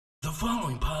The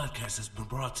following podcast has been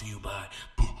brought to you by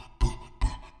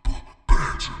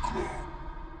Banter Club.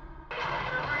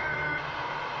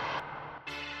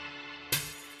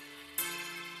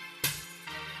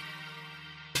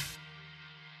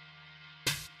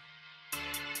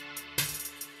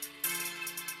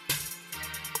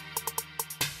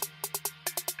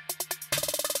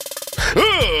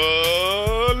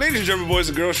 Ladies and gentlemen, boys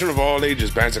and girls, children of all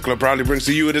ages, Banter Club proudly brings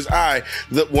to you, it is I,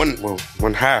 the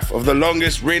one half of the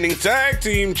longest reigning tag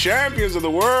team champions of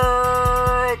the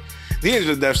world, the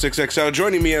Angels of Death 6XL.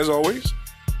 Joining me as always,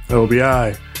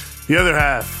 OBI, the other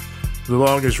half, the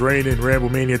longest reigning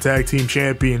Ramblemania tag team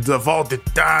champions of all the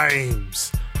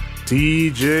times,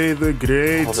 TJ the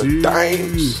Great. all the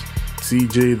dimes.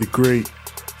 TJ the Great.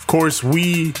 Of course,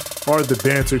 we are the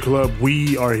Banter Club.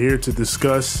 We are here to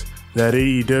discuss that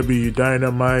AEW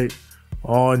Dynamite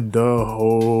on the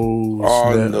Hoes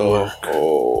Network.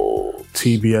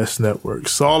 TBS Network.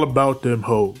 It's all about them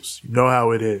hoes. You know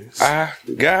how it is. I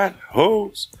got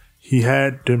hoes. He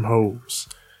had them hoes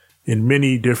in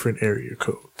many different area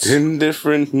codes. In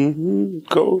different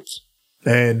codes.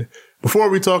 And before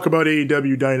we talk about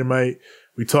AEW Dynamite,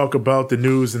 we talk about the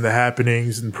news and the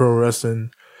happenings in pro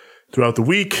wrestling throughout the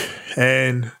week.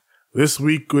 And this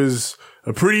week was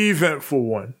a pretty eventful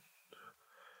one.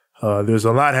 There's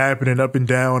a lot happening up and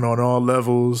down on all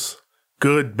levels.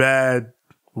 Good, bad,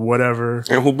 whatever.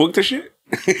 And who booked the shit?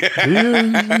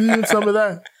 yeah, some of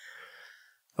that.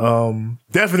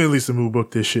 Definitely some who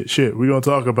booked this shit. Shit, we're going to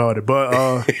talk about it. But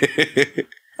I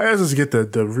guess let's get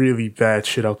the really bad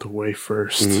shit out the way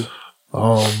first.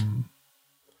 Mm-hmm.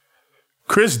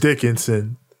 Chris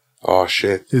Dickinson Oh,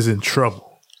 shit. is in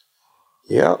trouble.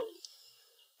 Yep.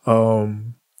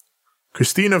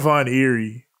 Christina Von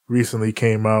Eerie recently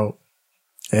came out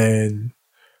and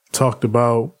talked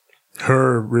about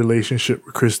her relationship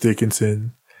with Chris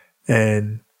Dickinson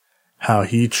and how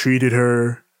he treated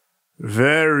her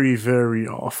very, very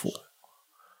awful.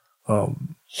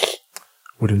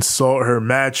 Would insult her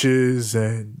matches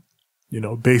and,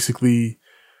 basically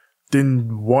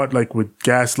didn't want, would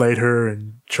gaslight her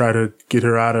and try to get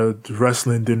her out of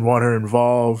wrestling, didn't want her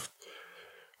involved.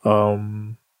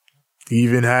 He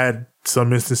even had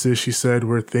some instances, she said,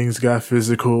 where things got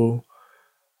physical.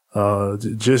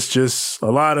 Just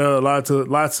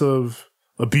lots of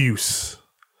abuse,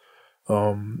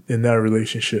 in that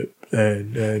relationship.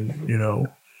 And,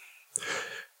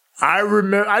 I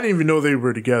remember, I didn't even know they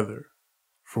were together,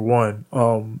 for one.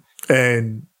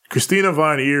 And Christina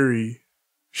Von Eerie,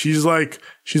 she's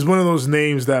one of those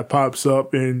names that pops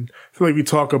up, and I feel like we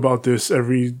talk about this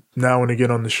every now and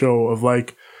again on the show of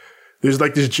there's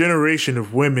this generation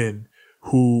of women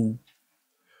who,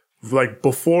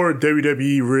 before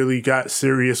WWE really got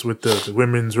serious with the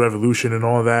women's revolution and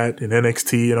all that, and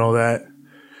NXT and all that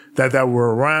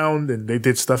were around, and they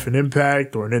did stuff in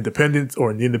Impact or in the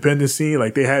independent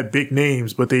scene. They had big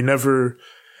names, but they never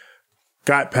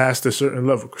got past a certain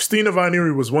level. Christina Von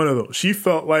Eerie was one of those. She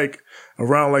felt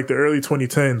around the early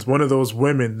 2010s, one of those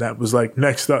women that was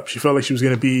next up. She felt like she was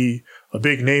going to be a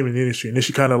big name in the industry, and then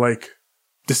she kind of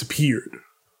disappeared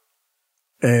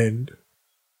and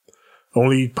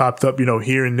only popped up,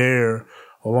 here and there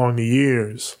along the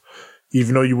years,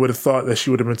 even though you would have thought that she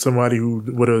would have been somebody who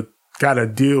would have got a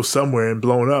deal somewhere and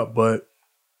blown up. But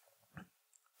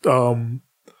to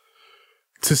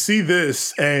see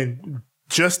this, and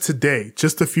just today,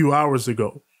 just a few hours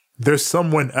ago, there's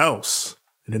someone else,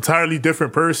 an entirely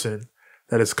different person,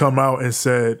 that has come out and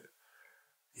said,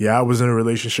 yeah, I was in a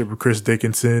relationship with Chris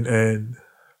Dickinson, and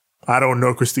I don't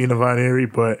know Christina Von Eerie,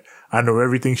 but I know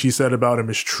everything she said about him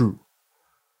is true.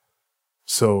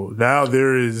 So now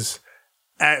there is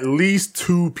at least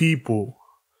two people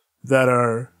that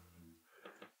are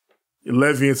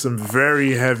levying some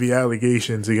very heavy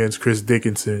allegations against Chris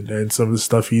Dickinson and some of the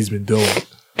stuff he's been doing.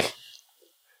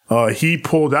 He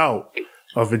pulled out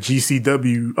of a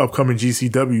upcoming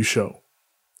GCW show.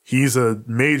 He's a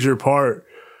major part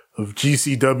of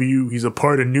GCW. He's a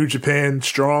part of New Japan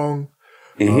Strong.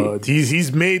 Mm-hmm.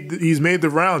 He's made the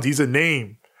rounds. He's a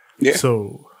name. Yeah.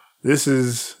 So this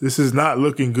is not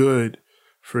looking good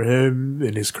for him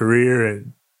and his career,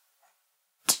 and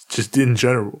just in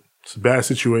general. It's a bad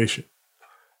situation.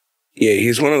 Yeah,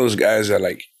 he's one of those guys that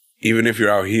even if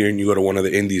you're out here and you go to one of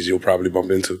the indies, you'll probably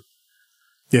bump into.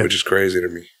 Yeah. Which is crazy to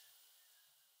me.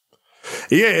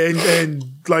 Yeah, and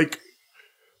like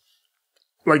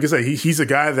I said, he's a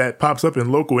guy that pops up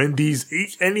in local indies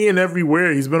any and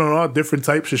everywhere. He's been on all different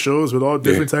types of shows with all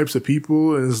different types of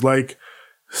people. And it's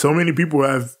so many people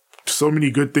have so many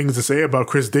good things to say about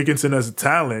Chris Dickinson as a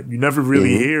talent. You never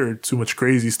really hear too much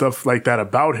crazy stuff like that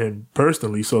about him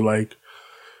personally. So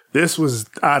this was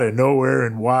out of nowhere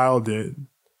and wild and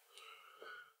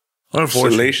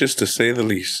unfortunate. Salacious to say the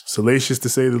least. Salacious to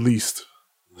say the least.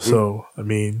 So, I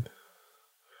mean,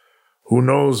 who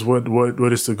knows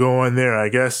what is to go on there? I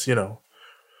guess,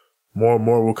 more and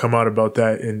more will come out about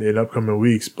that in upcoming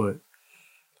weeks, but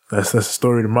that's a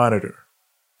story to monitor.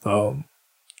 And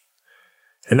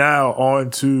now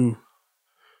on to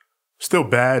still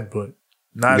bad, but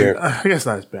I guess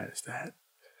not as bad as that.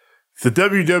 The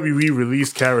WWE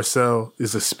release carousel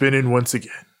is a spinning once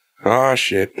again. Oh,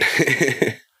 shit.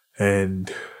 And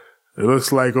it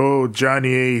looks like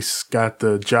Johnny Ace got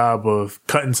the job of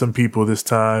cutting some people this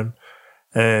time.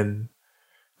 And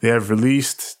they have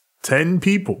released 10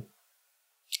 people.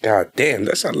 God damn,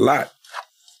 that's a lot.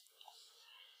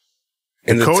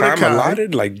 In the time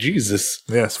allotted? Like, Jesus.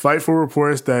 Yes, Fightful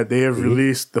reports that they have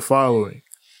released the following.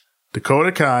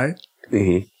 Dakota Kai.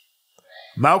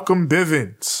 Malcolm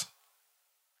Bivens.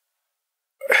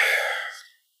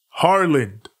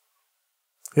 Harland.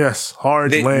 Yes,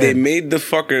 Hardland. They made the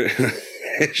fucker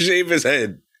shave his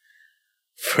head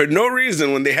for no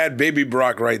reason when they had Baby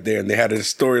Brock right there and they had a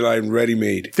storyline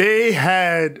ready-made. They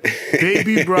had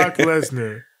Baby Brock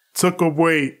Lesnar, took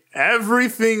away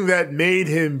everything that made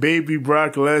him Baby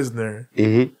Brock Lesnar,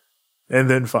 and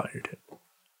then fired him.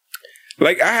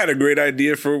 Like, I had a great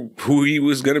idea for who he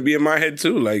was going to be in my head,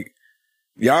 too. Like,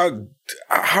 y'all,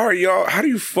 how do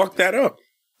you fuck that up?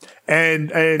 And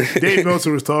Dave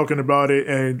Meltzer was talking about it,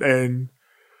 and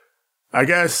I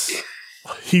guess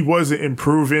he wasn't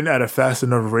improving at a fast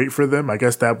enough rate for them. I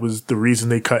guess that was the reason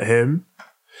they cut him.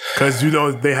 Because,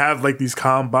 they have like these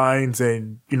combines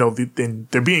and,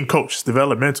 they're being coached,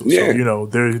 developmental. Yeah. So,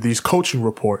 there are these coaching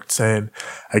reports. And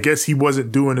I guess he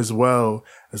wasn't doing as well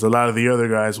as a lot of the other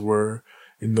guys were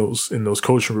in those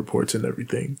coaching reports and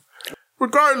everything.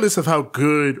 Regardless of how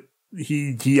good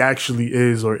he actually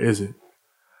is or isn't.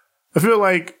 I feel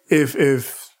like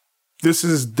if this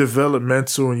is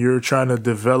developmental and you're trying to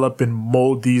develop and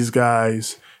mold these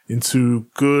guys into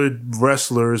good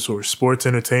wrestlers or sports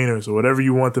entertainers or whatever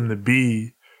you want them to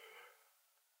be,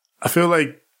 I feel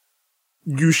like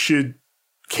you should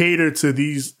cater to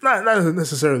these, not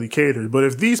necessarily cater, but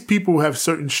if these people have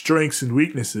certain strengths and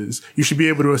weaknesses, you should be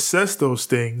able to assess those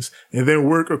things and then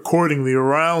work accordingly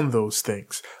around those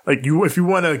things. Like if you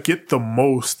want to get the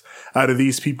most out of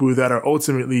these people that are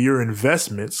ultimately your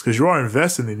investments, because you are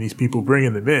investing in these people,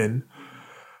 bringing them in,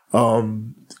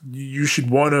 you should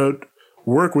want to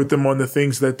work with them on the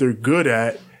things that they're good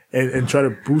at and try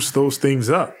to boost those things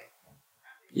up.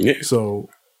 Yeah. So,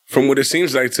 from what it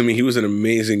seems like to me, he was an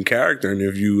amazing character. And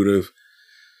if you would have,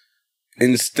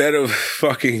 instead of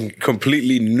fucking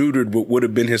completely neutered what would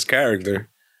have been his character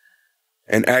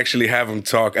and actually have him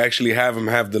talk, actually have him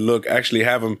have the look, actually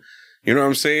have him, you know what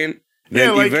I'm saying?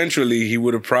 Then eventually he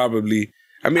would have probably,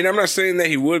 I mean, I'm not saying that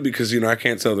he would because, I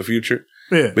can't tell the future.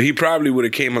 Yeah. But he probably would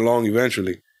have came along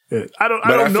eventually. Yeah. I don't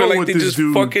know feel like what they this just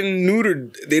dude fucking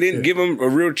neutered. They didn't give him a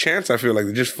real chance. I feel like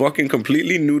they just fucking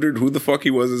completely neutered who the fuck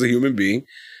he was as a human being,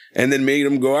 and then made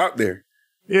him go out there.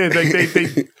 Yeah,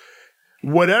 they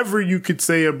whatever you could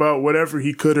say about whatever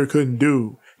he could or couldn't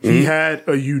do, he had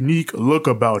a unique look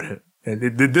about him,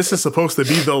 and this is supposed to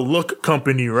be the look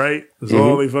company, right? That's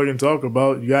all they fucking talk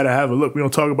about. You got to have a look. We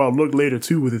don't talk about look later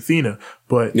too with Athena,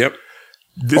 but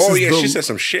she said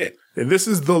some shit. This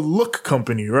is the look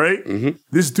company, right?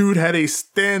 This dude had a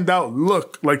standout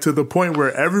look, like to the point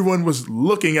where everyone was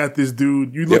looking at this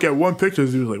dude. You look at one picture,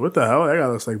 this dude's like, what the hell? That guy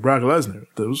looks like Brock Lesnar.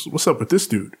 What's up with this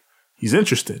dude? He's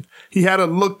interesting. He had a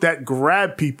look that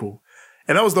grabbed people.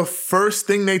 And that was the first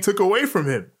thing they took away from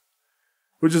him.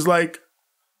 Which is like,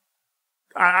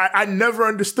 I never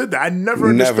understood that. I never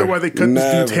understood why they cut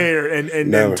this dude's hair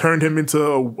and turned him into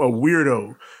a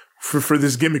weirdo. For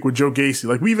this gimmick with Joe Gacy.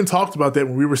 Like, we even talked about that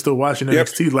when we were still watching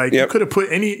NXT. Like, you could have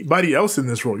put anybody else in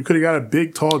this role. You could have got a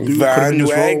big, tall dude. Von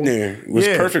Wagner was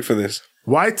perfect for this.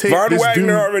 Why take Von this Wagner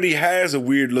dude, already has a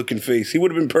weird-looking face. He would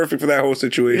have been perfect for that whole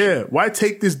situation. Yeah, why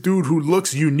take this dude who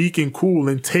looks unique and cool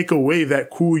and take away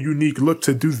that cool, unique look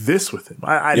to do this with him?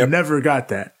 I never got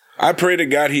that. I pray to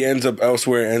God he ends up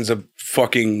elsewhere, ends up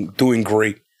fucking doing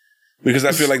great. Because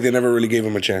I feel like they never really gave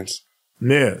him a chance.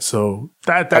 Yeah, so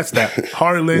that's that.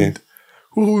 Hardland.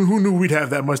 Who knew we'd have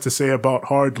that much to say about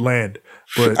Hardland?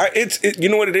 But you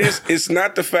know what it is? It's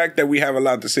not the fact that we have a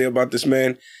lot to say about this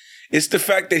man. It's the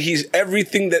fact that he's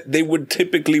everything that they would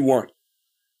typically want.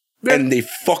 Yeah. And they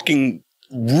fucking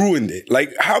ruined it.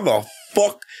 Like, how the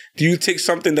fuck do you take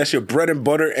something that's your bread and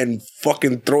butter and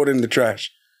fucking throw it in the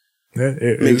trash? Yeah,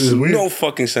 it makes no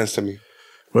fucking sense to me.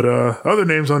 But other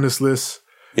names on this list.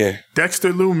 Yeah.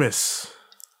 Dexter Lumis.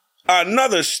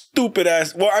 Another stupid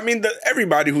ass. Well, I mean,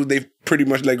 everybody who they've pretty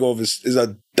much let go of is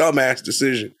a dumbass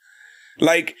decision.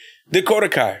 Like Dakota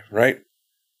Kai, right?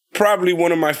 Probably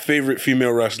one of my favorite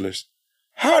female wrestlers.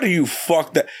 How do you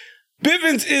fuck that?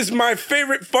 Bivens is my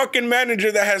favorite fucking manager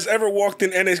that has ever walked in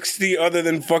NXT other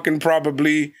than fucking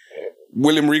probably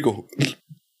William Regal.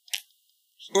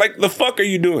 Like, the fuck are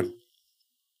you doing?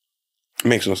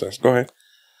 Makes no sense. Go ahead.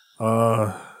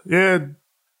 Yeah.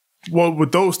 Well,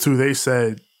 with those two, they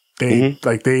said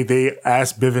they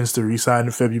asked Bivens to resign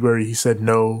in February. He said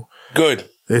no. Good.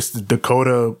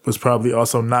 Dakota was probably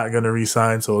also not going to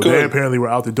resign, so they apparently were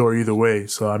out the door either way.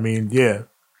 So I mean, yeah,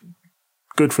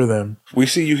 good for them. We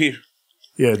see you here.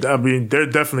 Yeah, I mean, they're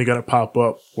definitely going to pop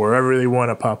up wherever they want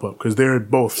to pop up because they're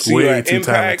both way too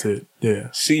talented. Yeah.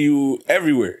 See you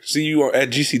everywhere. See you at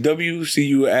GCW. See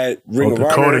you at Ring of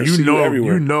Dakota, Honor.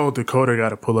 you know Dakota got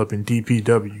to pull up in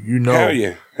DPW. You know.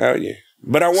 Hell yeah.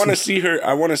 But I want to see her.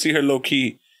 I want to see her low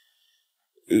key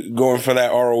going for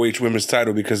that ROH women's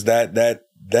title because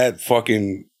that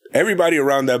fucking everybody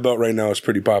around that belt right now is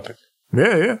pretty popping.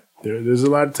 Yeah. There's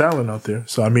a lot of talent out there.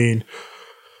 So I mean.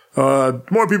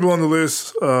 More people on the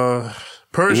list.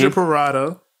 Persia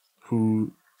Parada,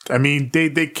 who, I mean,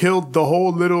 they killed the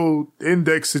whole little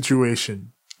index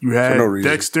situation. You had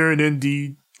Dexter and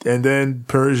Indy, and then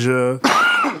Persia,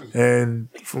 and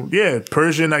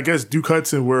Persia and I guess Duke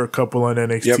Hudson were a couple on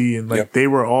NXT, and they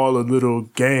were all a little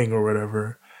gang or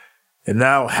whatever. And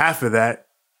now half of that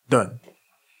done.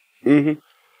 Mm-hmm.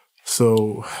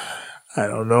 So I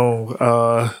don't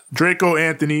know. Draco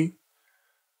Anthony,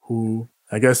 who.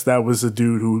 I guess that was a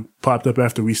dude who popped up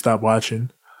after we stopped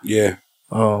watching. Yeah.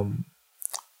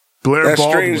 Blair That's Baldwin.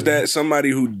 strange that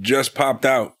somebody who just popped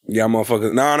out,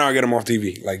 motherfucker. No, get him off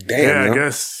TV. Like, damn. Yeah, I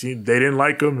guess they didn't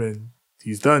like him and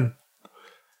he's done.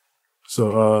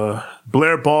 So,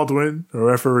 Blair Baldwin, a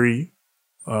referee.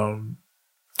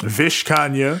 Vish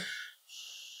Kanya,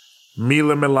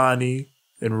 Mila Milani,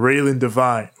 and Raylan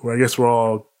Devine, who I guess were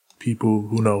all people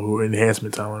who are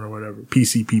enhancement talent or whatever,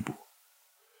 PC people.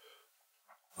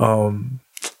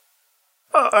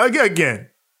 Again,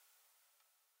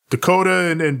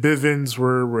 Dakota and Bivens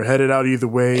were headed out either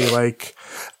way. Like,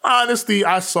 honestly,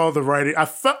 I saw the writing.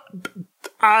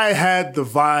 I had the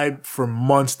vibe for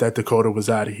months that Dakota was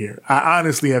out of here. I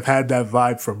honestly have had that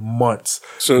vibe for months.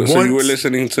 So you were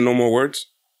listening to No More Words?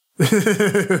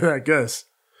 I guess.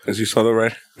 As you saw the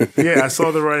writing? Yeah, I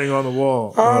saw the writing on the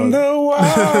wall. On the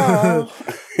wall.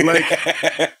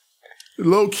 Like,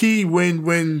 low key,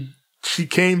 when she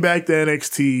came back to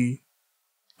NXT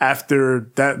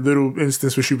after that little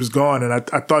instance where she was gone, and I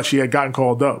thought she had gotten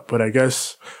called up, but I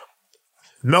guess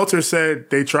Meltzer said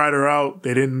they tried her out,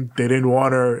 they didn't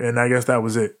want her, and I guess that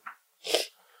was it.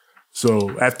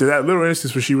 So after that little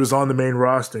instance where she was on the main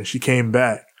roster and she came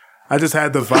back, I just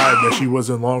had the vibe that she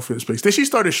wasn't long for this place. Then she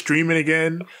started streaming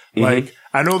again. Like,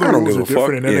 I know the rules are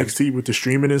different in NXT with the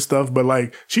streaming and stuff, but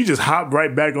like, she just hopped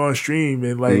right back on stream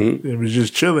and like, it was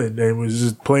just chilling and was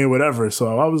just playing whatever.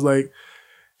 So I was like,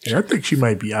 I think she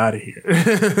might be out of here.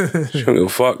 She don't give a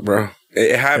fuck, bro.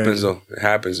 It happens though. It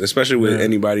happens, especially with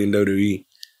anybody in WWE.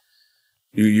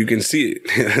 You can see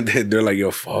it. They're like,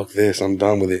 yo, fuck this. I'm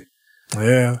done with it.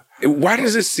 Yeah. Why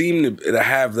does it seem to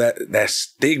have that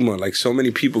stigma? Like, so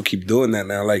many people keep doing that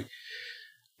now. Like,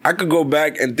 I could go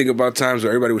back and think about times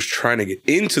where everybody was trying to get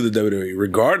into the WWE,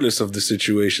 regardless of the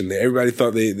situation. Everybody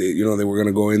thought they were going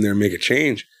to go in there and make a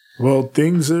change. Well,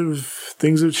 things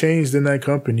have changed in that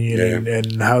company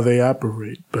and how they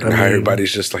operate. But now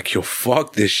everybody's just like, yo,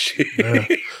 fuck this shit. Yeah.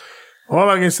 All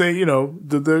I can say,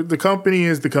 the company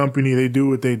is the company. They do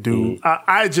what they do.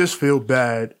 I just feel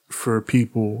bad for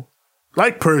people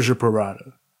like Persia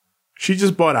Parada. She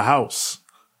just bought a house.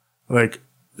 Like,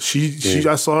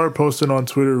 I saw her posting on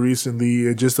Twitter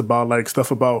recently just about like stuff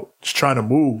about just trying to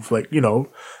move. Like, I'm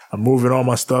moving all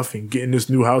my stuff and getting this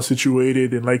new house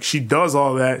situated. And like, she does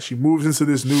all that. She moves into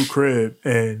this new crib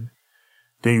and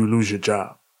then you lose your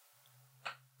job.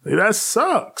 Like, that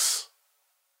sucks.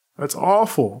 That's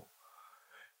awful.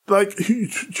 Like,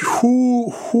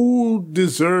 who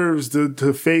deserves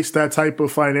to face that type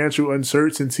of financial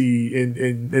uncertainty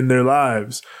in their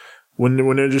lives when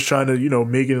they're just trying to,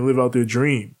 make it and live out their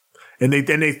dream? And they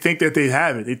think that they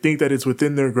have it. They think that it's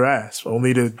within their grasp,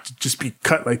 only to just be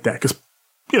cut like that. Because,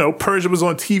 Persia was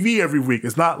on TV every week.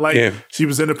 It's not like she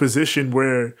was in a position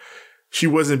where she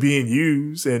wasn't being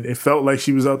used and it felt like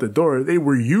she was out the door. They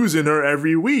were using her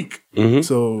every week. Mm-hmm.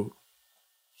 So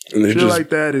shit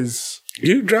like that is...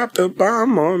 You dropped a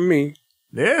bomb on me.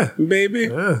 Yeah. Baby.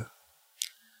 Yeah.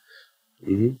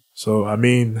 Mm-hmm. So, I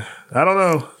mean, I don't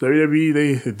know. WWE,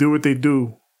 they do what they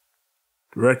do.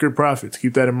 Record profits.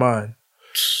 Keep that in mind.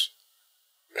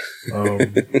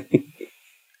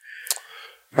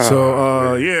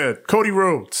 So, yeah, Cody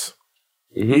Rhodes.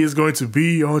 Mm-hmm. He is going to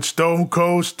be on Stone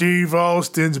Cold Steve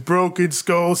Austin's Broken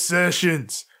Skull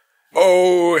Sessions.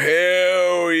 Oh,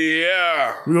 hell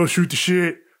yeah. We're going to shoot the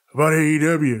shit about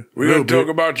AEW. We're going to talk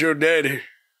about your daddy.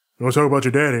 We're going to talk about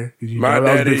your daddy. My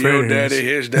daddy, your daddy,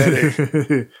 his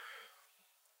daddy.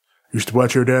 Used to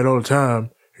watch your dad all the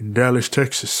time in Dallas,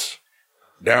 Texas.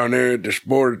 Down there at the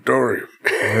Sportatorium.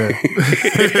 Yeah.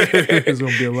 There's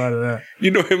going to be a lot of that. You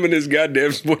know him and his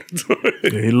goddamn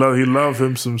Sportatorium. Yeah, he loved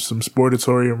him some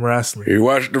Sportatorium wrestling. He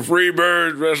watched the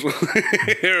Freebirds wrestle.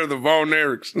 Here are the Von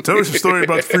Erichs. Tell us a story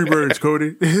about the Freebirds,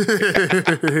 Cody.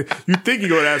 You think you're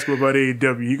going to ask him about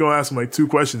AEW. You're going to ask him like 2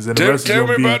 questions. And the rest tell is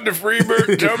me be... about the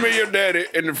Freebird. Tell me your daddy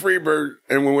and the Freebird.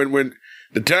 And when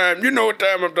the time, you know what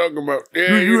time I'm talking about.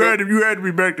 Yeah, you had to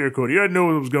be back there, Cody. You had to know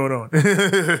what was going on.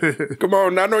 Come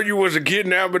on, I know you was a kid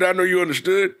now, but I know you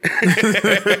understood.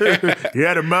 You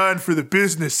had a mind for the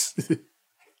business.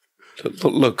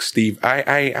 Look, Steve,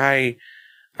 I,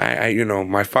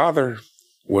 my father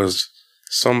was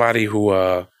somebody who,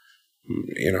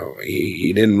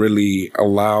 he didn't really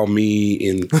allow me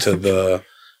into the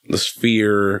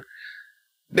sphere.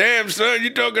 Damn, son,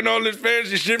 you talking all this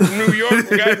fancy shit from New York?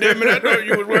 Goddamn it, I thought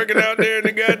you was working out there in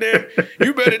the goddamn...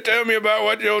 You better tell me about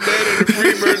what your dad and the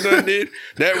Freebirds done did.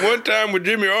 That one time when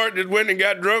Jimmy Hart just went and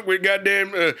got drunk with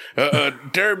goddamn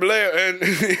Terry Blair and...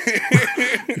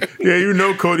 Yeah, you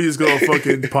know Cody is going to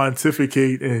fucking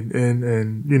pontificate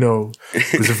and you know,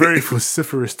 it was a very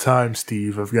vociferous time,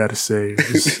 Steve, I've got to say.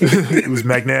 It was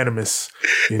magnanimous.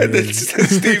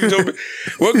 Steve's open.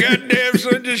 Well, goddamn,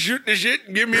 son, just shoot the shit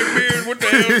and give me a beer. What the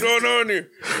hell's going on here?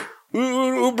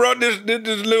 Who brought this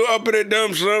little uppity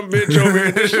dumb son bitch over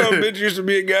here? This son bitch used to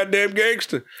be a goddamn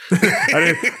gangster.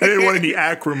 I didn't want any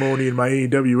acrimony in my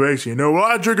AEW action. You know, well,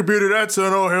 I drink a beer to that,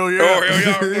 son. Oh, hell yeah. Oh, hell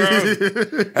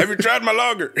yeah. Have you tried my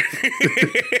lager?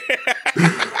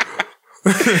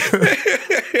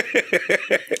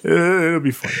 It'll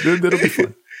be fun. It'll be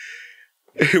fun.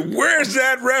 Where's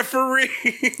that referee?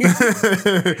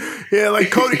 Yeah,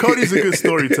 like Cody's a good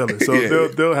storyteller, so yeah.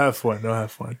 They'll have fun. They'll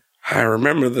have fun. I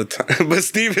remember the time, but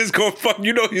Steve is going fuck.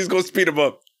 You know he's going to speed him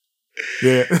up.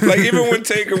 Yeah, like even when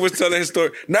Taker was telling his story.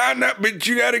 Nah, but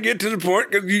you got to get to the point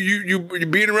because you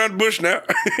beating around the bush now.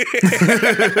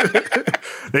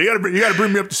 Now you got to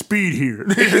bring me up to speed here.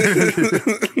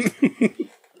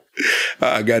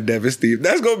 God damn it, Steve.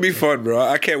 That's going to be fun, bro.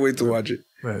 I can't wait to watch it.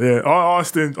 Yeah,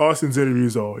 Austin's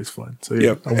interviews are always fun. So yeah,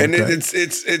 yep. And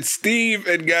it's Steve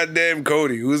and goddamn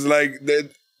Cody, who's like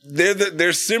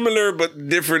they're similar but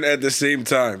different at the same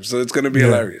time. So it's gonna be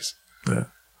hilarious. Yeah.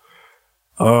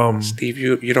 Steve,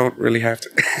 you don't really have to.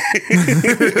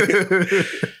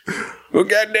 Well,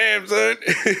 goddamn, son.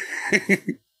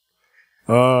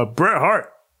 Bret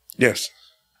Hart. Yes.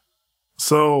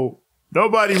 So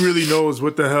nobody really knows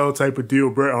what the hell type of deal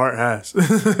Bret Hart has.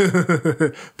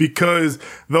 Because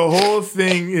the whole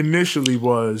thing initially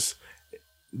was,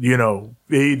 you know,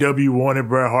 AEW wanted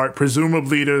Bret Hart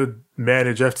presumably to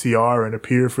manage FTR and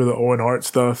appear for the Owen Hart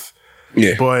stuff.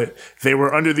 Yeah. But they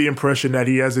were under the impression that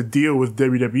he has a deal with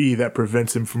WWE that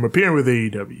prevents him from appearing with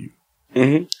AEW.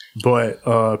 Mm-hmm.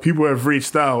 But people have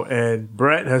reached out, and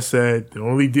Bret has said the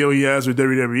only deal he has with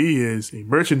WWE is a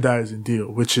merchandising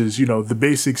deal, which is, you know, the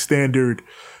basic standard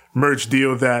merch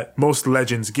deal that most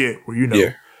legends get, where, you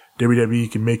know,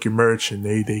 WWE can make your merch and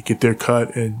they get their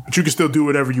cut, but you can still do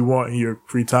whatever you want in your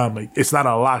free time. Like, it's not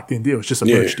a locked in deal; it's just a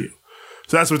merch deal.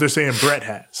 So that's what they're saying Bret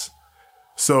has.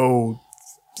 So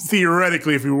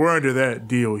theoretically, if he were under that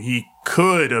deal, he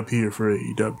could appear for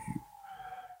AEW.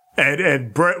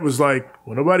 And Bret was like,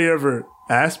 well, nobody ever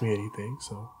asked me anything,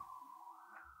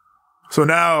 so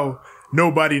now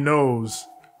nobody knows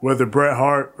whether Bret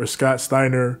Hart or Scott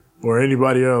Steiner or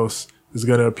anybody else is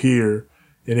going to appear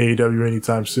in AEW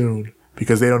anytime soon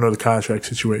because they don't know the contract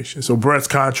situation. So Bret's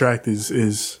contract is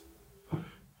it's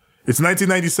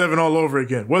 1997 all over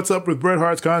again. What's up with Bret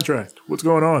Hart's contract? What's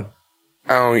going on?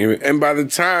 I don't even. And by the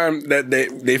time that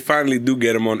they finally do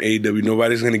get him on AEW,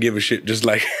 nobody's gonna give a shit. Just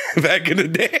like back in the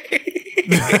day.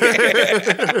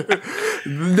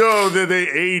 No, that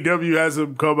AEW has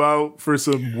him come out for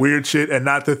some weird shit and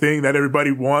not the thing that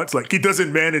everybody wants. Like, he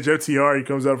doesn't manage FTR. He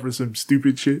comes out for some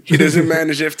stupid shit. He doesn't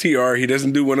manage FTR. He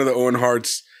doesn't do one of the Owen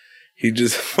Harts. He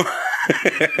just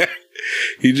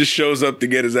he just shows up to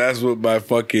get his ass whooped by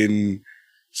fucking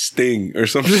Sting or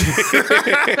something.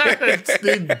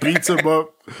 Sting beats him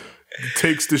up,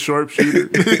 takes the sharpshooter.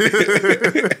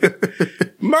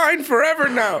 Mine forever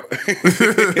now.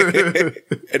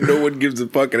 And no one gives a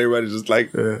fuck, and everybody's just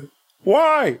like,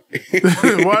 Why?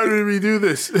 Why did we do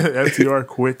this? FTR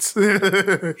quits.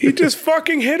 He just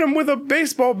fucking hit him with a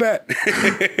baseball bat.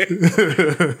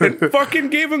 And fucking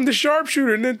gave him the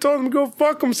sharpshooter and then told him to go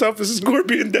fuck himself. This is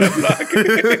Scorpion Deadlock.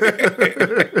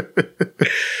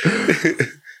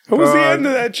 What was the end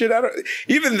of that shit?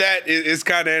 Even that is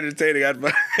kind of entertaining. Fucked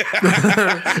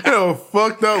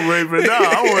up way, but nah,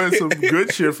 I wanted some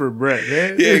good shit for Brett,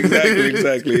 man. Yeah,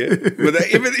 exactly. Yeah.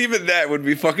 But even that would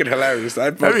be fucking hilarious.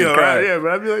 I'd fucking cry. Yeah,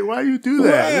 but I'd be like, why you do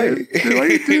that? Why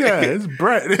you do that? It's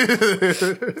Brett.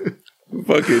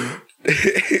 Fucking.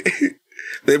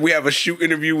 Then we have a shoot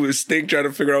interview with Sting trying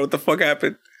to figure out what the fuck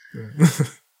happened.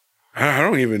 I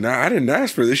don't even know. I didn't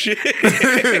ask for this shit. That's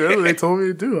what they told me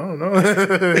to do. I don't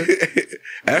know.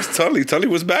 Ask Tully. Tully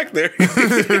was back there.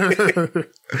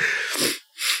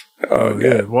 Oh,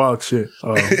 yeah. Wild shit.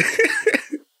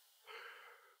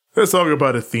 Let's talk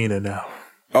about Athena now.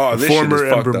 Oh, this former shit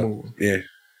is Ember fucked up. Moon.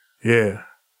 Yeah.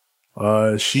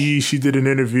 She did an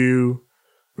interview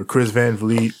with Chris Van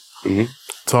Vliet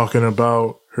talking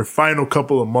about her final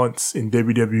couple of months in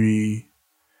WWE.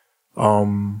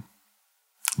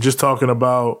 Just talking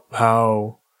about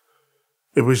how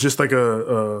it was just like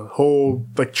a whole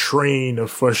like train of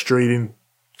frustration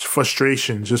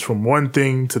just from one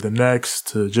thing to the next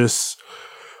to just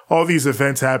all these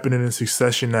events happening in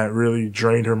succession that really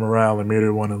drained her morale and made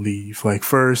her want to leave. Like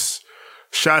first,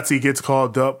 Shotzi gets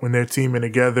called up when they're teaming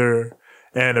together,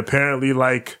 and apparently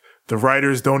like the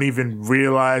writers don't even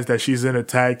realize that she's in a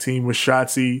tag team with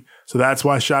Shotzi. So that's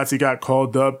why Shotzi got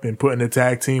called up and put in a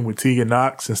tag team with Tegan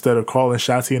Nox instead of calling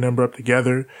Shotzi and Ember up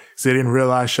together. Because they didn't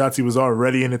realize Shotzi was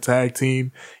already in a tag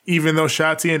team, even though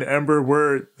Shotzi and Ember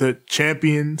were the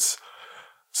champions.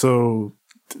 So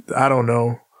I don't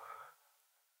know.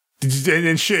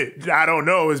 And shit, I don't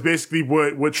know is basically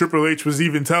what Triple H was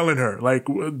even telling her. Like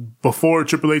before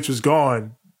Triple H was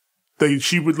gone,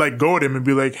 she would like go to him and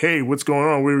be like, hey, what's going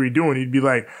on? What are we doing? He'd be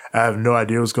like, I have no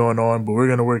idea what's going on, but we're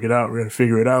going to work it out. We're going to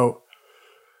figure it out.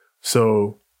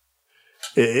 So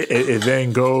it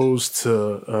then goes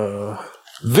to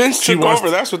Vince took over.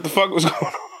 That's what the fuck was going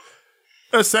on.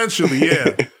 Essentially,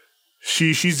 yeah.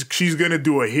 She's going to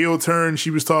do a heel turn. She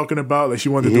was talking about like she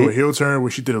wanted to do a heel turn where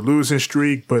she did a losing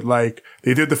streak, but like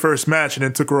they did the first match and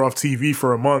then took her off TV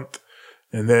for a month.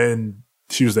 And then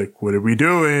she was like, what are we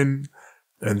doing?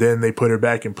 And then they put her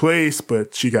back in place,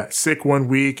 but she got sick one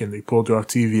week and they pulled her off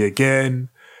TV again.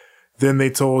 Then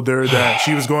they told her that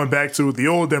she was going back to the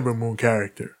old Ember Moon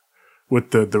character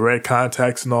with the red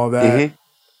contacts and all that.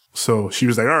 So she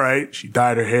was like, all right. She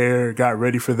dyed her hair, got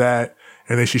ready for that.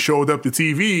 And then she showed up to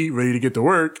TV ready to get to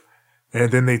work.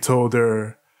 And then they told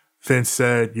her, Vince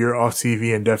said, you're off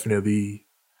TV indefinitely,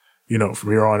 from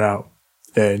here on out.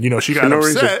 And, she got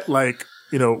upset. Like,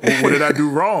 what did I do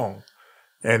wrong?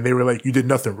 And they were like, you did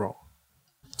nothing wrong.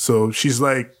 So she's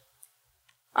like,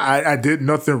 I did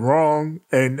nothing wrong.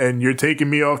 And you're taking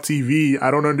me off TV.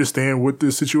 I don't understand what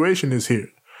the situation is here.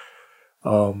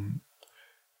 And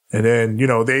then,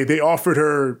 they offered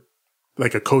her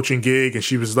like a coaching gig and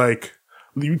she was like,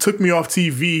 you took me off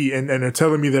TV and are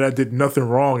telling me that I did nothing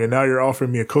wrong. And now you're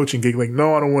offering me a coaching gig. Like,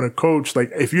 no, I don't want to coach.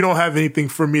 Like, if you don't have anything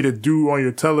for me to do on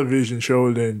your television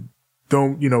show, then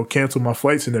don't, cancel my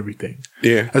flights and everything.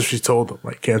 Yeah. That's what she told them.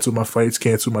 Like, cancel my flights,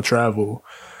 cancel my travel.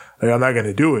 Like, I'm not going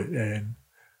to do it. And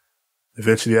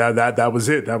eventually that was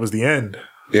it. That was the end.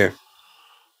 Yeah.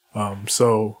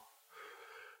 So,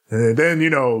 and then,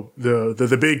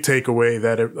 the big takeaway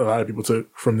that a lot of people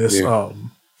took from this,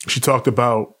 she talked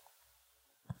about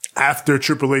after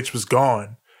Triple H was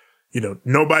gone,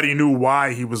 nobody knew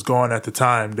why he was gone at the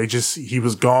time. He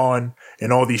was gone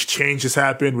and all these changes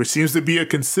happened, which seems to be a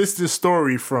consistent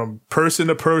story from person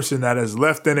to person that has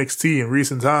left NXT in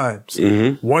recent times.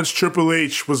 Once Triple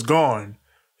H was gone,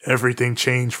 everything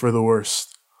changed for the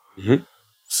worst.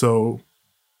 So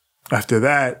after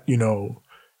that,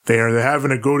 they're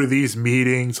having to go to these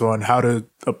meetings on how to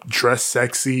dress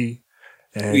sexy.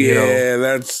 And,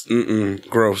 that's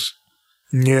gross.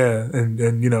 Yeah.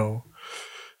 And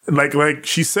like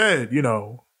she said,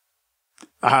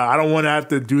 I don't want to have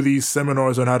to do these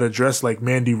seminars on how to dress like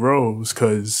Mandy Rose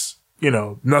because,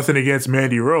 nothing against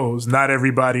Mandy Rose. Not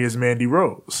everybody is Mandy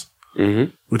Rose,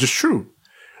 which is true.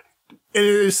 And it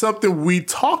is something we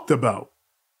talked about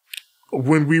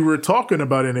when we were talking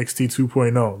about NXT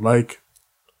 2.0. Like,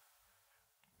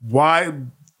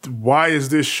 why is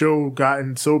this show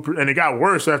gotten so... And it got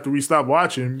worse after we stopped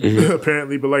watching,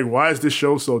 apparently. But, like, why is this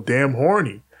show so damn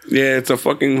horny? Yeah, it's a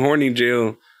fucking horny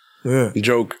jail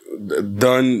joke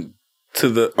done to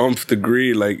the umph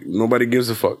degree. Like, nobody gives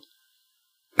a fuck.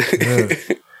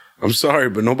 I'm sorry,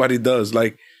 but nobody does.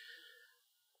 Like,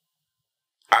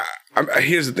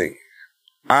 Here's the thing.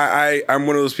 I'm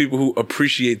one of those people who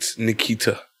appreciates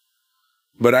Nikita.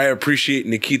 But I appreciate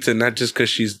Nikita not just because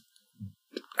she's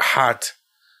hot,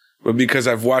 but because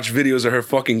I've watched videos of her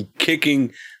fucking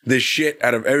kicking the shit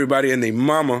out of everybody and their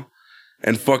mama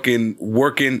and fucking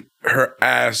working her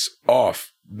ass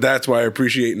off. That's why I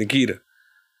appreciate Nikita.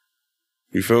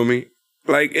 You feel me?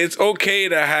 Like, it's okay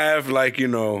to have, like, you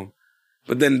know,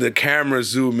 but then the camera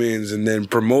zoom ins and then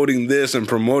promoting this and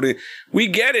promoting. We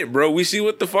get it, bro. We see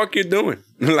what the fuck you're doing.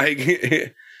 Like,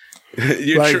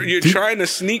 you're trying to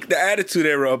sneak the attitude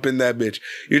era up in that bitch.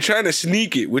 You're trying to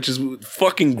sneak it, which is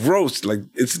fucking gross. Like,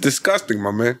 it's disgusting,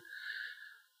 my man.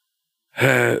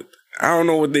 I don't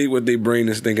know what they brain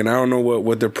is thinking. I don't know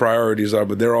what their priorities are,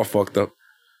 but they're all fucked up.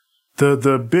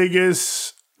 The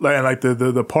biggest, like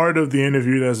the part of the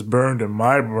interview that's burned in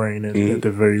my brain, at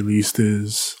the very least,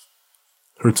 is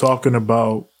her talking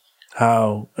about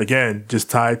how, again, just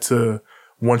tied to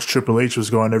once Triple H was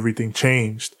gone, everything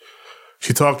changed.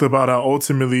 She talked about how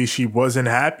ultimately she wasn't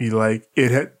happy. Like,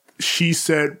 she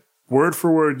said, word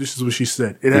for word, this is what she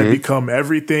said. It had become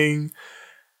everything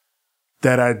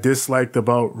that I disliked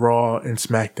about Raw and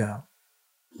SmackDown.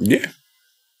 Yeah.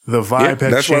 The vibe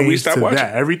had that's changed why we stopped to watching.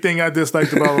 that. Everything I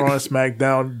disliked about Raw and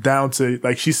SmackDown, down to,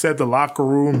 like she said, the locker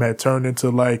room had turned into,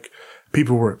 like,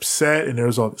 people were upset and there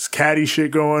was all this catty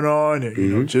shit going on and, you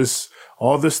know, just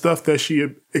all the stuff that she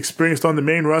had experienced on the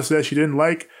main roster that she didn't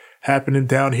like happening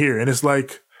down here. And it's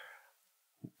like,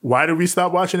 why did we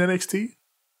stop watching NXT?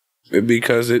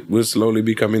 Because it was slowly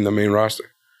becoming the main roster.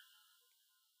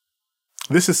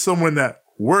 This is someone that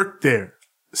worked there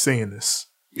saying this.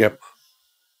 Yep.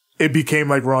 It became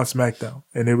like Raw and SmackDown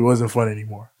and it wasn't fun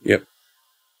anymore. Yep.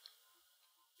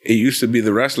 It used to be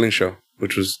the wrestling show,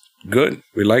 which was good.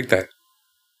 We liked that.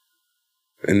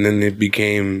 And then it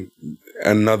became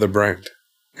another brand.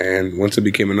 And once it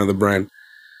became another brand,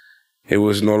 it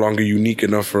was no longer unique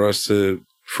enough for it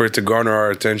to garner our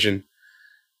attention.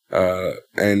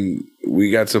 And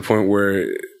we got to a point where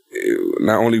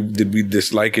not only did we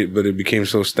dislike it, but it became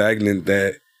so stagnant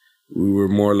that we were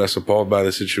more or less appalled by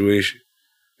the situation.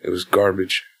 It was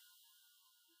garbage.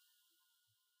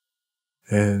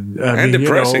 And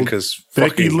depressing because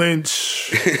Becky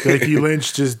Lynch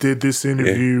just did this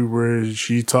interview where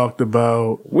she talked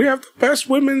about we have the best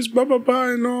women's blah blah blah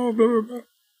and all blah blah blah.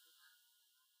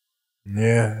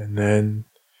 Yeah, and then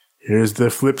here's the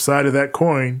flip side of that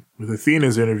coin with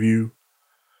Athena's interview,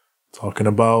 talking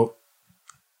about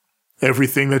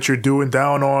everything that you're doing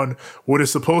down on what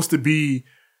is supposed to be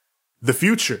the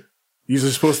future. These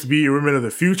are supposed to be your women of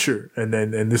the future, and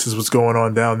this is what's going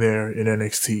on down there in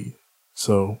NXT.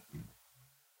 So,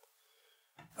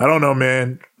 I don't know,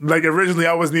 man. Like, originally,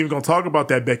 I wasn't even going to talk about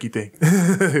that Becky thing.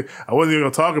 I wasn't even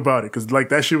going to talk about it because, like,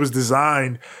 that shit was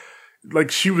designed.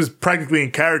 Like, she was practically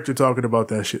in character talking about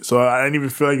that shit. So, I didn't even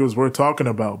feel like it was worth talking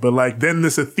about. But, like, then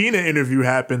this Athena interview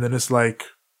happened, and it's like,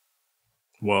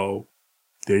 well,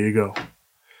 there you go.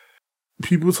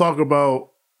 People talk about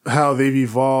how they've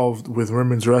evolved with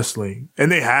women's wrestling,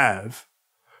 and they have.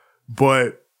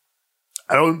 But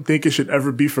I don't think it should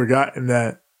ever be forgotten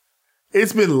that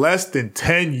it's been less than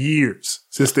 10 years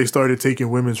since they started taking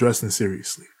women's wrestling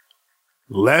seriously.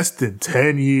 Less than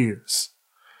 10 years.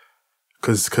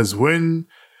 Cause when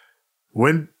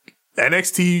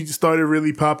NXT started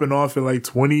really popping off in like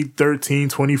 2013,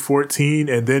 2014,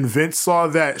 and then Vince saw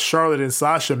that Charlotte and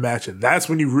Sasha match, and that's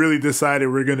when he really decided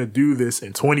we're going to do this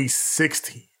in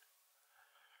 2016.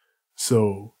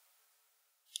 So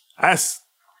that's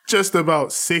just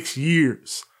about 6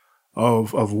 years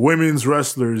of women's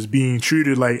wrestlers being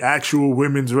treated like actual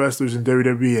women's wrestlers in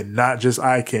WWE and not just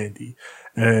eye candy.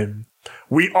 And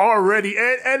we already,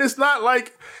 and it's not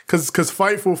like, cause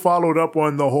Fightful followed up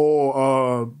on the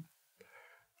whole,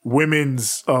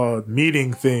 women's,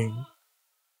 meeting thing,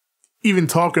 even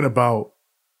talking about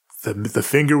the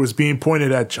finger was being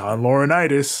pointed at John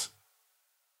Laurinaitis.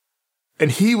 And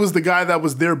he was the guy that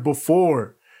was there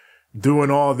before,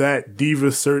 doing all that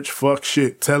diva search fuck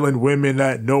shit, telling women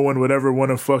that no one would ever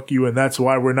want to fuck you and that's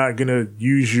why we're not going to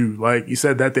use you. Like, he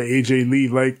said that to AJ Lee,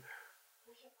 like,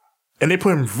 and they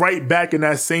put him right back in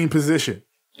that same position.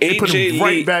 They put him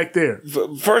right back there.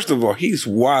 First of all, he's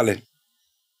wildin'.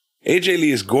 AJ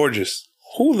Lee is gorgeous.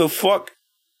 Who the fuck?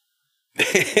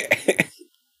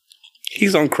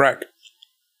 He's on crack.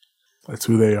 That's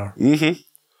who they are. Mm-hmm.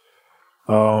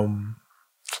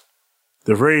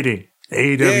 The rating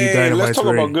AEW Yeah, Dynamite's let's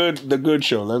talk ready. about the good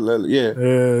show. Yeah.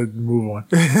 Move on.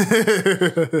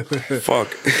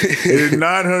 Fuck.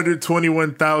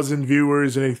 921,000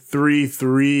 viewers and a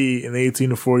 3-3 in the 18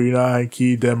 to 49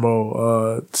 key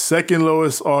demo. Second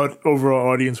lowest overall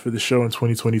audience for the show in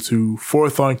 2022.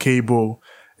 Fourth on cable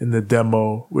in the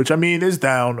demo, which I mean is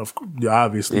down,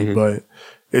 obviously, but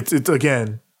it's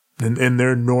again in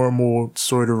their normal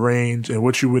sort of range and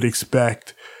what you would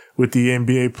expect with the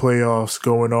NBA playoffs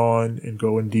going on and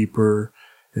going deeper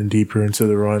and deeper into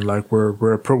the run. Like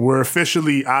we're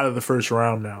officially out of the first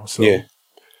round now. So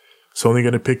it's only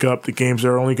going to pick up. The games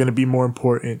are only going to be more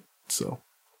important. So,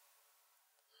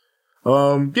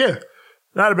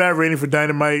 not a bad rating for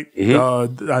Dynamite.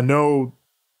 I know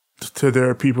there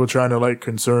are people trying to like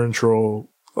concern troll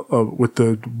with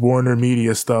the Warner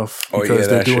Media stuff because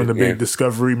they're doing the big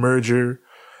Discovery merger.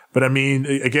 But I mean,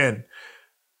 again,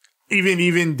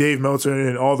 even Dave Meltzer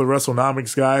and all the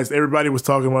WrestleNomics guys, everybody was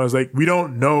talking about it. Was like, we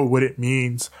don't know what it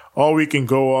means. All we can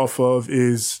go off of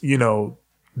is,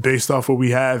 based off what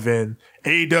we have. And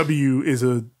AEW is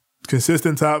a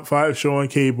consistent top 5 show on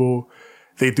cable.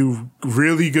 They do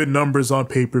really good numbers on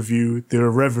pay-per-view. They're a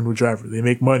revenue driver. They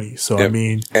make money. So, I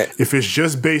mean, if it's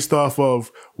just based off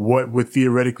of what would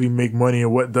theoretically make money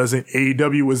and what doesn't,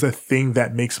 AEW is a thing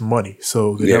that makes money.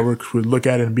 So the network would look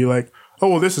at it and be like, oh,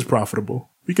 well, this is profitable.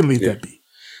 We can leave that be.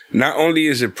 Not only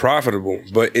is it profitable,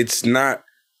 but it's not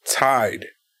tied,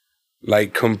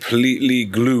 like completely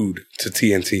glued to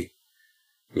TNT,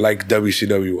 like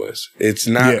WCW was. It's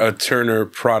not a Turner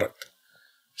product.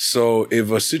 So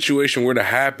if a situation were to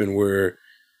happen where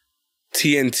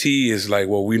TNT is like,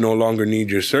 well, we no longer need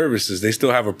your services, they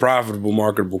still have a profitable,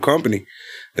 marketable company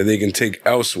that they can take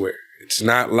elsewhere. It's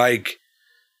not like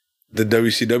the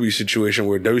WCW situation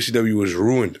where WCW was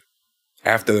ruined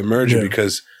after the merger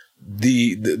because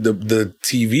the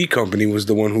TV company was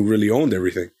the one who really owned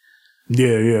everything.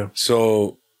 Yeah.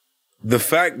 So the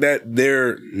fact that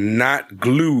they're not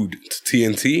glued to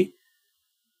TNT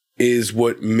is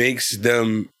what makes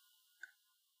them,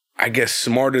 I guess,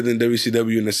 smarter than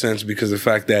WCW in a sense, because of the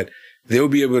fact that they'll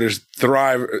be able to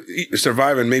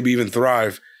survive, and maybe even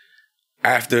thrive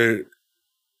after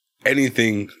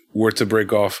anything were to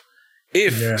break off.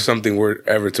 If something were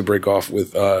ever to break off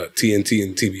with TNT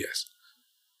and TBS.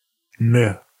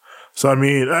 Yeah. So, I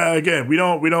mean, again, we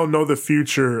don't know the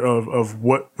future of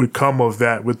what would come of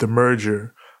that with the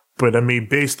merger. But, I mean,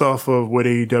 based off of what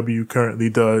AEW currently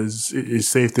does, it's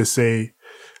safe to say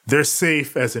they're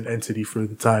safe as an entity for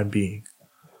the time being.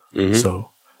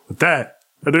 So, with that,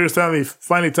 there's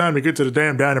finally time to get to the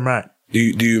damn Dynamite. Do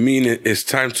you mean it's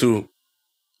time to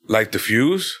light the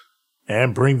fuse?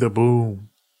 And bring the boom.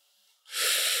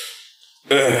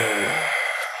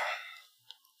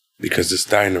 Because it's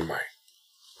Dynamite.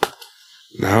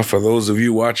 Now, for those of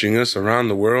you watching us around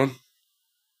the world,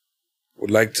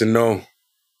 would like to know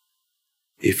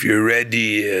if you're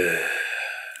ready.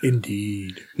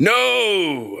 Indeed.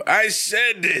 No, I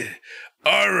said,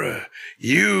 are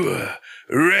you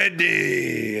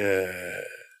ready?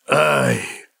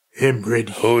 I am ready.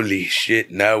 Holy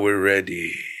shit, now we're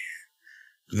ready.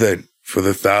 Then, for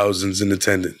the thousands in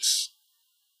attendance,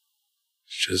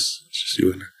 just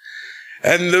you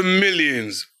and the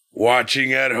millions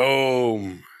watching at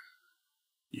home.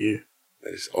 Yeah.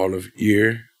 That is all of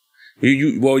year.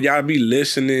 Y'all be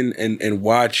listening and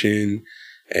watching,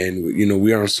 and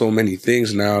we are on so many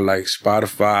things now, like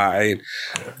Spotify.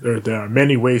 There are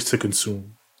many ways to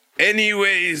consume.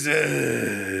 Anyways,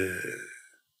 let's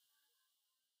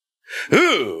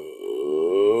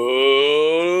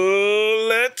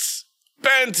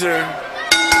banter.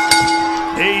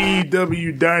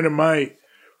 AEW Dynamite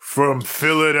from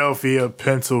Philadelphia,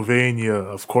 Pennsylvania.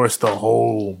 Of course, the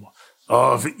home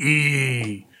of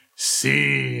ECW.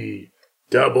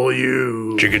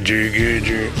 Jigga jigga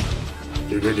jigga.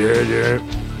 Jigga jigga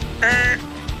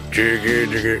Jigga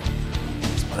jigga.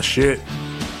 It's my shit.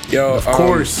 Yo, of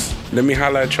course. Let me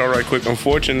highlight y'all right quick.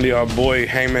 Unfortunately, our boy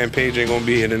Hangman Page ain't gonna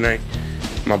be here tonight.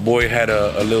 My boy had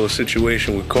a little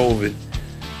situation with COVID.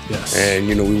 Yes. And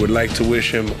we would like to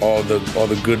wish him all the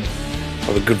good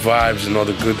vibes and all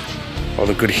the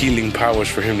good healing powers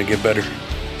for him to get better.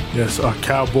 Yes, our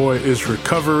cowboy is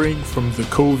recovering from the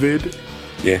COVID.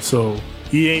 Yeah. So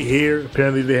he ain't here.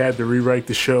 Apparently they had to rewrite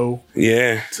the show.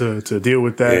 Yeah. To deal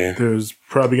with that. Yeah. There's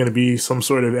probably going to be some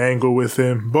sort of angle with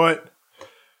him, but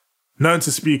none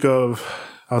to speak of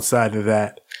outside of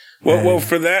that. Well,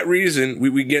 for that reason,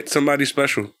 we get somebody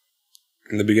special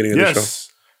in the beginning of the show.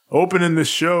 Opening the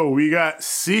show, we got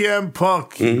CM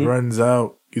Punk. He runs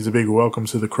out. Gives a big welcome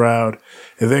to the crowd.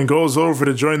 And then goes over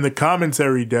to join the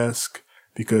commentary desk.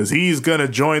 because he's going to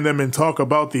join them and talk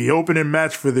about the opening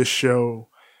match for this show.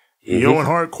 The Owen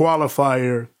Hart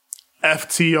qualifier,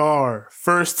 FTR,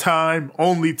 first time,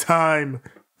 only time,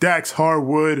 Dax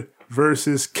Harwood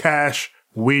versus Cash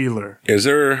Wheeler. Is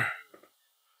there...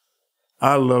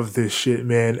 I love this shit,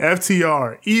 man.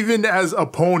 FTR, even as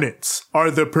opponents, are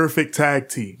the perfect tag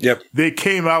team. Yep. They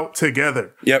came out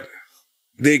together. Yep.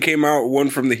 They came out,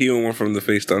 one from the heel and one from the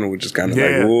face tunnel, which is kind of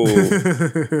like,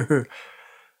 whoa.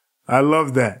 I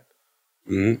love that.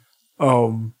 Another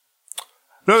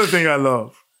thing I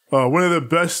love, one of the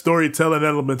best storytelling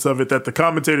elements of it that the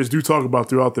commentators do talk about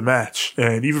throughout the match,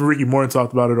 and even Ricky Morton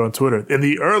talked about it on Twitter. In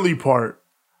the early part,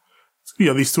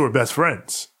 these two are best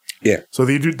friends. Yeah. So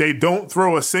they don't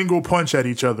throw a single punch at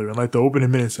each other in like the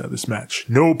opening minutes of this match.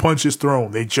 No punches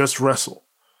thrown. They just wrestle.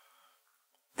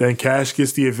 Then Cash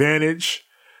gets the advantage.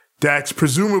 Dax,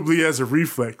 presumably as a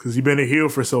reflex, because he's been a heel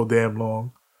for so damn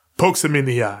long, pokes him in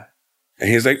the eye.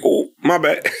 And he's like, oh, my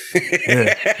bad.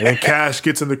 Yeah. And then Cash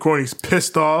gets in the corner. He's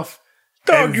pissed off.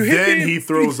 Dog, and you hit then me. he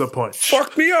throws a punch.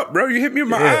 Fuck me up, bro. You hit me in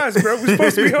my eyes, bro. We're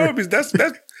supposed to be homies.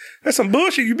 That's some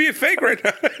bullshit. You being fake right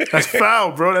now. That's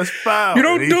foul, bro. That's foul. You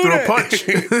don't do that. A punch.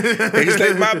 And he's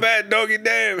like, my bad, doggy,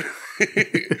 damn.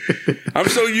 I'm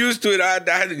so used to it. I had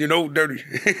to, dirty.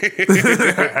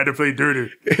 I had to play dirty.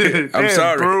 I'm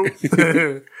sorry. Bro.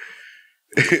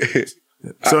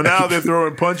 So now they're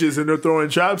throwing punches and they're throwing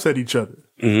chops at each other.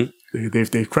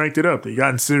 They've cranked it up. They've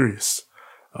gotten serious.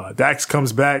 Dax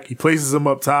comes back. He places him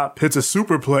up top, hits a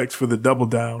superplex for the double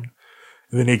down.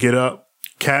 And then they get up.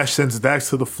 Cash sends Dax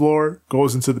to the floor,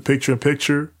 goes into the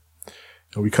picture-in-picture.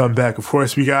 And we come back. Of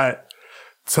course, we got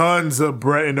tons of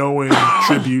Brett and Owen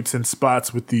tributes and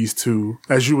spots with these two,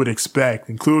 as you would expect,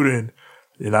 including,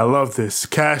 and I love this,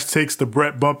 Cash takes the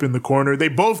Brett bump in the corner. They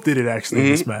both did it, actually, in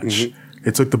this match. They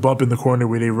took the bump in the corner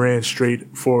where they ran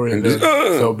straight forward and then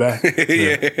fell back.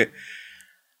 Yeah.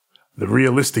 The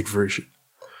realistic version.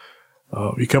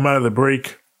 We come out of the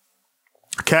break.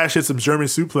 Cash hits some German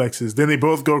suplexes. Then they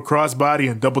both go crossbody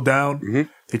and double down.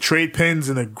 They trade pins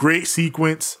in a great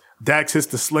sequence. Dax hits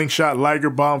the slingshot Liger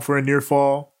bomb for a near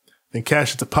fall. Then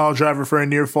Cash hits a pile driver for a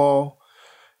near fall.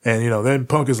 And, then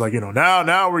Punk is like,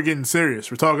 now we're getting serious.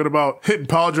 We're talking about hitting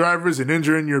pile drivers and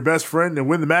injuring your best friend and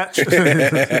win the match.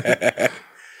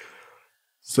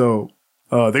 So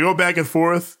they go back and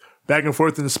forth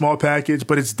in the small package,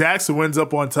 but it's Dax who ends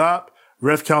up on top.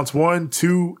 Ref counts 1,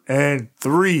 2, and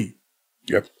 3.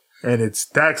 Yep. And it's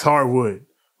Dax Harwood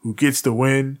who gets the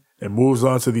win and moves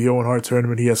on to the Owen Hart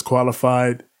tournament. He has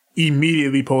qualified.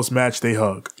 Immediately post-match, they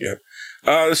hug. Yep.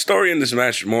 The story in this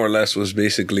match, more or less, was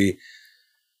basically,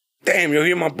 damn,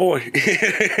 you're my boy.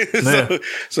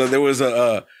 So there was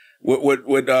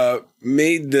what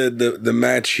made the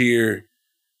match here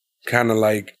kind of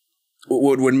like,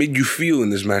 what made you feel in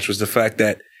this match was the fact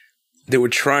that they were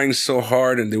trying so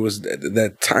hard and there was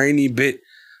that tiny bit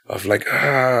of like,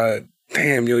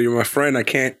 damn, you're my friend. I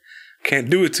can't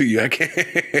do it to you. I can't.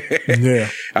 Yeah.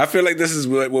 I feel like this is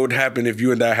what would happen if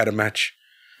you and I had a match.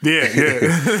 Yeah.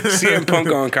 CM Punk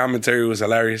on commentary was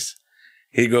hilarious.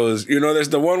 He goes, there's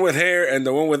the one with hair and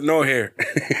the one with no hair.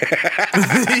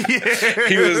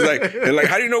 He was like,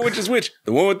 how do you know which is which?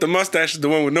 The one with the mustache is the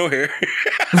one with no hair.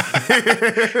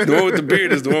 The one with the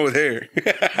beard is the one with hair.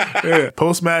 Yeah.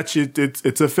 Post-match,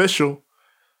 it's official.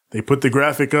 They put the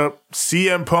graphic up.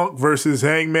 CM Punk versus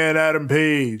Hangman Adam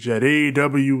Page at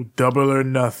AEW Double or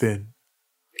Nothing.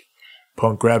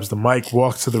 Punk grabs the mic,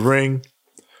 walks to the ring,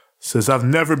 says, I've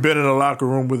never been in a locker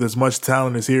room with as much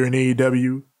talent as here in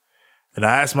AEW. And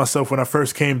I asked myself when I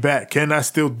first came back, can I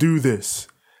still do this?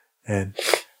 And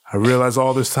I realized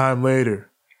all this time later,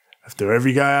 after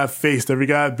every guy I've faced, every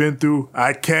guy I've been through,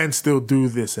 I can still do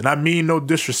this. And I mean no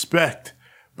disrespect,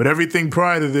 but everything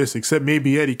prior to this, except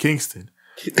maybe Eddie Kingston,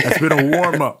 that's been a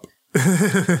warm-up.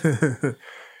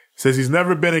 Says he's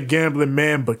never been a gambling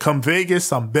man, but come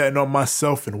Vegas, I'm betting on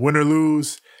myself and win or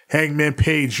lose. Hangman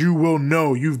Page, you will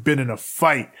know you've been in a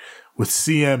fight with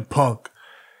CM Punk.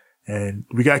 And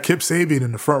we got Kip Sabian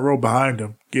in the front row behind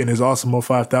him, getting his Awesome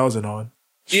 5000 on.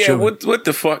 Yeah, chilling. what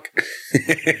the fuck?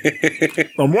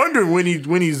 I'm wondering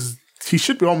when he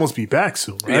should almost be back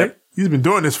soon, right? Yep. He's been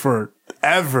doing this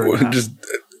forever. Just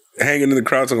hanging in the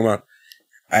crowd talking about,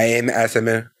 I am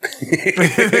ASMR.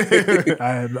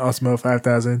 I am Awesome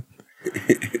 5000.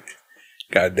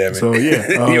 God damn it. So,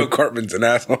 yeah. Neil Cartman's an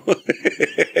asshole.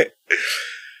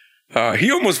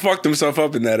 He almost fucked himself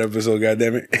up in that episode,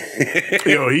 goddammit.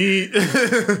 Yo,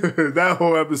 that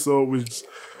whole episode was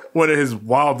one of his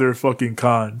wilder fucking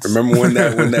cons. Remember when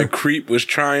that creep was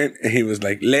trying and he was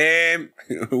like, lamb,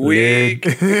 wig.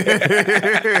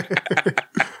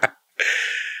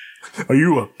 Are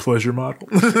you a pleasure model?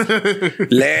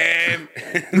 Lamb.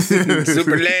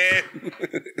 Super lamb.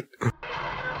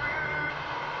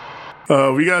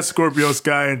 We got Scorpio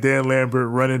Sky and Dan Lambert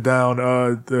running down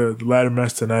the ladder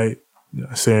match tonight,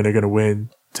 saying they're going to win.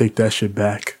 Take that shit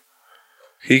back.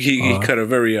 He cut a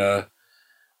very,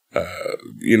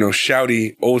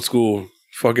 shouty, old school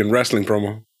fucking wrestling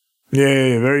promo.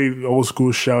 Yeah, very old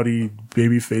school, shouty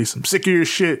baby face. I'm sick of your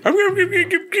shit. I'm gonna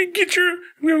get you.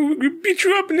 I'm gonna beat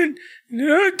you up, and then the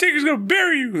Undertaker's gonna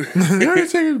bury you. The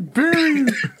Undertaker's bury you.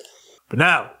 But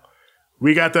now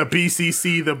we got the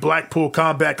BCC, the Blackpool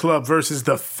Combat Club versus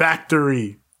the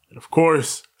Factory, and of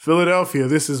course Philadelphia.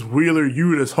 This is Wheeler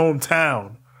Yuta's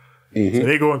hometown, so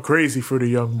they're going crazy for the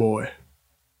young boy.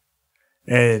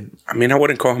 And I mean, I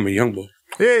wouldn't call him a young boy.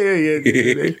 Yeah.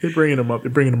 They're bringing him up.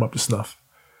 They're bringing him up to snuff.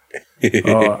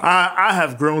 I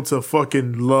have grown to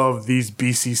fucking love these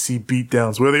BCC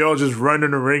beatdowns where they all just run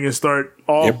in the ring and start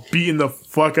beating the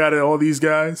fuck out of all these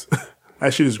guys.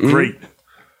 That shit is great.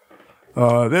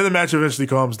 Then the match eventually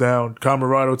calms down.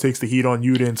 Camarado takes the heat on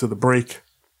Yuta into the break.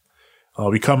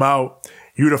 We come out.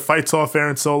 Yuta fights off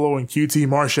Aaron Solo and QT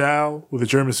Marshall with a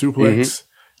German suplex.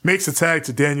 Makes a tag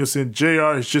to Danielson.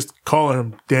 JR is just calling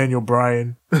him Daniel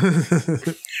Bryan.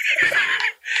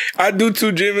 I do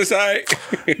too, Jim. Inside.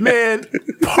 Man,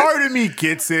 part of me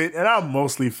gets it, and I'm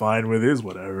mostly fine with it. It's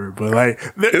whatever. But like,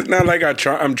 it's not like I'm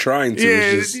trying to. Yeah,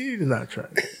 it's just... he's not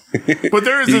trying. But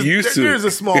there's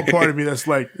a small part of me that's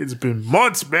like, it's been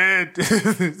months, man.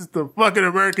 It's the fucking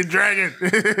American Dragon.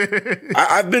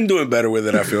 I've been doing better with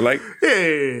it. I feel like.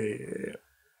 Yeah.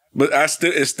 But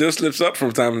it still slips up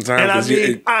from time to time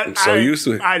because I'm so used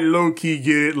to it. I low key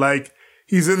get it. Like,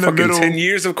 he's in the fucking middle. 10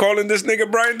 years of calling this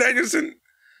nigga Bryan Danielson.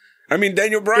 I mean,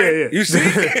 Daniel Bryan. Yeah. You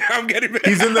see? I'm getting back.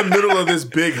 He's in the middle of this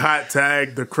big hot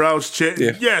tag. The crowd's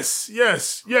chanting, yeah.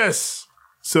 yes.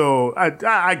 So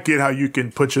I get how you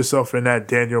can put yourself in that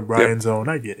Daniel Bryan zone.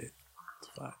 I get it. It's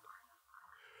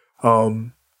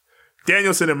fine.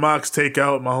 Danielson and Mox take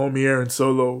out my homie Aaron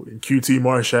Solo and QT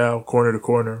Marshall corner to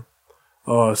corner.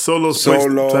 Solo,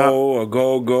 a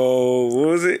go-go. What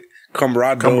was it?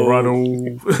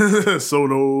 Camarado.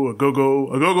 Solo, a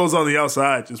go-go. A go-go's on the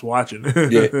outside just watching.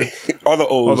 Yeah. All the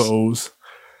O's.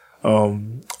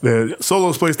 The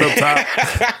Solo's placed up top.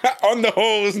 On the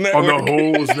Hoes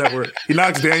Network. He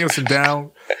knocks Danielson down.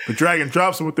 The Dragon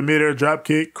drops him with the midair drop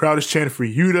kick. Crowd is chanting for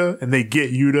Yuta, and they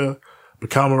get Yuta.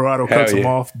 But Camarado cuts him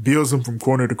off, deals him from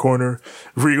corner to corner.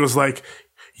 Regal's like,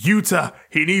 Yuta,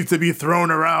 he needs to be thrown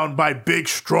around by big,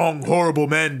 strong, horrible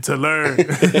men to learn.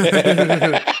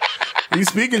 He's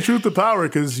speaking truth to power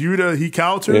because Yuta, he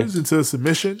counters into a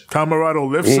submission. Camarado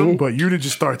lifts him, but Yuta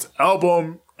just starts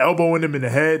elbowing him in the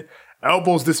head,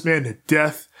 elbows this man to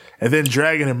death, and then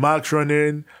Dragon and Mox run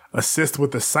in, assist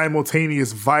with the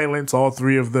simultaneous violence, all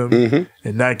three of them,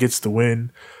 and that gets the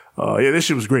win. This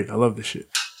shit was great. I love this shit.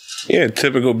 Yeah,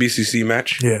 typical BCC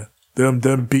match. Yeah.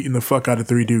 Them beating the fuck out of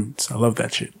three dudes. I love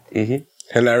that shit.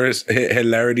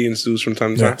 Hilarity ensues from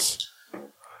time to time.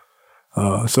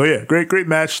 Yes. Great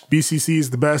match. BCC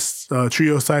is the best.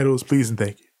 Trios titles, please and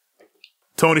thank you.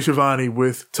 Tony Schiavone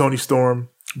with Tony Storm,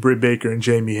 Britt Baker, and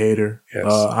Jamie Hayter.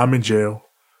 Yes. I'm in jail.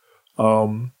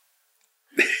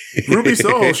 Ruby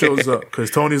Soho shows up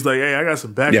because Tony's like, hey, I got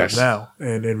some backup now.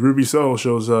 And Ruby Soho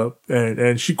shows up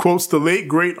and she quotes the late,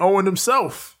 great Owen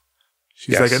himself.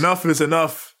 She's like, enough is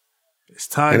enough. It's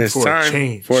time for a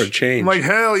change. I'm like,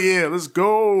 hell yeah, let's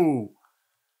go.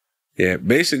 Yeah,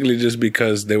 basically just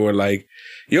because they were like,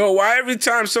 yo, why every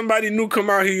time somebody new come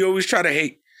out here, you always try to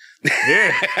hate?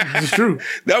 Yeah, it's true.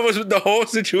 That was the whole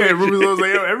situation. Yeah, Ruby was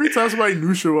like, yo, every time somebody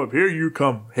new show up, here you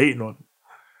come hating on them.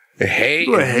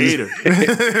 You're a hater.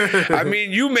 I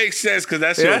mean, you make sense because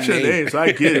that's your name. So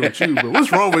I get it with you. But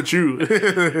what's wrong with you?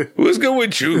 What's good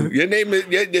with you? Your name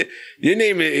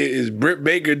is Britt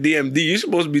Baker DMD. You're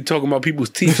supposed to be talking about people's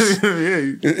teeth.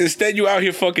 Yeah. Instead, you out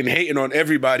here fucking hating on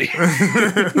everybody.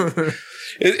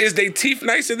 Is they teeth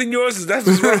nicer than yours? Is that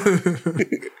what's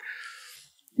wrong?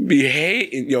 Be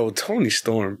hating, yo, Tony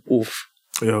Storm. Oof.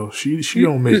 Yo, she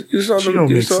don't make sense.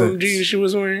 The jeans she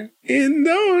was wearing? In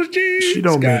those jeans. She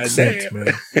don't make sense,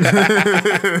 man.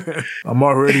 I'm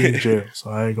already in jail, so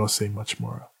I ain't gonna say much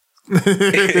more.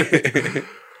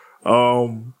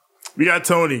 We got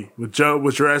Tony with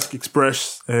Jurassic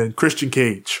Express and Christian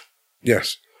Cage.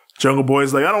 Yes. Jungle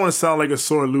Boy's like, I don't want to sound like a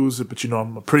sore loser, but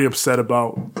I'm pretty upset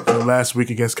about last week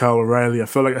against Kyle O'Reilly. I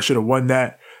felt like I should have won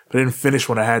that, but I didn't finish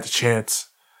when I had the chance.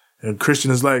 And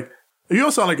Christian is like, you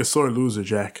don't sound like a sore loser,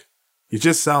 Jack. You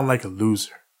just sound like a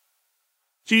loser.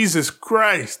 Jesus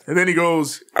Christ. And then he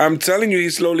goes, I'm telling you,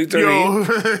 he's slowly turning.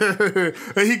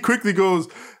 And he quickly goes,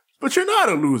 But you're not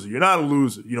a loser. You're not a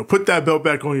loser. You know, put that belt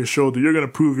back on your shoulder. You're going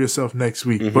to prove yourself next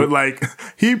week. Mm-hmm. But like,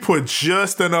 he put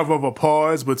just enough of a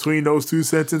pause between those two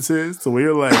sentences to where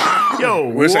you're like, yo,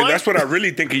 what? Like, that's what I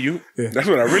really think of you. Yeah. That's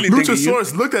what I really think of you.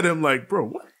 Luchasaurus looked at him like, bro,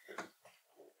 what?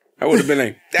 I would have been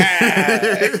like,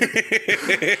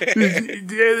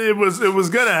 it was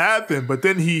going to happen. But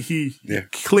then he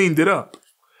cleaned it up.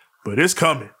 But it's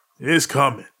coming. It's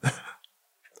coming.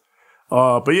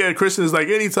 But yeah, Christian is like,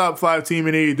 any top 5 team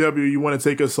in AEW, you want to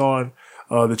take us on,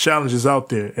 the challenge is out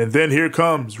there. And then here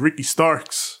comes Ricky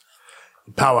Starks,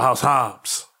 Powerhouse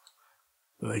Hobbs.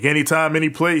 Like, anytime, any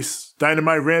place,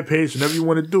 Dynamite, Rampage, whenever you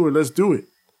want to do it, let's do it.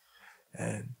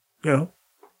 And, you know,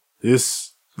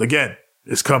 this, again,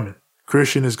 is coming.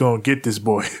 Christian is going to get this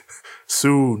boy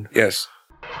soon. Yes.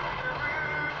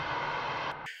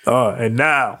 And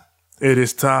now it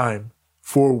is time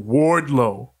for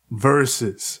Wardlow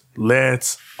versus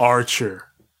Lance Archer.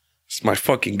 It's my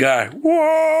fucking guy.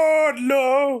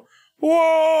 Wardlow.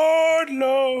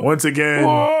 Once again,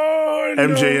 Wardlow.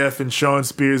 MJF and Sean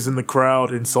Spears in the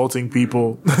crowd insulting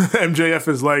people. MJF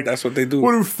is like, that's what they do.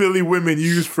 What do Philly women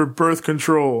use for birth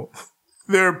control?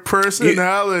 Their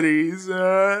personalities.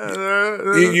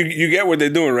 You get what they're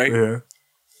doing, right? Yeah.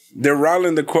 They're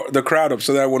riling the crowd up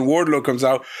so that when Wardlow comes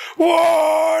out,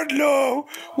 Wardlow.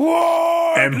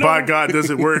 And by God, does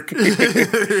it work?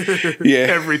 Yeah.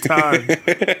 Every time.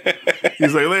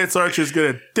 He's like, Lance Archer's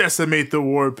going to decimate the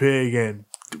War Pig, and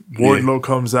Wardlow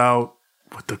comes out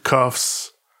with the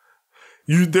cuffs.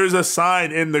 There's a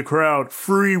sign in the crowd,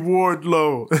 free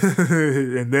Wardlow.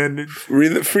 And then free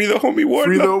the homie Wardlow.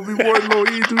 Free the homie Wardlow,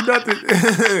 he do nothing.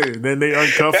 And then they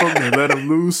uncuff him and let him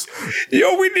loose.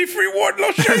 Yo, we need free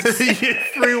Wardlow shirts. Yeah,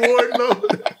 free Wardlow.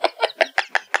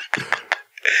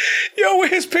 Yo, with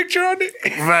his picture on it.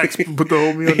 Max, put the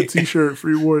homie on the t-shirt,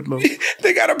 free Wardlow.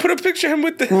 They gotta put a picture of him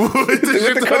with the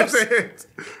cuffs.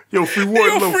 Yo, free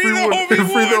Wardlow, free the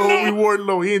homie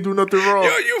Wardlow. He ain't do nothing wrong.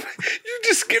 Yo, you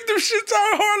just skip them shits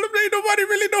out of Harlem. Ain't nobody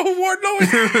really know who Wardlow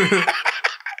is.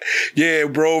 Yeah,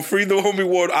 bro, free the homie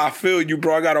Wardlow. I feel you,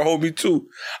 bro. I got a homie too.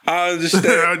 I understand.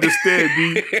 I understand,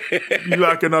 B. You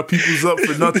locking our peoples up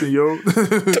for nothing, yo.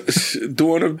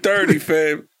 Doing them dirty,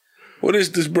 fam. What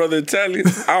is this brother Italian?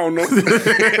 I don't know.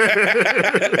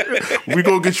 We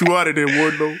gonna get you out of there,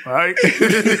 Wardlow. All right.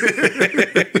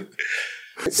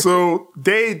 So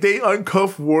they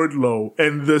uncuff Wardlow,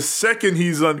 and the second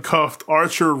he's uncuffed,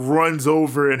 Archer runs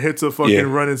over and hits a fucking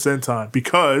running senton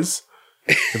because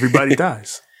everybody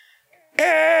dies.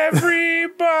 Everybody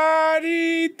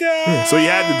dies. Yeah, so you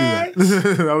had to do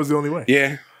that. That was the only way.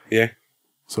 Yeah.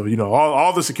 So, you know,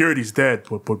 all the security's dead,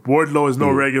 but Wardlow is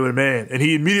no regular man. And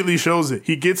he immediately shows it.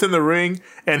 He gets in the ring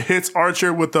and hits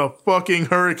Archer with the fucking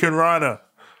Hurricane Rana.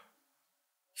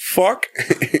 Fuck.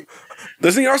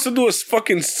 Doesn't he also do a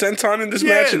fucking senton in this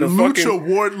match? Yeah, Lucha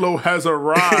Wardlow has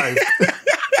arrived.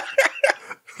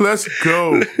 Let's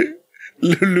go.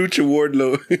 Lucha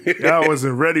Wardlow. I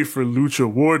wasn't ready for Lucha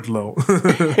Wardlow.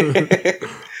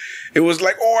 It was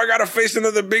like, oh, I gotta face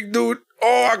another big dude.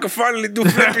 Oh, I can finally do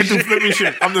flippy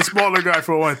shit. I'm the smaller guy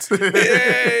for once.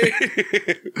 Yay!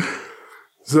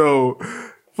 So,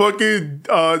 fucking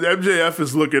MJF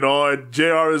is looking on.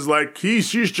 JR is like,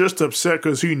 she's just upset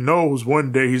because he knows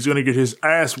one day he's gonna get his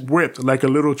ass whipped like a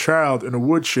little child in a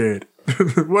woodshed.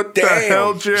 What the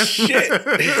hell, Jim?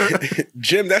 Shit.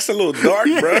 Jim, that's a little dark,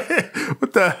 bro.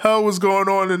 What the hell was going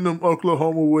on in them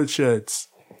Oklahoma woodsheds?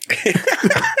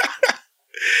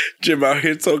 Jim out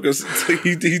here talking.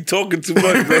 He talking too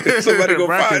much, man. Somebody go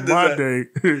find this. My day,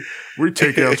 we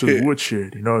take it out to the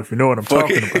woodshed. You know, if you know what I'm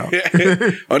talking about.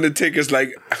 Undertaker's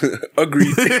like,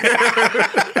 agreed.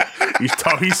 He's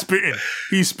spitting.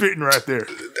 He's spitting right there.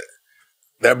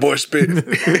 That boy spitting.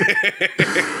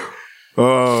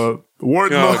 Wardlow.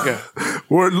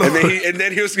 Wardlow. And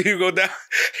then he'll go down.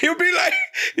 He'll be like,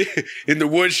 in the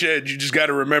woodshed, you just got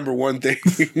to remember one thing.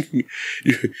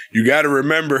 you got to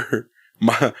remember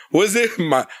my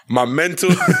mental.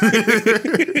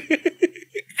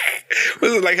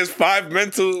 Was it like his 5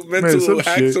 mental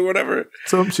hacks shit. or whatever?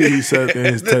 Some shit he said in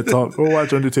his TED Talk. Go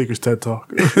watch Undertaker's TED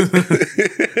Talk. Yeah,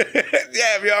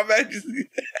 y'all imagine.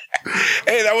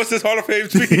 Hey, that was his Hall of Fame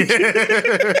speech.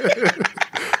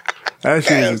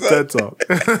 Actually, it was his TED Talk.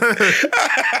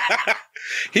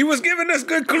 He was giving us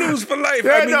good clues for life.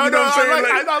 Yeah, I mean, I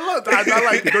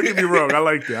liked it. Don't get me wrong. I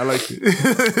liked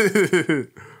it.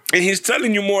 And he's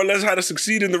telling you more or less how to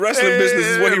succeed in the wrestling business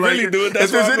is what he really doing. That's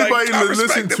if there's why I'm anybody I to listen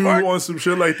respect to it, on some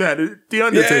shit like that, The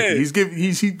Undertaker. Yeah.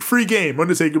 He's free game.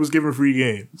 Undertaker was giving free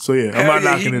game. So yeah, I'm Hell not yeah,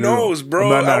 knocking he it knows, at all.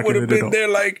 bro. I'm not I would have knocking it at been all. there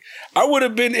like I would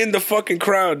have been in the fucking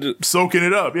crowd. Soaking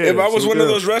it up. Yeah. If I was one soaking of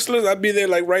it those wrestlers, I'd be there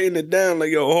like writing it down.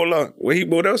 Like, yo, hold on.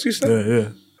 What else you said? Yeah.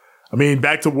 I mean,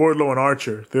 back to Wardlow and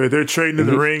Archer. They're trading in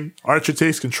the ring. Archer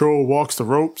takes control, walks the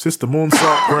ropes, hits the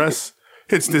moonsault press,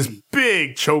 hits this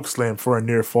big choke slam for a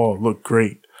near fall. Looked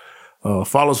great.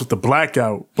 Follows with the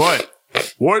blackout. But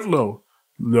Wardlow,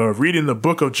 reading the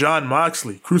book of John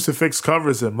Moxley, Crucifix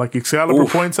covers him. Like Excalibur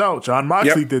points out, John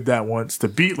Moxley did that once to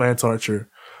beat Lance Archer.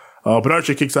 But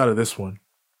Archer kicks out of this one.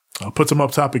 Puts him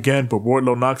up top again, but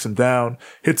Wardlow knocks him down.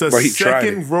 Hits a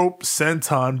second rope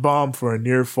senton bomb for a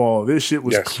near fall. This shit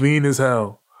was clean as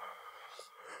hell.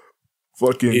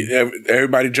 Fucking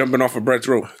everybody jumping off of Brett's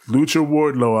rope. Lucha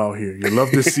Wardlow out here. You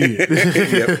love to see it.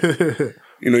 Yep.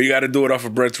 You know, you got to do it off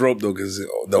of Brett's rope, though, because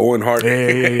the Owen Hart.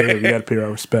 Yeah. We got to pay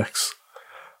our respects.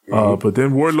 But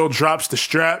then Wardlow drops the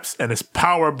straps, and it's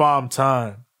power bomb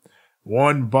time.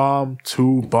 1 bomb,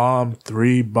 2 bomb,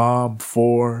 3 bomb,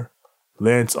 4.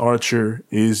 Lance Archer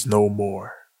is no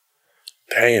more.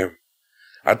 Damn.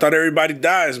 I thought everybody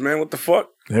dies, man. What the fuck?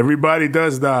 Everybody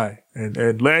does die.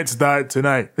 And Lance died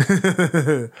tonight.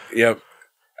 Yep.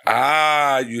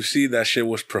 You see, that shit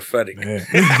was prophetic.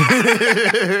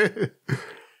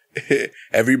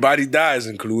 Everybody dies,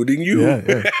 including you.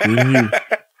 Yeah, including you.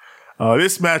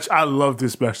 This match, I love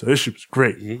this match. This shit was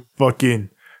great. Fucking,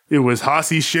 it was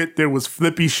Hossy shit. There was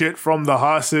flippy shit from the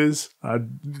Hosses.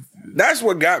 That's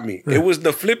what got me. It was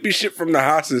the flippy shit from the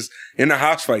Hosses in the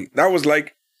house fight. That was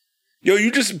like, yo,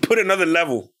 you just put another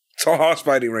level to house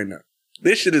fighting right now.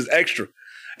 This shit is extra.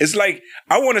 It's like,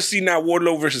 I want to see now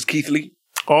Wardlow versus Keith Lee.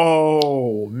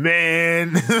 Oh,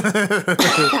 man.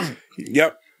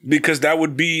 Yep. Because that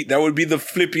would be the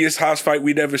flippiest house fight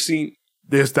we'd ever seen.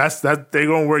 They're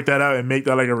gonna work that out and make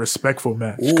that like a respectful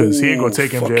match because he ain't gonna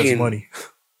take MJF's money.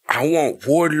 I want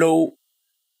Wardlow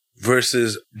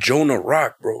versus Jonah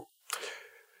Rock, bro.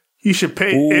 He should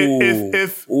pay.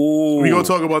 If we gonna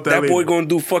talk about that. That later. boy gonna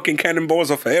do fucking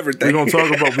cannonballs off of everything. We're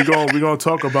gonna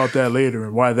talk about that later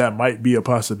and why that might be a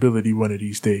possibility one of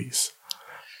these days.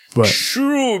 But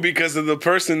true, because of the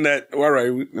person that. All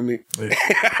right, let me.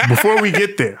 Before we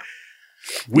get there,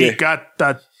 we got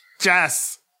the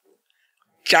Jazz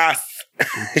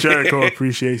Jericho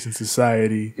Appreciation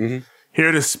Society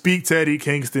here to speak to Eddie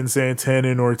Kingston, Santana,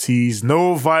 and Ortiz.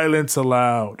 No violence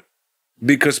allowed.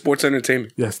 Because sports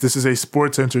entertainment. Yes, this is a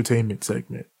sports entertainment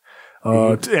segment.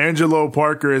 Angelo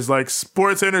Parker is like,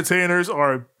 sports entertainers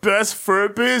are best for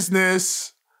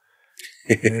business.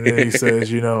 And then he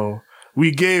says, you know, we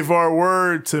gave our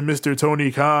word to Mr.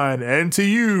 Tony Khan and to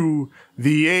you,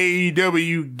 the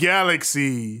AEW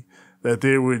Galaxy, that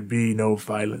there would be no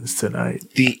violence tonight.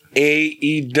 The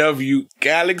AEW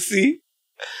Galaxy?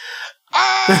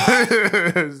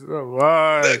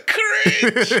 The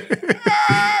cringe!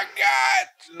 God!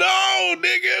 No,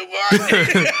 nigga! What?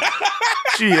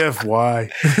 GFY.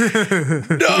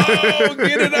 No,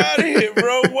 get it out of here,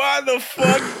 bro. Why the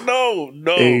fuck? No.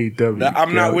 AEW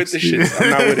I'm not with the shit.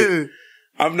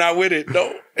 I'm not with it.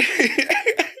 No.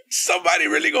 Somebody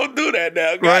really gonna do that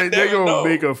now. God right? They're damn, gonna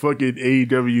make a fucking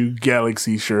AEW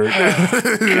Galaxy shirt.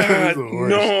 God,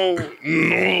 no.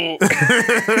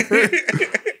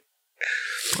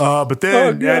 But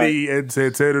then Eddie and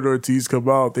Santana and Ortiz come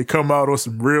out. They come out on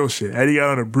some real shit. Eddie got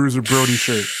on a Bruiser Brody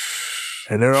shirt.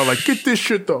 And they're all like, get this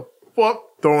shit the fuck.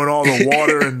 Throwing all the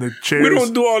water in the chairs. We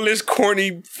don't do all this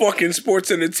corny fucking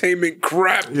sports entertainment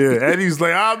crap. Yeah, Eddie's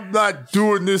like, I'm not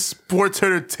doing this sports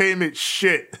entertainment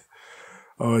shit.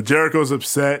 Jericho's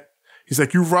upset. He's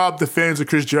like, you robbed the fans of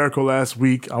Chris Jericho last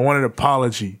week. I want an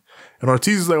apology. And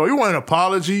Ortiz is like, oh, you want an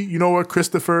apology? You know what,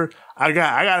 Christopher? I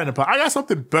got an apology. I got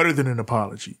something better than an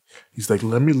apology. He's like,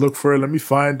 let me look for it. Let me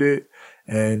find it.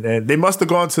 And they must have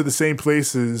gone to the same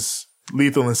places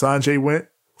Lethal and Sanjay went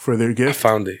for their gift. I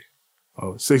found it.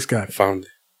 Oh, Six got it. Found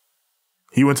it.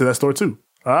 He went to that store too.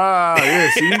 Yeah,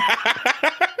 see?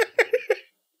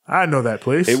 I know that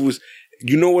place. It was,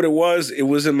 you know what it was? It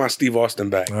was in my Steve Austin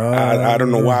bag. I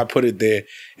don't know why I put it there.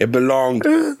 It belonged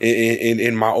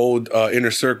in my old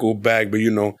Inner Circle bag, but you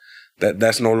know,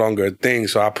 that's no longer a thing.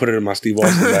 So I put it in my Steve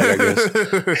Austin bag, I guess.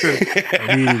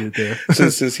 I needed it there.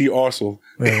 Since he also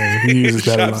he uses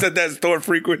that shops at that store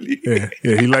frequently. Yeah,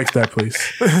 he likes that place.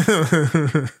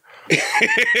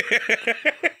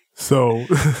 So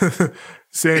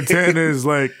Santana is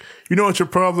like, you know what your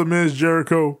problem is,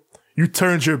 Jericho? You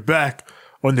turned your back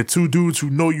on the two dudes who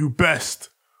know you best,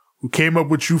 who came up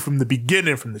with you from the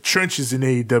beginning, from the trenches in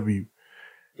AEW.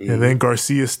 And then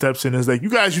Garcia steps in and is like, you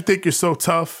guys, you think you're so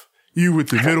tough? You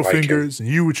with your middle fingers and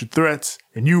you with your threats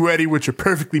and you Eddie with your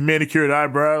perfectly manicured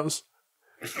eyebrows.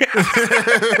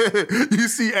 You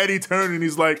see Eddie turn and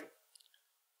he's like,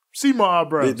 see my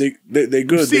eyebrows. They good. They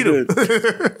good.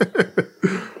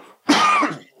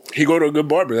 He go to a good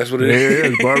barber. That's what it is. Yeah,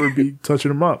 his barber be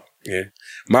touching him up. Yeah.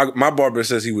 My barber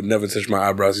says he would never touch my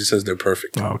eyebrows. He says they're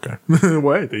perfect. Oh, okay.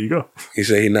 Well, hey, there you go. He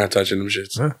said he's not touching them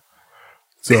shits. Huh.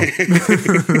 So,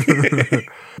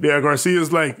 yeah,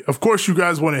 Garcia's like, of course you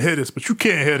guys want to hit us, but you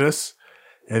can't hit us.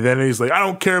 And then he's like, I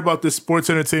don't care about this sports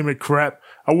entertainment crap.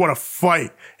 I want to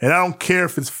fight. And I don't care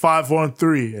if it's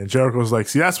 5-on-3. And Jericho's like,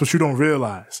 see, that's what you don't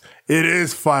realize. It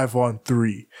is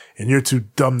 5-on-3. And you're too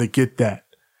dumb to get that.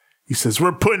 He says,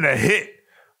 we're putting a hit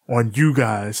on you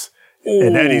guys. Ooh,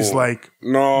 and Eddie's like,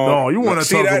 no, you want to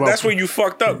talk about... That's where you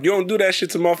fucked up. You don't do that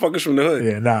shit to motherfuckers from the hood.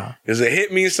 Yeah, nah. Because a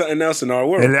hit means something else in our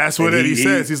world. And that's what Eddie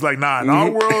says. He's like, nah, in our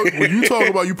world, when you talk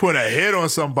about you putting a hit on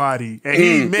somebody and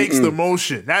he makes the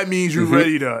motion, that means you're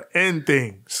ready to end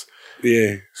things.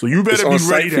 Yeah. So you better be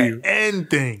ready to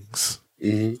end things.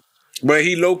 But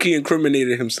he low-key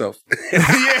incriminated himself.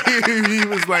 Yeah, he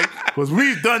was like, because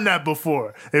we've done that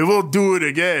before and we'll do it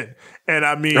again. And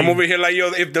I mean, I'm over here like, yo,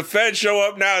 if the feds show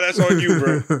up now, that's on you,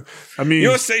 bro. I mean, you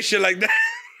don't say shit like that.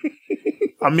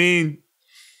 I mean,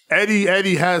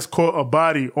 Eddie has caught a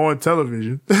body on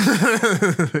television.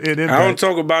 I don't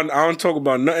talk about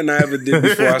nothing I ever did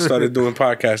before I started doing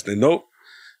podcasting. Nope.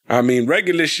 I mean,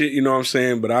 regular shit, you know what I'm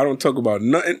saying, but I don't talk about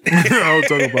nothing. I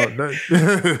don't talk about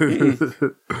nothing.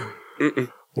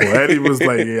 Well, Eddie was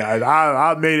like, yeah,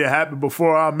 I made it happen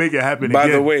before, I'll make it happen By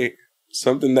again. the way,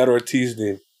 something that Ortiz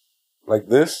did, like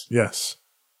this? Yes.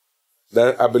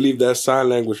 That I believe that's sign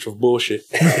language for bullshit.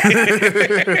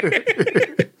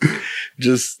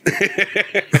 Just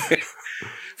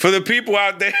for the people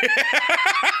out there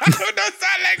who don't know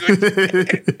sign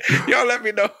language, y'all let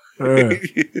me know.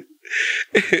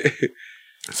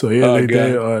 So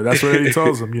yeah, that's what Eddie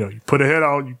tells him. You know, you put a hit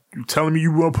on you telling me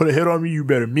you want to put a hit on me, you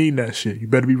better mean that shit. You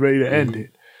better be ready to end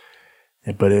it.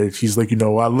 But she's like, you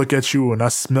know, I look at you and I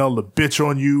smell the bitch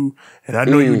on you, and I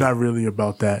know you're not really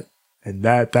about that. And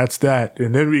that's that.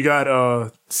 And then we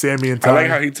got Sammy and Ty. I like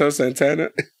how he tells Santana.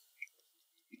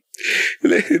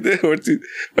 Ortiz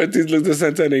looks at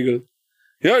Santana and he goes,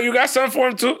 yo, you got something for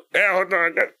him too? Yeah, hold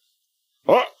on.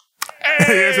 Oh.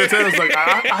 Hey. Santana's like,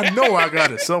 I know I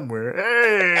got it somewhere.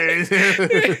 Hey.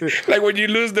 Like when you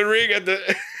lose the ring at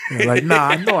the... Like, nah,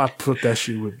 I know I put that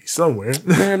shit with me somewhere.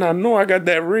 Man, I know I got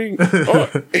that ring. Oh,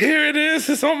 here it is.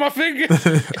 It's on my finger.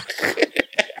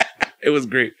 It was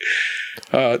great.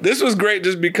 This was great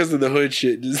just because of the hood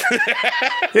shit.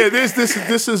 Yeah,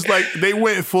 this is like they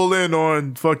went full in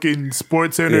on fucking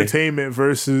sports entertainment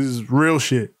versus real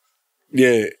shit.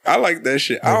 Yeah, I like that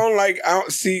shit. I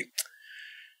don't see.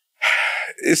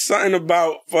 It's something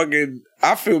about fucking.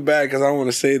 I feel bad because I don't want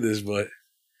to say this, but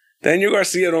Daniel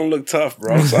Garcia don't look tough,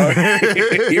 bro. I'm sorry.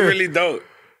 He really don't.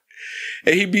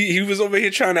 And he was over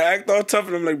here trying to act all tough,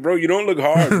 and I'm like, bro, you don't look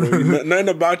hard, bro. Nothing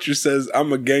about you says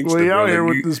I'm a gangster. Well, you out here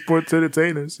like, with the sports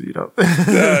entertainers, you know.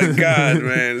 Oh, God,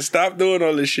 man. Stop doing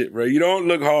all this shit, bro. You don't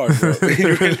look hard, bro.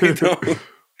 You really don't.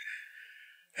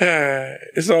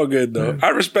 It's all good, though. I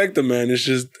respect him, man. It's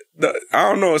just, I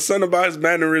don't know, it's something about his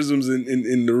mannerisms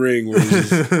in the ring where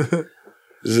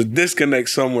there's a disconnect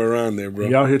somewhere around there, bro.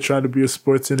 You out here trying to be a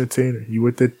sports entertainer. You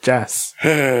with the jazz.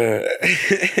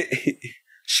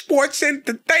 Sports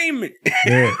entertainment.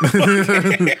 Yeah.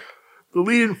 The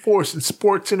leading force in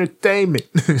sports entertainment.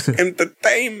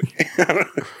 Entertainment.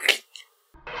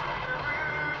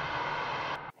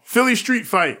 Philly street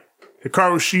fight.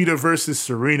 Hikaru Shida versus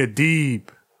Serena Deeb.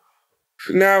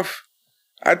 Now,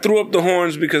 I threw up the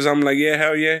horns because I'm like, yeah,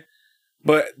 hell yeah.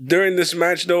 But during this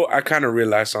match, though, I kind of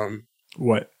realized something.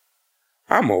 What?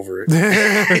 I'm over it.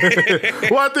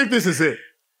 Well, I think this is it.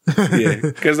 Yeah,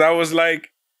 because I was like,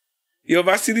 yo, if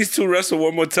I see these two wrestle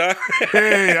one more time.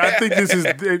 Hey, I think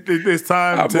it's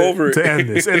time to end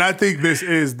this. And I think this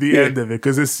is the end of it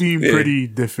because it seemed pretty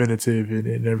definitive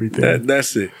and everything.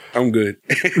 That's it. I'm good.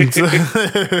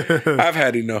 I've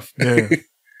had enough. Yeah.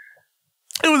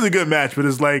 It was a good match, but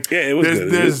it's like it was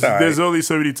good. There's only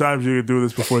so many times you can do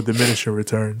this before diminishing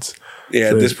returns. Yeah,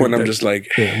 so at this point, I'm just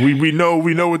like... Yeah, we know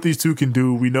what these two can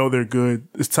do. We know they're good.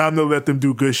 It's time to let them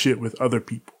do good shit with other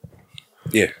people.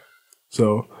 Yeah.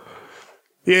 So...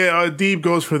 Yeah, Deeb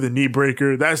goes for the knee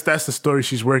breaker. That's the story.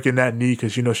 She's working that knee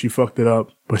because, you know, she fucked it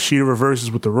up. But Shida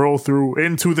reverses with the roll through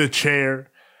into the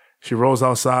chair. She rolls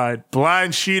outside.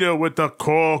 Blind Shida with the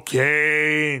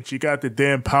cocaine. She got the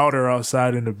damn powder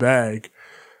outside in the bag.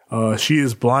 She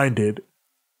is blinded.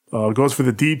 Goes for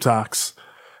the detox.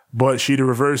 But Sheeta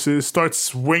reverses, starts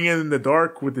swinging in the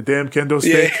dark with the damn kendo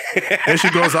stick. Yeah. Then she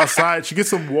goes outside. She gets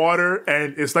some water,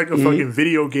 and it's like a fucking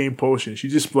video game potion. She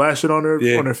just splashed it on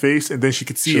her face, and then she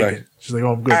could see it. She's like,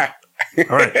 "Oh, I'm good.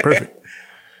 All right, perfect.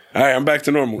 All right, I'm back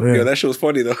to normal." Yeah, that shit was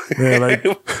funny though. Yeah, like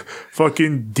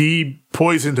fucking D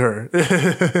poisoned her,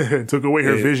 took away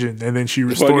her vision, and then she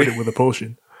restored it with a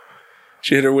potion.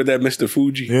 She hit her with that Mr.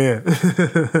 Fuji. Yeah.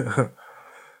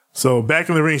 So back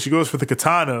in the ring, she goes for the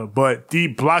katana, but D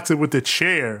blocks it with the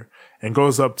chair and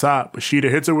goes up top. But Sheeta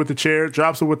hits her with the chair,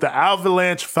 drops her with the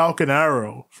avalanche falcon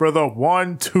arrow. For the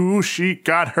 1-2, she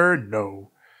got her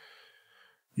no.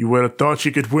 You would have thought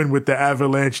she could win with the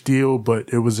avalanche deal, but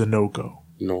it was a no-go.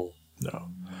 No.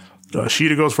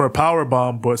 Sheeta goes for a power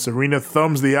bomb, but Serena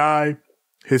thumbs the eye,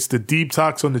 hits the deep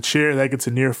tox on the chair. That gets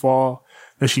a near fall.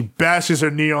 Then she bashes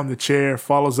her knee on the chair,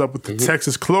 follows up with the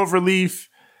Texas Cloverleaf.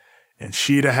 And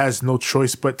Sheeta has no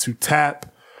choice but to tap.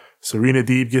 Serena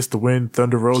Deeb gets the win.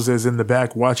 Thunder Rosa is in the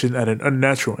back watching at an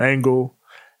unnatural angle.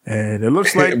 And it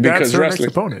looks like that's her next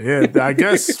opponent. Yeah, I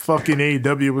guess fucking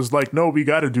AEW was like, no, we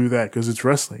got to do that because it's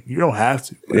wrestling. You don't have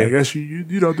to. But I guess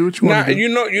you don't do what you want to do.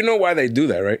 You know why they do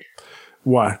that, right?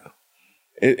 Why?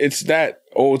 It's that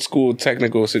old school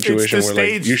technical situation it's the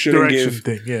where like you shouldn't give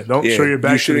thing. Yeah, don't show your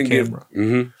back to the camera.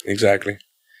 Exactly.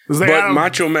 Like, but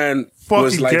Macho Man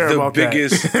was like the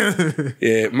biggest.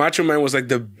 Yeah, Macho Man was like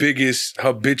the biggest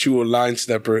habitual line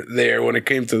stepper there when it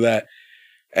came to that,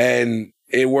 and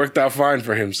it worked out fine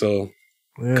for him. So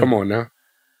come on now.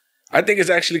 I think it's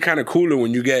actually kind of cooler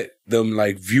when you get them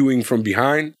like viewing from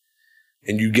behind,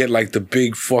 and you get like the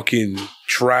big fucking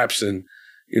traps and.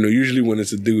 Usually when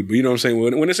it's a dude, but you know what I'm saying?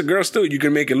 When it's a girl still, you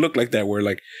can make it look like that where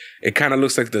like it kind of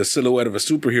looks like the silhouette of a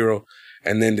superhero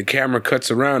and then the camera cuts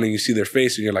around and you see their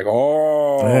face and you're like,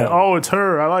 oh. Yeah. Oh, it's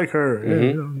her. I like her.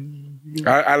 Mm-hmm.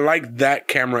 I like that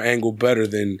camera angle better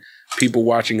than people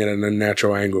watching it at an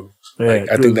unnatural angle. Yeah,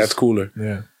 I think that's cooler.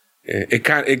 Yeah.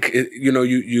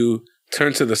 You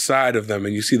turn to the side of them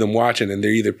and you see them watching and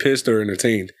they're either pissed or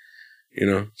entertained,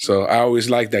 So I always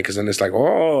like that because then it's like,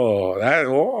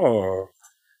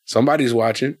 somebody's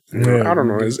watching. I don't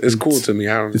know. It's cool to me.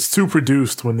 It's too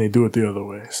produced when they do it the other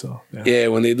way. So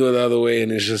when they do it the other way,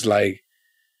 and it's just like,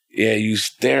 you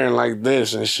staring like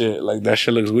this and shit. Like that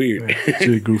shit looks weird. Yeah,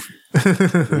 shit goofy.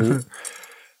 Mm-hmm.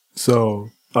 So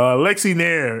Lexi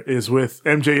Nair is with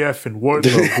MJF and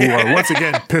Wardlow, who are once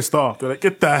again pissed off. They're like,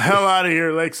 "Get the hell out of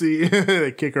here, Lexi!"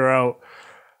 They kick her out.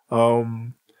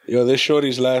 This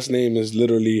shorty's last name is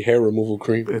literally hair removal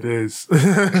cream. It is.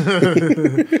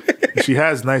 She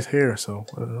has nice hair, so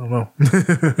I don't know.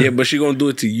 Yeah, but she gonna do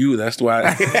it to you. That's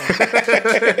why.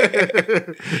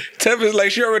 Tevin's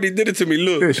like, she already did it to me.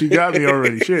 Look. Yeah, she got me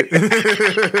already. Shit. But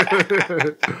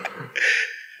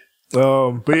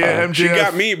yeah, MJF. She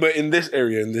got me, but in this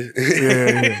area.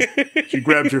 Yeah. She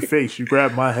grabbed your face. You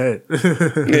grabbed my head.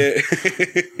 Yeah.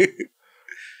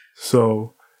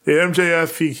 So,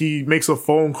 MJF, he makes a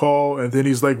phone call, and then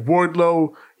he's like,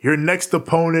 "Wardlow, your next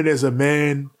opponent is a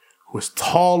man who is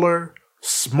taller,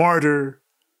 smarter,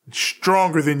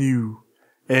 stronger than you,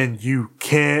 and you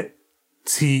can't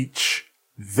teach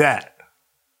that."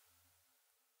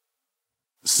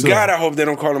 So, God, I hope they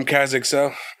don't call him Kaz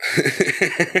XL.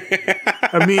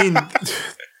 I mean,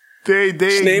 they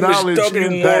acknowledge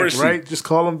Impact, Morrissey. right? Just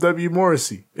call him W.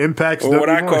 Morrissey. Impact's or W. what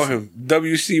I Morrissey. call him,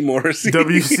 WC Morrissey.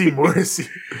 WC Morrissey.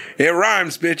 It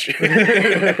rhymes, bitch.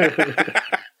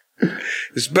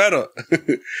 It's better.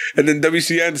 And then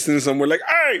WC Anderson somewhere like,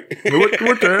 hey.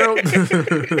 What the hell?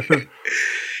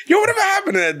 Yo, whatever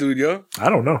happened to that dude, yo? I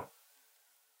don't know.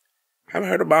 I haven't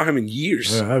heard about him in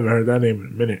years. Yeah, I haven't heard that name in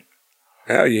a minute.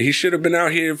 Hell yeah, he should have been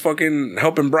out here fucking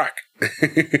helping Brock.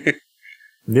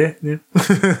 Yeah. Yeah,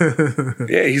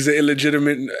 he's an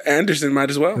illegitimate Anderson, might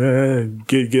as well. Yeah,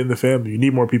 get in the family. You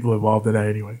need more people involved in that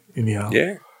anyway. Anyhow.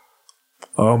 Yeah.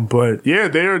 But yeah,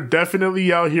 they are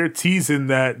definitely out here teasing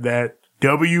that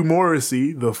W.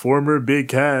 Morrissey, the former Big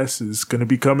Cass, is going to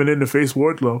be coming in to face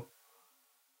Wardlow.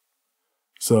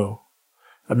 So,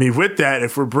 I mean, with that,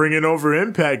 if we're bringing over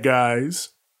Impact guys,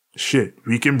 shit,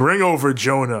 we can bring over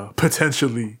Jonah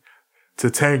potentially to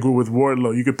tangle with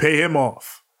Wardlow. You could pay him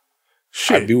off.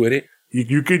 Shit, I'd be with it.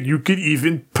 You could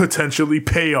even potentially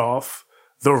pay off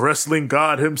the wrestling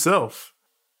god himself,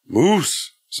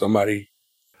 Moose. Somebody.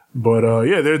 But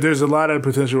there's a lot of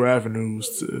potential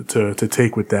avenues to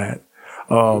take with that.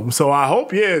 So I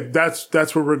hope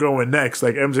that's where we're going next.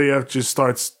 Like MJF just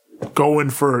starts going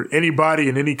for anybody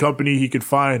and any company he could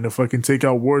find to fucking take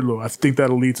out Wardlow. I think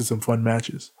that'll lead to some fun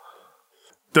matches.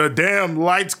 the damn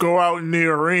lights go out in the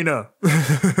arena.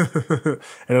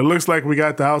 And it looks like we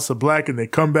got the House of Black, and they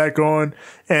come back on,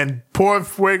 and poor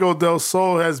Fuego del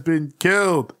Sol has been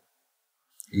killed.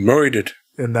 Murdered.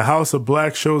 And the House of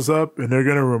Black shows up, and they're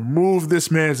going to remove this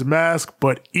man's mask,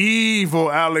 but evil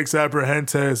Alex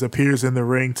Abrahantes appears in the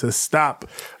ring to stop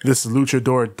this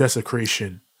luchador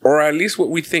desecration. Or at least what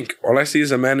we think. All I see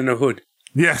is a man in a hood.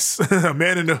 Yes, a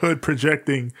man in the hood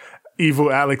projecting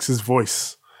evil Alex's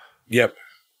voice. Yep.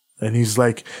 And he's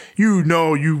like, we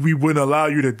wouldn't allow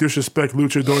you to disrespect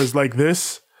luchadors like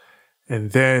this.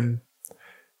 And then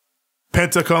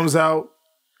Penta comes out,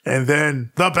 and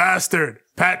then the bastard,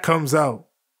 Pat, comes out.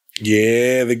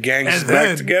 Yeah, the gang's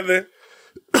back together.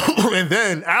 And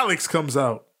then Alex comes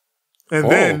out. And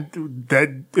then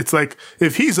that it's like,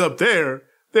 if he's up there,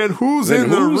 then who's in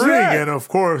the ring? That? And of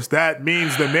course, that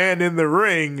means the man in the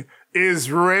ring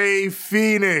is Rey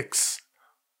Fenix.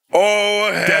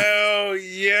 Oh, hell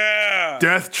yeah.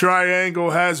 Death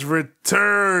Triangle has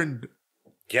returned.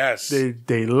 Yes.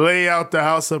 They lay out the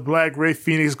House of Black. Rey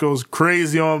Fenix goes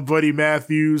crazy on Buddy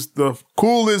Matthews. The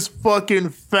coolest fucking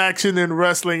faction in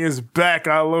wrestling is back.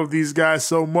 I love these guys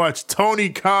so much. Tony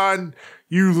Khan,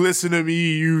 you listen to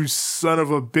me, you son of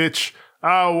a bitch.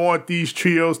 I want these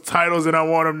trios titles, and I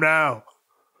want them now.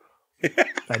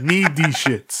 I need these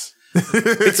shits.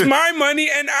 It's my money,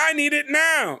 and I need it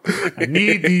now. I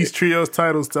need these trios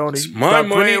titles, Tony. It's my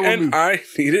money, and I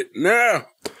need it now.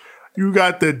 You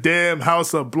got the damn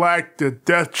House of Black, the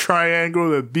Death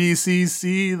Triangle, the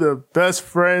BCC, the Best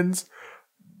Friends,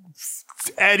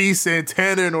 Eddie,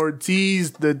 Santana, and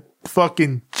Ortiz, the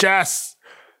fucking Jazz.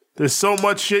 There's so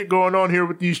much shit going on here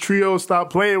with these trios.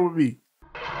 Stop playing with me.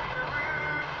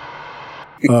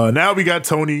 Now we got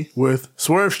Tony with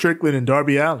Swerve Strickland and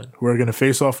Darby Allin, who are going to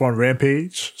face off on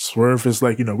Rampage. Swerve is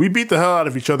like, we beat the hell out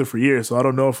of each other for years, so I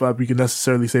don't know if we can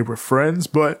necessarily say we're friends,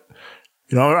 but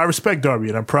I respect Darby,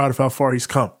 and I'm proud of how far he's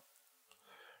come.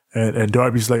 And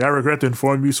Darby's like, I regret to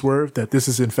inform you, Swerve, that this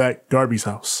is in fact Darby's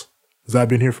house, because I've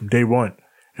been here from day one,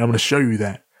 and I'm going to show you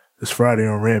that this Friday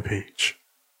on Rampage.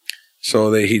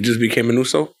 So he just became an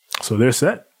Uso? So they're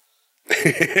set.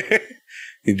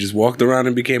 He just walked around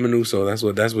and became an Uso. That's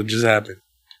what just happened.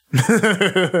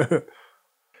 The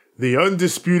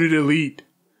Undisputed Elite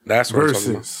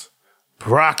versus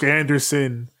Brock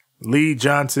Anderson, Lee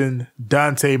Johnson,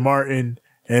 Dante Martin,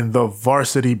 and the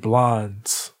Varsity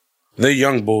Blondes. The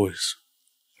Young Boys.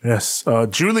 Yes.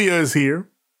 Julia is here,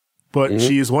 but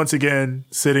she is once again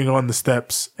sitting on the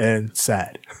steps and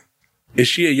sad. Is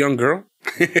she a young girl?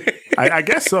 I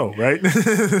guess so, right?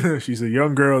 She's a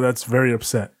young girl that's very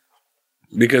upset.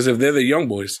 Because if they're the Young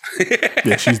Boys.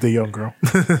 Yeah, she's the young girl.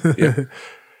 Yeah.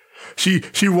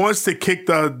 She wants to kick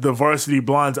the Varsity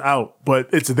Blondes out, but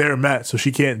it's their mat, so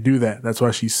she can't do that. That's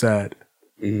why she's sad.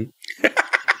 Mm-hmm.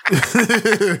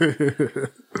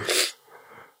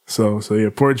 So yeah,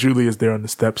 poor Julie is there on the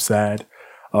steps, sad.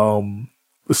 The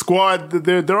squad,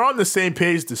 they're on the same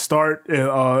page to start.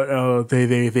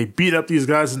 They beat up these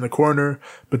guys in the corner,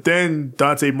 but then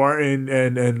Dante Martin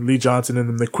and Lee Johnson and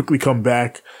them, they quickly come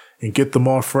back and get them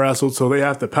all frazzled, so they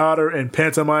have to powder and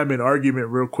pantomime an argument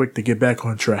real quick to get back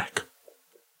on track.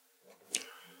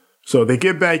 So they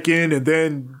get back in, and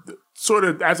then sort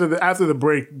of after the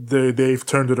break, they've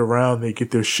turned it around. They get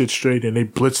their shit straight, and they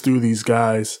blitz through these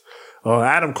guys.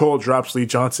 Adam Cole drops Lee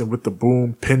Johnson with the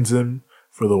boom, pins him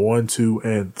for the 1, 2,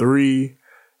 and 3,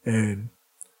 and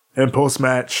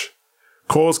post-match,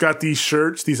 Cole's got these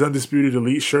shirts, these Undisputed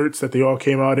Elite shirts that they all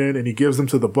came out in, and he gives them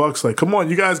to the Bucks like, come on,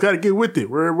 you guys got to get with it.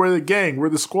 We're the gang. We're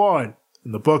the squad.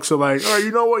 And the Bucks are like, all right,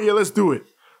 you know what? Yeah, let's do it.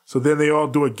 So then they all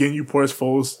do a Ginyu Force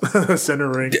Foes center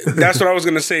ring. That's what I was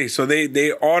going to say. So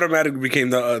they automatically became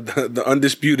the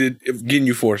Undisputed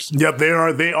Ginyu Force. Yep, they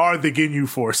are the Ginyu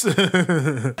Force.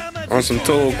 On some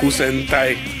Tohoku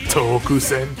Sentai. Tohoku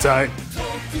Sentai.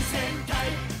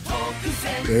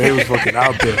 They was fucking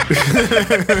out there.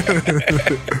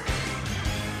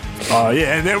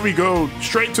 Yeah, and then we go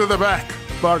straight to the back.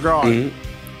 By God.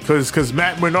 Because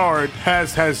Matt Menard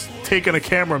has taken a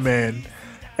cameraman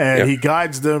and he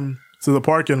guides them to the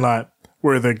parking lot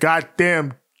where the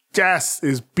goddamn Jazz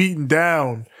is beating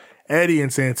down Eddie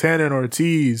and Santana and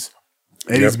Ortiz.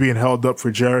 Eddie's being held up for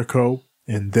Jericho.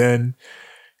 And then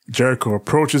Jericho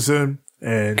approaches him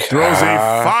and throws a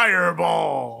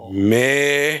fireball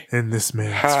in this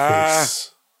man's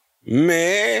face.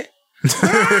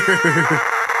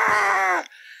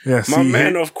 Yeah, my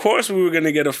man, of course we were going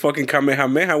to get a fucking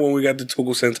Kamehameha when we got the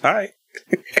Togo Sentai.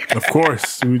 Of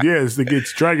course. Yeah,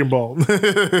 it's Dragon Ball.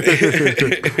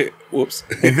 Whoops.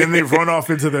 And then they run off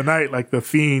into the night like the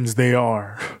fiends they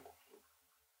are.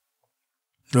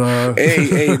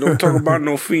 Hey, don't talk about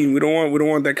no Fiend. We don't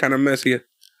want that kind of mess here.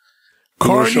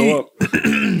 Carney,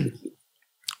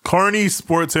 Carney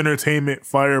Sports Entertainment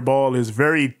Fireball is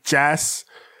very jazz.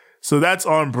 So that's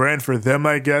on brand for them,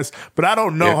 I guess. But I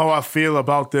don't know how I feel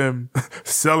about them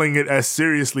selling it as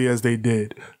seriously as they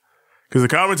did. Because the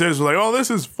commentators were like, "Oh, this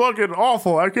is fucking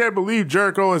awful. I can't believe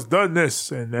Jericho has done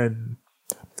this." And then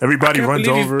everybody runs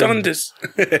over. Done this.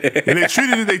 And they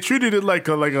treated it like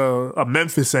a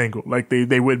Memphis angle, like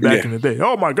they would back in the day.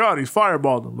 Oh my God, he's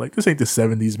fireballed them. Like, this ain't the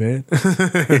 70s, man.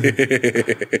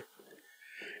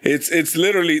 It's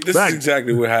literally, this is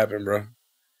exactly what happened, bro.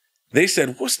 They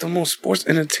said, what's the most sports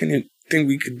entertaining thing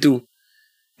we could do?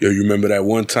 Yo, you remember that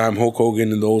one time Hulk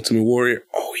Hogan and the Ultimate Warrior?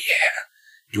 Oh, yeah.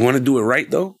 You want to do it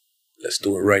right, though? Let's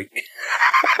do it right.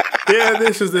 Yeah,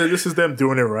 this is them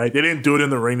doing it right. They didn't do it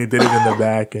in the ring. They did it in the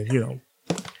back. And,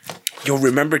 Yo,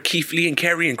 remember Keith Lee and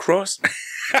Karrion Kross?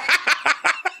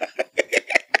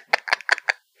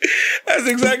 That's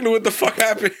exactly what the fuck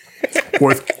happened.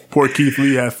 Poor Keith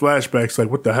Lee had flashbacks. Like,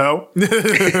 what the hell?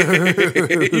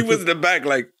 He was in the back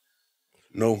like,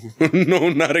 no,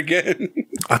 not again.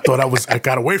 I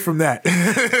got away from that.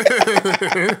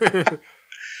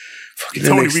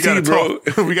 Tony, NXT, we gotta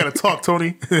talk. We gotta talk,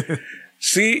 Tony.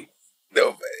 See,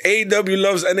 AEW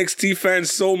loves NXT fans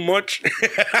so much.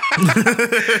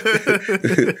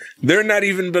 They're not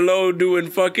even below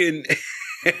doing fucking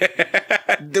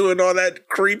doing all that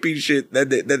creepy shit that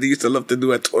they used to love to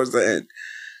do towards the end.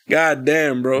 God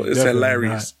damn, bro, it's definitely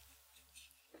hilarious.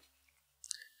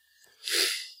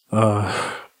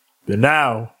 But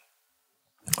now,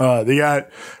 we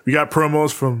got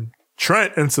promos from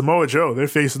Trent and Samoa Joe. They're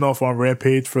facing off on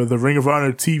Rampage for the Ring of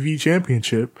Honor TV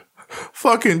Championship.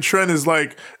 Fucking Trent is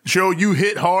like, Joe, you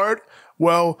hit hard?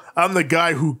 Well, I'm the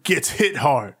guy who gets hit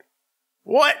hard.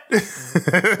 What?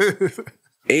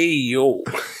 Hey, yo.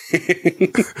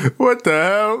 What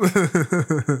the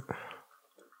hell?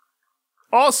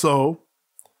 Also,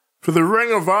 for the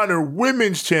Ring of Honor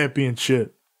Women's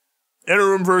Championship,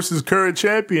 interim versus current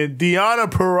champion, Deonna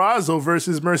Purrazzo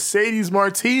versus Mercedes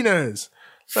Martinez.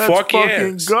 Let's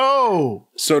fucking go.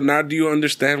 So now do you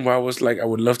understand why I was like, I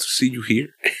would love to see you here?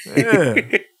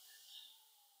 Yeah.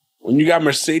 When you got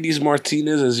Mercedes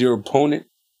Martinez as your opponent,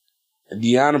 and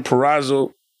Deonna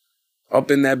Purrazzo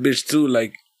up in that bitch too,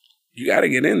 like, you got to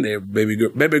get in there, baby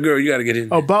girl. Baby girl, you got to get in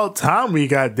there. About time we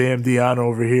got damn Deonna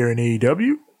over here in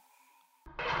AEW.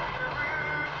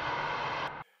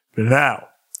 But now,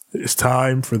 it's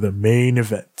time for the main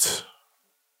event.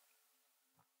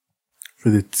 For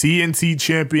the TNT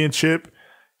Championship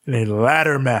in a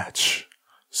ladder match.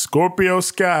 Scorpio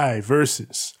Sky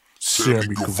versus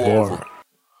Sammy Guevara.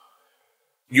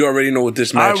 You already know what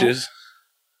this match is.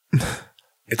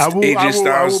 It's AJ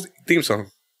Styles' theme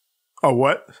song. Oh,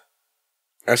 what?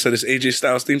 I said it's AJ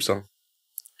Styles' theme song.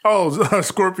 Oh,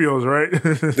 Scorpios, right?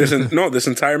 This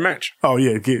entire match. Oh,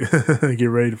 yeah. Get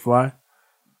ready to fly.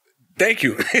 Thank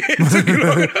you.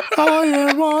 I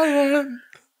am.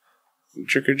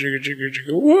 Chicka.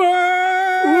 Whoa!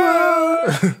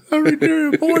 Every day,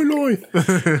 boy life.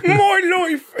 More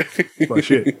life. My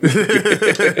shit.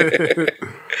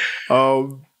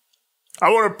 I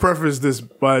want to preface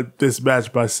this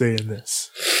match by saying this.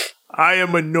 I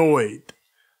am annoyed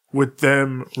with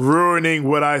them ruining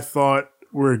what I thought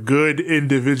were good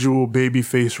individual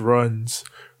babyface runs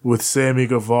with Sammy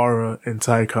Guevara and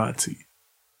Ty Conti.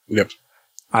 Yep.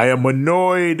 I am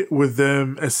annoyed with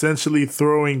them essentially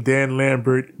throwing Dan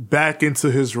Lambert back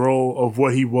into his role of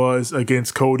what he was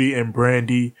against Cody and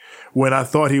Brandy when I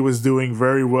thought he was doing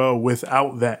very well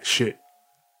without that shit.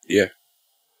 Yeah.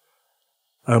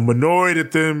 I'm annoyed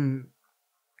at them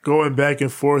going back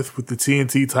and forth with the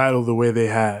TNT title the way they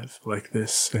have, like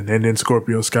this, and then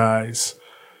Scorpio Sky's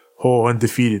whole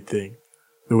undefeated thing,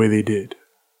 the way they did.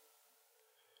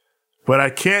 But I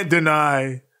can't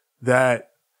deny that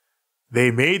they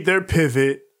made their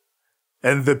pivot,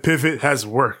 and the pivot has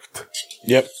worked.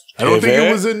 Yep. I don't think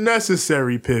it was a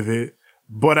necessary pivot,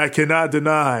 but I cannot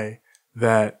deny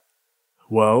that,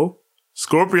 well,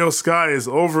 Scorpio Sky is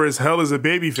over as hell as a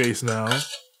babyface now.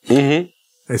 Mm-hmm.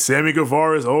 And Sammy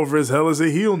Guevara is over as hell as a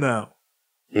heel now.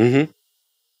 Mm-hmm.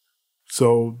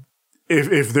 So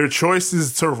if their choice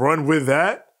is to run with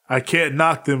that, I can't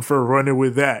knock them for running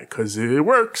with that because it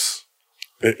works.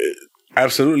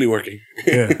 Absolutely working.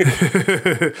 Yeah.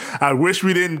 I wish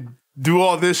we didn't do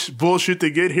all this bullshit to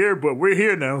get here, but we're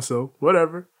here now, so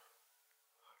whatever.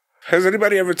 Has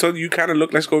anybody ever told you kind of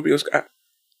look like Scorpio Sky?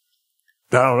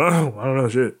 I don't know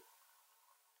shit.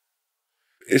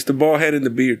 It's the bald head and the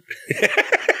beard.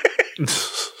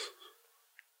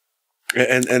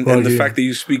 and the fact that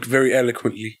you speak very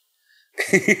eloquently.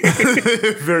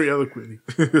 Very eloquently.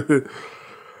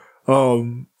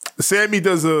 Sammy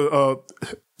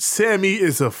Sammy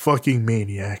is a fucking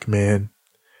maniac, man.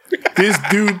 This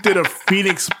dude did a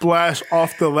Phoenix splash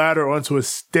off the ladder onto a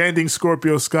standing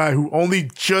Scorpio Sky who only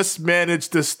just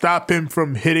managed to stop him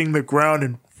from hitting the ground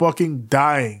and fucking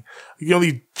dying. He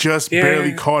only just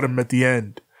barely caught him at the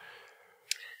end.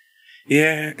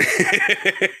 Yeah.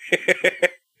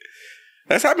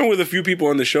 That's happened with a few people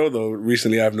on the show, though,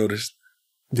 recently, I've noticed.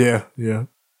 Yeah.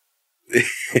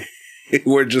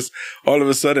 We're just all of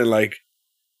a sudden like,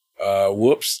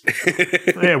 whoops.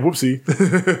 Yeah, whoopsie.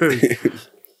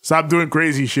 Stop doing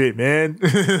crazy shit, man.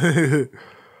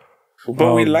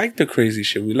 But we like the crazy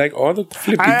shit. We like all the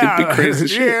flippy crazy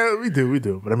shit. Yeah, we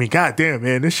do. But I mean, goddamn,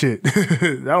 man, this shit.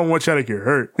 I don't want y'all to get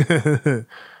hurt.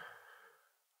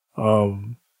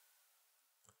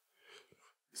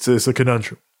 It's a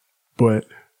conundrum. But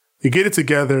they get it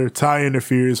together. Ty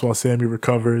interferes while Sammy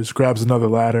recovers, grabs another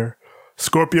ladder.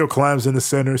 Scorpio climbs in the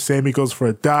center. Sammy goes for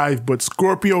a dive, but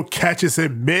Scorpio catches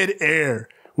him mid-air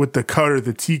with the cutter,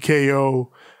 the TKO.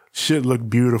 Shit looked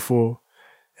beautiful.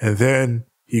 And then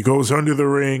he goes under the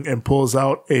ring and pulls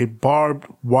out a barbed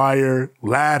wire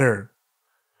ladder.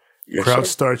 Yes, Crowd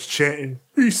sir. starts chanting,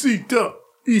 EC Duck,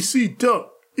 EC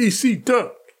Duck, EC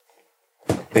Duck.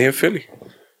 In Philly.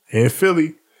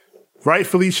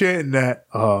 Rightfully chanting that.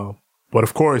 But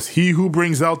of course, he who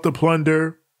brings out the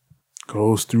plunder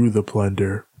goes through the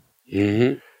plunder.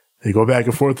 Mm-hmm. They go back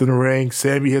and forth in the ring.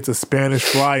 Sammy hits a Spanish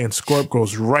fly and Scorp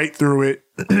goes right through it.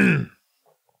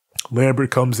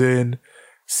 Lambert comes in.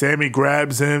 Sammy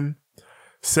grabs him,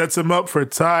 sets him up for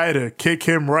Ty to kick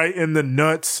him right in the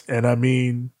nuts. And I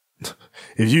mean,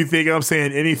 if you think I'm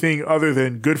saying anything other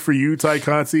than good for you, Ty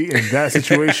Conti, in that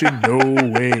situation, no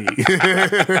way.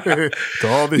 To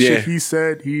all the shit he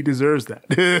said, he deserves that.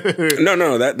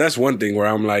 No, that's one thing where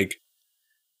I'm like,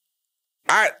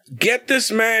 I get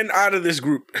this man out of this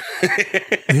group.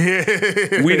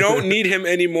 We don't need him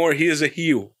anymore. He is a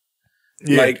heel.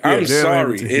 I'm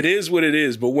sorry. It is what it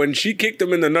is. But when she kicked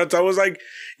him in the nuts, I was like,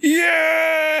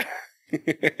 yeah.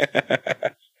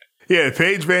 Yeah,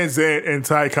 Paige Van Zandt and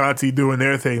Ty Conti doing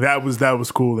their thing. That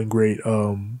was cool and great.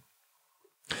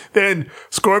 Then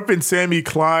Scorp and Sammy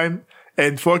climb,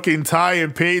 and fucking Ty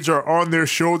and Paige are on their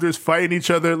shoulders fighting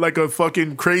each other like a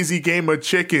fucking crazy game of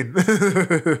chicken.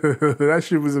 That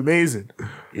shit was amazing.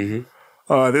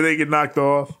 Mm-hmm. Then they get knocked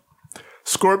off.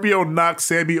 Scorpio knocks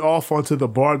Sammy off onto the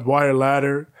barbed wire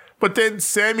ladder, but then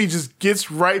Sammy just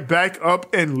gets right back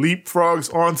up and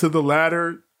leapfrogs onto the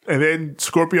ladder, and then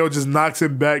Scorpio just knocks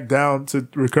him back down to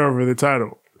recover the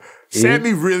title.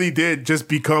 Sammy really did just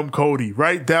become Cody,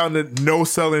 right down to no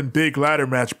selling big ladder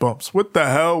match bumps. What the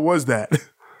hell was that?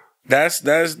 That's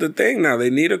the thing now.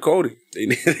 They need a Cody. They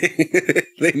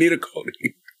need a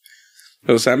Cody.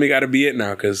 So Sammy got to be it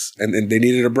now, and they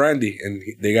needed a Brandy, and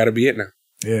they got to be it now.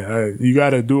 Yeah, you got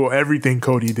to do everything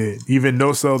Cody did, even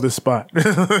no sell this spot.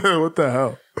 What the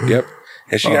hell? Yep.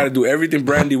 And she got to do everything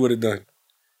Brandy would have done.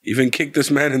 Even kick this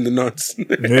man in the nuts.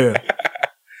 Yeah.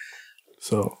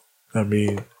 So, I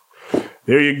mean,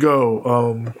 there you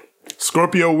go.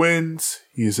 Scorpio wins.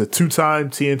 He's a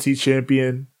 2-time TNT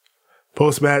champion.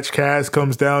 Post-match, Kaz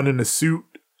comes down in a suit.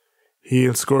 He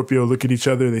and Scorpio look at each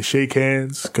other. They shake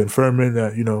hands, confirming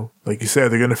that, like you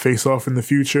said, they're going to face off in the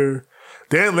future.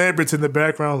 Dan Lambert's in the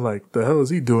background like, the hell is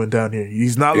he doing down here?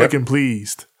 He's not looking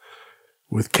pleased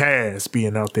with Kaz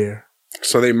being out there.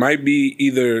 So they might be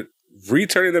either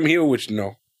returning them heel, which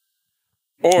no.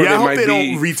 Or I hope might they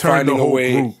be don't return the whole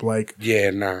group. Like,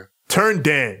 nah. Turn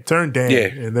Dan,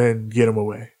 and then get him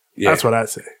away. Yeah. That's what I'd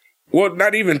say. Well,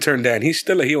 not even turn Dan. He's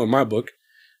still a heel in my book.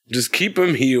 Just keep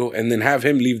him heel and then have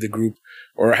him leave the group,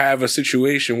 or have a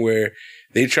situation where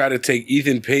they try to take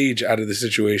Ethan Page out of the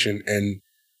situation and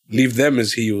leave them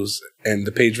as heels, and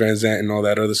the Paige Van Zandt and all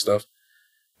that other stuff.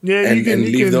 Yeah, and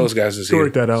leave those guys as heels.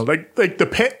 Sort that out. Like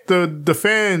the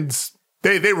fans,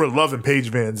 they were loving Paige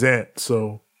Van Zandt.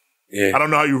 So I don't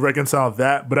know how you reconcile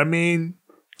that, but I mean,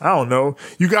 I don't know.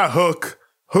 You got Hook.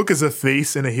 Hook is a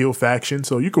face in a heel faction,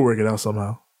 so you could work it out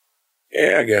somehow.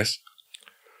 Yeah, I guess.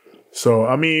 So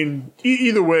I mean,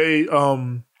 either way,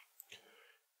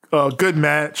 good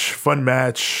match, fun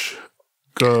match.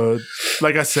 Good.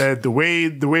 Like I said, the way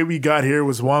we got here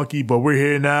was wonky, but we're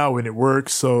here now and it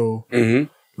works. So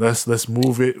let's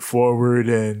move it forward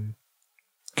and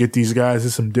get these guys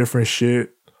to some different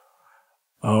shit.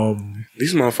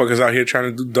 These motherfuckers out here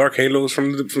trying to do dark halos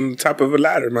from the top of a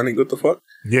ladder, man. What the fuck?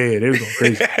 Yeah, they was going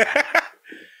crazy.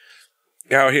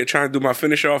 Out here trying to do my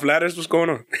finish off ladders. What's going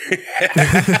on?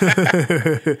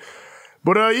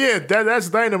 But yeah, that's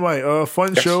Dynamite.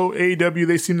 Fun show. AEW,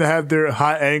 they seem to have their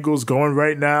hot angles going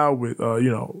right now with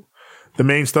the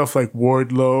main stuff like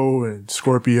Wardlow and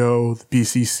Scorpio, the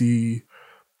BCC,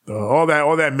 all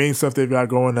that main stuff they've got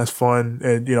going. That's fun.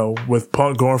 And with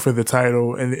Punk going for the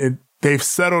title, and they've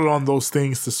settled on those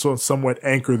things to somewhat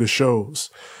anchor the shows.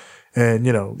 And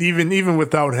even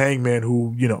without Hangman,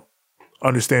 who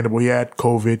understandable, he had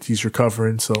COVID, he's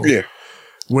recovering, so yeah.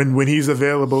 When he's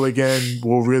available again,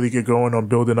 we'll really get going on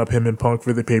building up him and Punk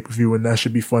for the pay-per-view, and that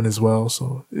should be fun as well.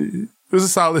 So it was a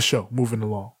solid show moving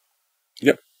along.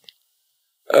 Yep.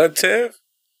 Tev,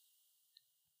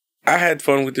 I had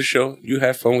fun with the show. You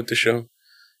had fun with the show.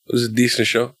 It was a decent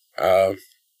show. I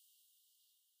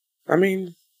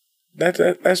mean,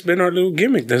 that's been our little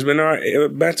gimmick. That's been our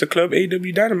Banter Club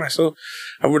AEW Dynamite. So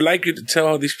I would like you to tell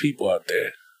all these people out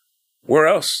there where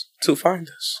else to find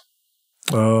us.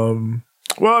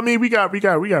 Well, I mean, we got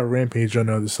Rampage on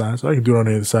the other side, so I can do it on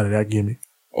the other side of that gimmick.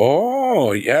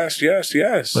 Oh, yes. Yeah.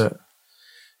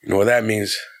 You know what that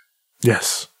means?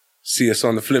 Yes. See us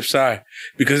on the flip side,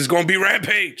 because it's going to be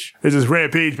Rampage. This is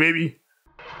Rampage, baby.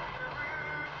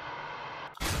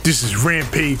 This is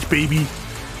Rampage, baby.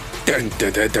 Dun,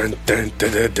 dun, dun, dun, dun,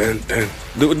 dun, dun, dun.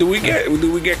 Do we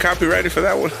get copyrighted for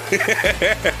that one?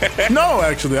 No,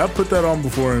 actually, I put that on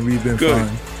before and we've been Good.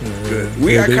 fine. Good.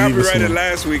 We got copyrighted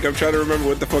last week. I'm trying to remember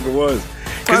what the fuck it was,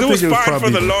 because it was fine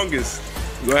for the longest.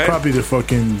 Go ahead. Probably the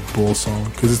fucking Bull song,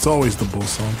 because it's always the Bull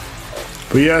song.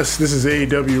 But yes, this is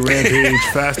AEW Rampage,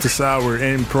 fastest hour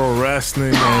in pro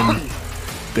wrestling, and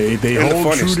they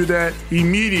hold true to that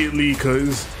immediately,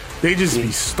 because they just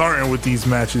be starting with these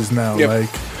matches now. Yep. Like,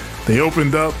 they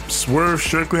opened up, Swerve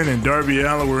Strickland and Darby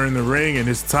Allin were in the ring, and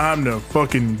it's time to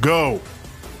fucking go.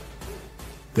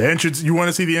 The entrance, you want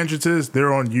to see the entrances?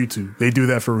 They're on YouTube. They do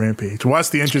that for Rampage. Watch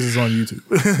the entrances on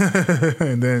YouTube.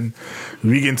 And then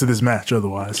we get into this match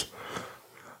otherwise.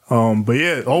 But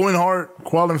yeah, Owen Hart,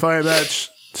 qualified match,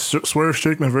 Swerve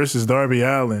Strickland versus Darby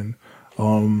Allin.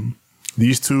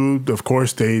 These two, of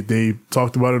course, they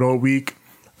talked about it all week.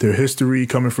 Their history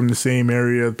coming from the same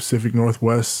area, Pacific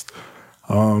Northwest.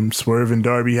 Swerve and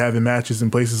Darby having matches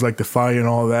in places like the Fire and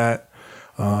all that.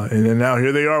 And then now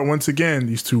here they are once again.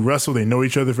 These two wrestle. They know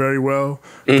each other very well.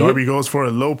 Mm-hmm. Darby goes for a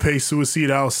low-pace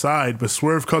suicide outside, but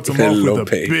Swerve cuts him off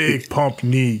with a big pump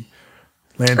knee.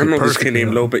 I know this kid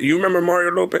named Lope. You remember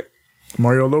Mario Lope?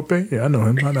 Mario Lope? Yeah, I know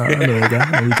him. I know that guy.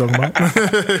 I know what you're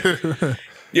talking about.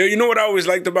 Yo, you know what I always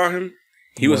liked about him?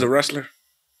 He was a wrestler.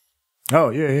 Oh,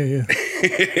 yeah.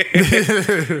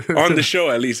 On the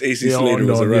show, at least, AC Slater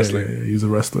was a wrestler. Yeah, he's a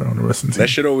wrestler on the wrestling team. That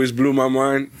shit always blew my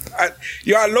mind. I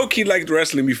low-key liked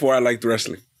wrestling before I liked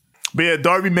wrestling. But yeah,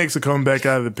 Darby makes a comeback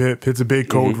out of the pit, hits a big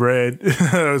code red.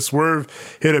 Swerve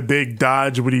hit a big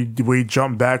dodge when he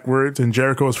jumped backwards, and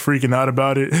Jericho was freaking out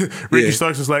about it. Ricky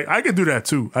Starks was like, I could do that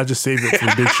too. I just saved it for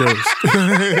the big shows.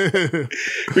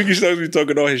 Ricky Starks be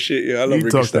talking all his shit. Yeah, I love Ricky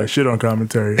Starks. He talks that shit on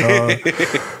commentary.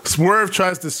 Swerve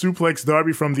tries to suplex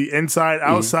Darby from the inside,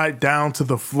 outside, down to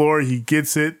the floor. He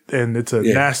gets it, and it's a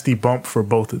nasty bump for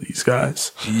both of these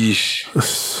guys. Yeesh.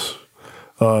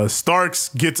 Starks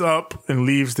gets up and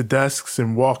leaves the desks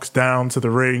and walks down to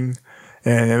the ring.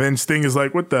 And then Sting is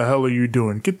like, what the hell are you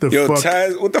doing? Get the fuck...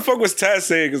 Taz, what the fuck was Taz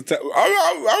saying?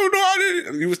 I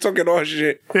don't know. He was talking all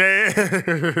shit. Yeah.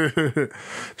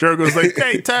 Jericho's like,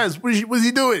 hey, Taz, what's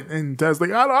he doing? And Taz's like,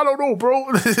 I don't know, bro.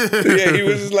 Yeah, he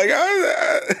was just like,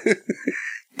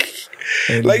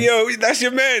 like, yo, that's your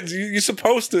man. You're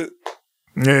supposed to.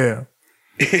 Yeah.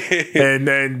 And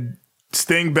then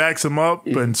Sting backs him up,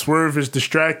 and Swerve is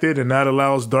distracted, and that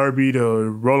allows Darby to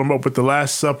roll him up with the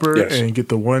Last Supper and get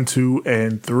the 1, 2,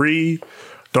 and 3.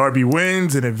 Darby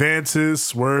wins and advances.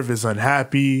 Swerve is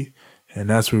unhappy, and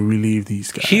that's where we leave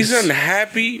these guys. He's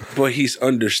unhappy, but he's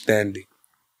understanding.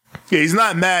 Yeah, he's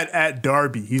not mad at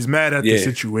Darby. He's mad at the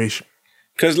situation.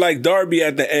 Because, like, Darby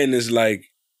at the end is like,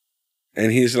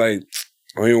 and he's like,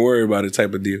 don't even worry about it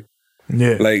type of deal.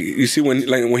 Yeah. Like, you see when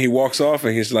he walks off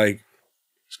and he's like,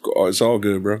 it's all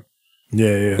good, bro.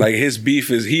 Yeah. Like, his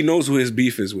beef is, he knows who his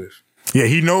beef is with. Yeah,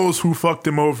 he knows who fucked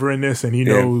him over in this, and he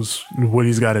knows what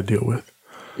he's got to deal with.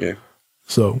 Yeah.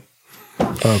 So,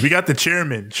 we got the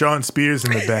chairman, Sean Spears,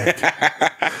 in the back.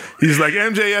 He's like,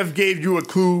 MJF gave you a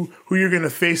clue who you're going to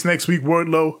face next week,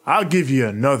 Wardlow. I'll give you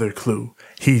another clue.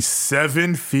 He's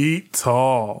 7 feet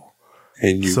tall.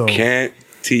 And you can't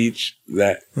teach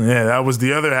that. Yeah, that was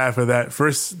the other half of that.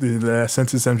 First, the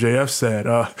sentence MJF said,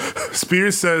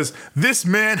 Spears says, this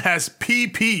man has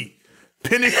PP,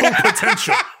 pinnacle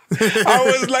potential. I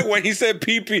was like, when he said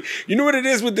PP, you know what it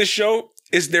is with this show?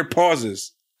 It's their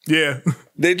pauses. Yeah.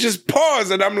 They just pause,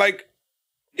 and I'm like,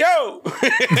 yo.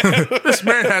 This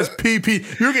man has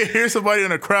PP. You can hear somebody in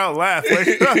the crowd laugh. Like,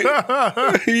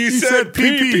 he said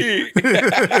PP.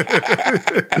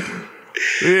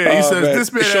 Yeah, he says man.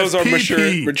 this man It shows has our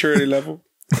PP. maturity level.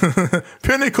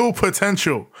 Pinnacle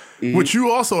potential, which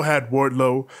you also had,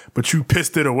 Wardlow, but you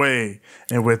pissed it away.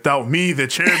 And without me, the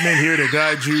chairman here to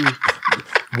guide you,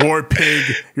 War Pig,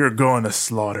 you're going to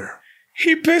slaughter.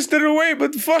 He pissed it away,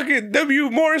 but fucking W.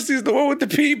 Morrissey's the one with the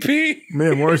PP.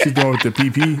 Man, Morrissey's going with the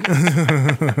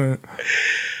PP.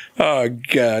 Oh,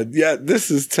 God. Yeah,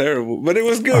 this is terrible. But it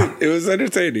was good. It was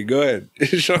entertaining. Go ahead.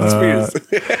 Sean Spears.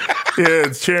 Yeah,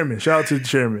 it's chairman. Shout out to the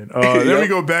chairman. Then we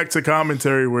go back to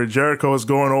commentary where Jericho is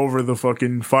going over the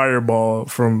fucking fireball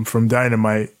from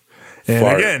Dynamite. And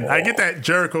again, I get that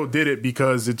Jericho did it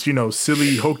because it's,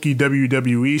 silly, hokey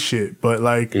WWE shit. But,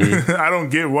 like, I don't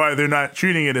get why they're not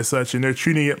treating it as such and they're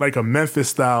treating it like a Memphis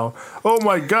style. Oh,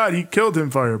 my God, he killed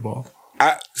him, fireball.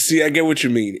 I get what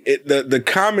you mean. The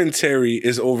commentary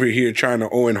is over here trying to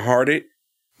Owen Hart it.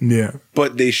 Yeah.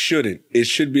 But they shouldn't. It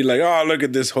should be like, oh, look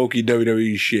at this hokey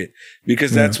WWE shit.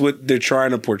 Because that's what they're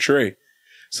trying to portray.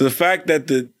 So the fact that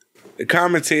the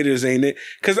commentators ain't it.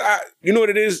 Because you know what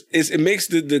it is it makes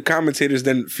the commentators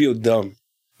then feel dumb.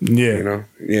 Yeah.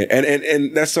 Yeah.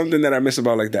 And that's something that I miss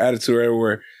about like the Attitude Era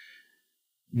where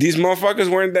these motherfuckers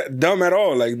weren't that dumb at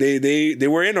all. Like they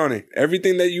were in on it.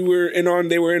 Everything that you were in on,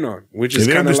 they were in on. Which is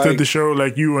they kind of understood like the show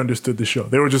like you understood the show.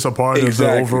 They were just a part of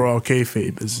the overall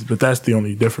kayfabe. But that's the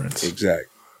only difference. Exactly.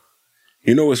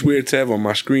 You know what's weird to have on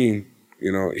my screen?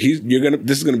 This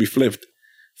is gonna be flipped.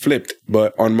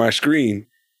 But on my screen,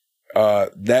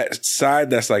 that side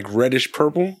that's like reddish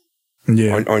purple,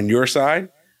 on your side,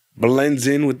 blends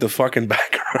in with the fucking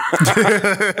background.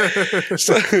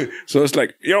 so it's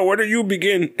like, yo, where do you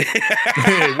begin?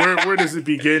 where does it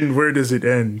begin? Where does it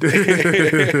end?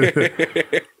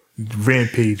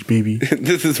 Rampage, baby.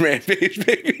 This is Rampage,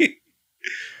 baby.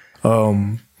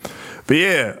 But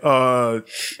yeah,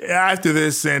 after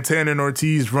this, Santana and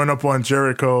Ortiz run up on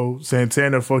Jericho.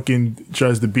 Santana fucking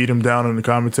tries to beat him down on the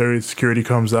commentary. Security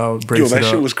comes out, breaks it up. That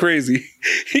shit was crazy.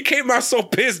 He came out so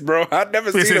pissed, bro. I'd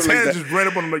never seen him like Santana that. just ran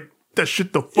up on him like, that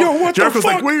shit the fuck. Yo, what Jericho's the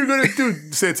fuck? like, what are you gonna do?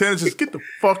 Santana just get the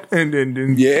fuck and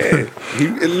yeah.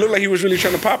 It looked like he was really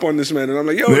trying to pop on this man. And I'm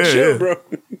like, yo, chill, bro.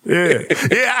 Yeah.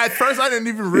 At first I didn't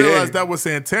even realize that was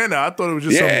Santana. I thought it was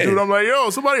just some dude. I'm like,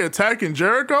 yo, somebody attacking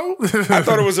Jericho? I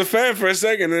thought it was a fan for a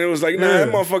second, and it was like, nah, that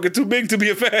motherfucker too big to be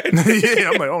a fan.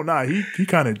 Yeah, I'm like, oh nah, he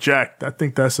kind of jacked. I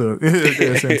think that's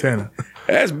Santana.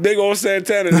 That's big old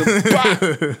Santana.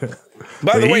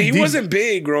 By the way, he wasn't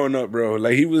big growing up, bro.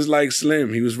 Like he was like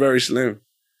slim. He was very slim.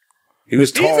 He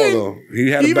was tall though. He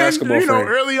had a basketball frame.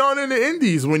 Early on in the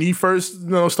Indies when he first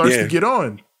starts to get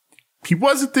on. He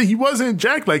wasn't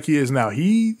jacked like he is now.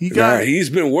 He's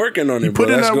been working on it, bro.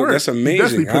 That's amazing. He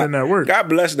definitely put in that work. God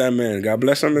bless that man. God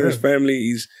bless him and his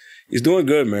family. He's doing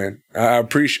good, man. I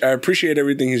appreciate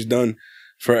everything he's done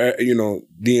for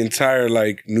the entire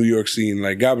like New York scene.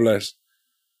 Like God bless.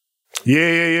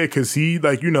 Yeah. Because he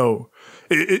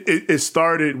it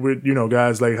started with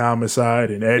guys like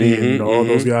Homicide and Eddie and all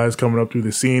those guys coming up through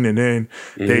the scene, and then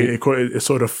it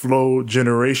sort of flowed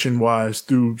generation wise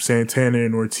through Santana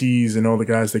and Ortiz and all the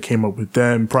guys that came up with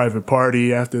them. Private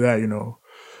Party after that,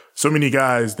 so many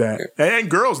guys and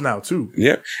girls now too.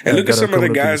 Yeah, and look at some of the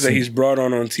guys that he's brought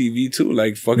on TV too,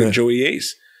 like fucking Joey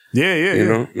Ace.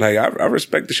 Yeah. Like I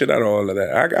respect the shit out of all of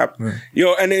that.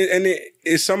 And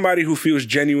it's somebody who feels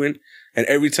genuine. And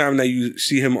every time that you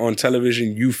see him on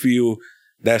television, you feel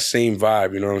that same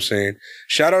vibe. You know what I'm saying?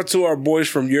 Shout out to our boys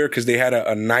from Europe because they had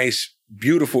a nice,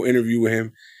 beautiful interview with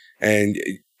him. And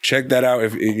check that out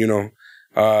if you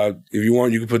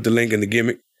want. You can put the link in the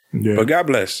gimmick. Yeah. But God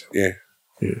bless. Yeah.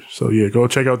 Yeah. So go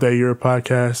check out that Europe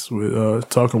podcast with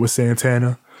talking with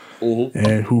Santana,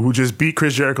 and who just beat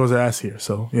Chris Jericho's ass here.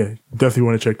 So yeah, definitely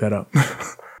want to check that out.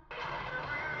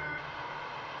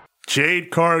 Jade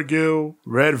Cargill,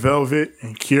 Red Velvet,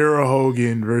 and Kiera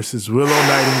Hogan versus Willow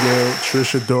Nightingale,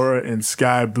 Trish Adora, and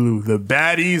Sky Blue. The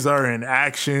baddies are in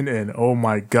action, and oh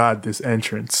my God, this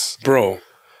entrance. Bro.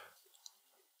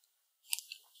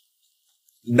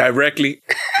 Directly.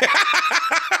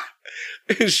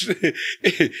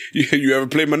 You ever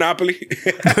play Monopoly?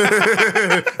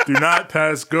 Do not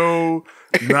pass go.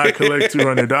 Do not collect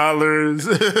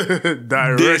 $200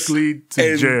 directly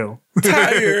to jail.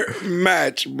 Entire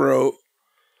match, bro.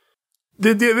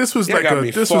 This was like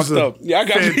me fucked up.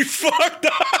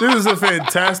 This was a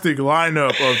fantastic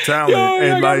lineup of talent.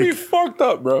 And got me fucked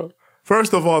up, bro.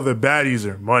 First of all, the baddies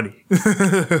are money.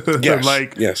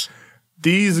 Yes.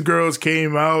 these girls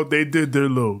came out, they did their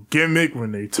little gimmick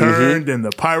when they turned and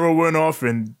the pyro went off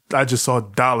and I just saw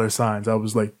dollar signs. I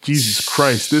was like, Jesus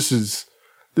Christ,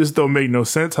 this don't make no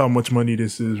sense how much money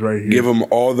this is right here. Give them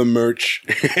all the merch.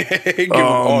 Give them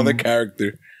all the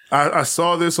character. I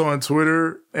saw this on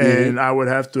Twitter and I would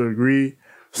have to agree.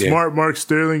 Smart Mark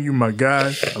Sterling, you my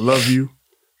guy. I love you.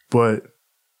 But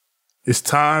it's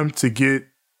time to get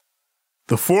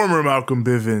the former Malcolm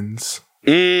Bivens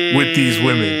with these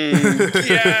women.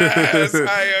 Yes,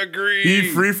 I agree. He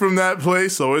free from that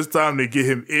place, so it's time to get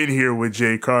him in here with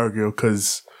Jay Cargill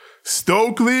because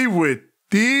Stokely with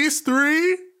these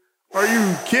three? Are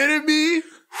you kidding me?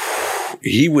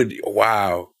 He would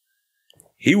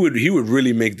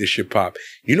really make this shit pop.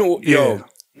 You know, yo,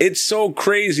 it's so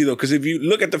crazy though, because if you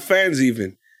look at the fans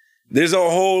even, there's a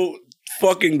whole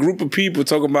fucking group of people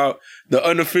talking about the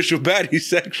unofficial baddie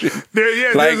section.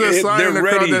 There's a sign in the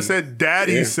crowd that said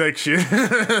daddy section.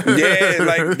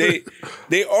 Like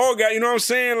they all got, you know what I'm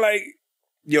saying? Like,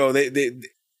 yo,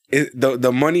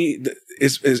 the money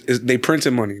is they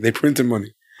printing money. They printing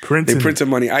money. They printing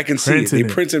money. I can see it. They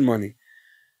printing money.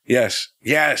 Yes.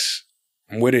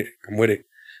 I'm with it.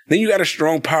 Then you got a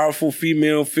strong, powerful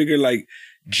female figure like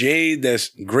Jade that's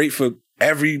great for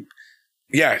every.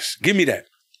 Yes, give me that.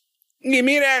 I'm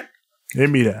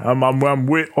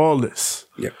with all this.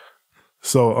 Yep.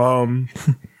 So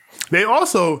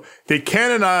they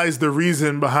canonized the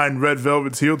reason behind Red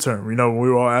Velvet's heel turn. You know, we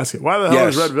were all asking, why the hell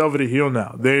is Red Velvet a heel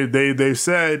now? They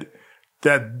said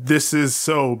that this is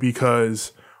so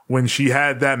because when she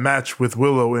had that match with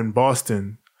Willow in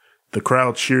Boston, the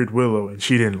crowd cheered Willow and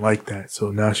she didn't like that.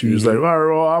 So now she was like, all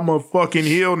right, well, I'm a fucking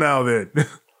heel now then.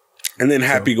 And then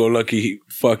Happy Go Lucky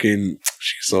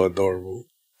she's so adorable.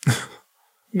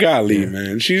 Golly,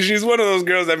 man. She's one of those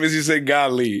girls that makes you say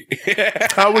golly.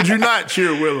 How would you not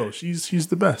cheer Willow? She's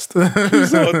the best.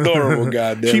 She's so adorable,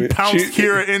 goddamn. She pounced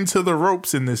Kira into the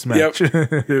ropes in this match. Yep.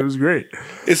 It was great.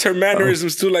 It's her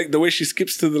mannerisms too, like the way she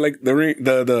skips to the ring,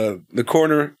 the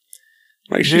corner.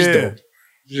 Like she's dope.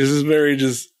 She's very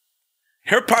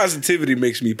her positivity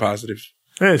makes me positive.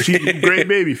 Yeah, she's great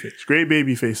babyface. Great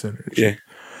babyface energy. Yeah.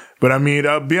 But I mean,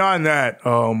 beyond that,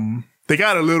 they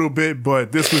got a little bit,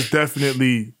 but this is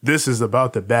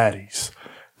about the baddies.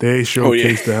 They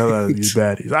showcased the hell out of these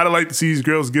baddies. I'd like to see these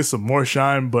girls get some more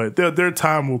shine, but their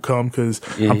time will come because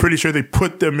I'm pretty sure they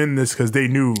put them in this because they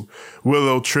knew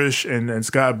Willow, Trish, and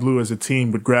Sky Blue as a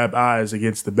team would grab eyes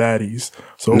against the baddies.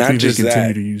 So hopefully they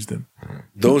continue to use them.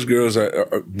 Those girls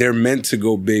they're meant to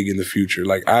go big in the future.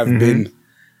 Like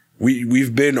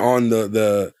we've been on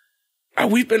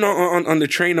we've been on the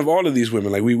train of all of these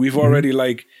women. Like we've already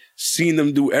like seen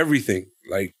them do everything,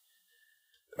 like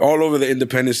all over the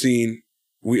independent scene.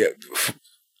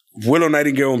 Willow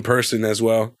Nightingale in person as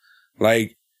well.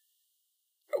 Like,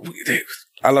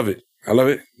 I love it.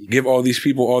 Give all these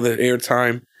people all the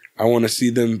airtime. I want to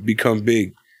see them become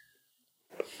big.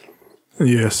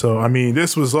 Yeah, so I mean,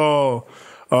 this was all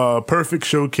perfect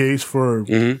showcase for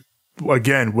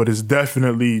again what is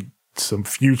definitely some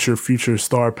future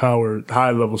star power,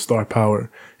 high level star power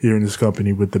here in this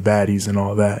company with the baddies and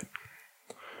all that.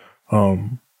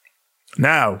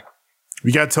 Now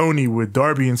we got Tony with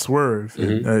Darby and Swerve.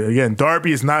 And, again,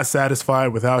 Darby is not satisfied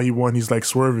with how he won. He's like,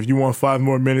 Swerve, if you want 5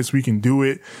 more minutes, we can do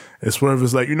it. And Swerve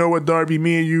is like, you know what, Darby,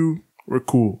 me and you, we're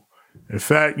cool. In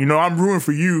fact, you know, I'm rooting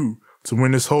for you to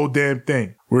win this whole damn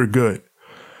thing. We're good.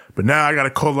 But now I got to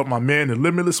call up my man, the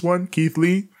Limitless one, Keith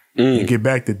Lee, and get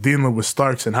back to dealing with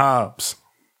Starks and Hobbs.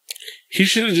 He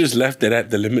should have just left it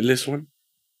at the Limitless one.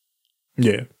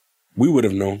 Yeah. We would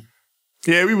have known.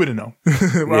 Yeah, we would have known.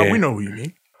 Well, we know who you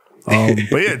mean.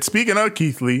 But yeah, speaking of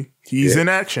Keith Lee, he's in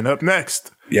action up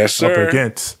next. Yes, sir. Up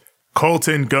against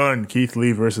Colton Gunn. Keith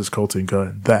Lee versus Colton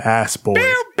Gunn, the ass boy.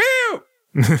 Bill.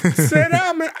 Said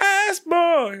I'm an ass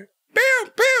boy. Bill.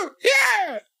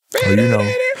 Yeah. You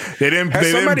know, they didn't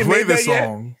play the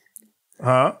song. Yet?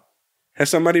 Huh? Has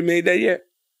somebody made that yet?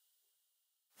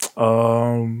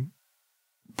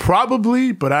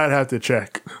 Probably, but I'd have to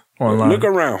check online. Look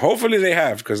around. Hopefully they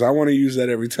have, because I want to use that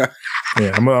every time.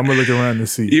 Yeah, I'm gonna look around to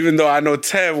see. Even though I know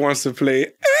Tev wants to play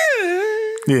it.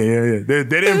 Yeah. They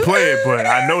didn't play it, but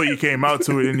I know he came out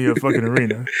to it in the fucking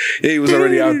arena. Yeah, he was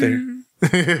already out there.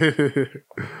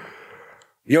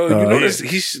 Yo, you notice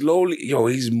he's slowly,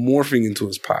 he's morphing into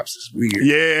his pops. It's weird.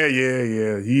 Yeah.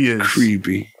 He is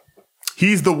creepy.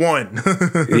 He's the one.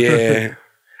 Yeah.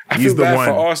 I feel bad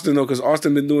for Austin, though, because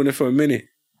Austin been doing it for a minute.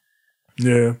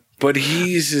 Yeah. But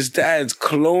he's his dad's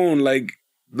clone. Like,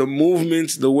 the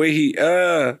movements, the way he,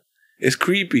 It's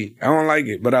creepy. I don't like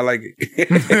it, but I like it.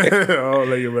 I don't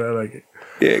like it, but I like it.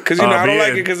 Yeah, because I don't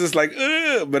like it because it's like,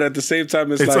 ugh, but at the same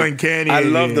time, it's like uncanny. I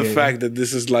love the fact that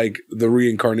this is like the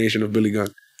reincarnation of Billy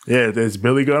Gunn. Yeah, there's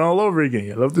Billy Gunn all over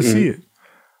again. I love to see it.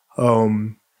 But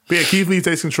yeah, Keith Lee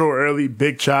takes control early,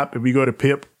 big chop, and we go to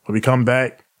Pip. When we come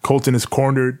back, Colton is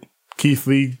cornered. Keith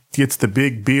Lee gets the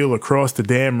big Beal across the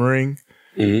damn ring.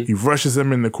 He rushes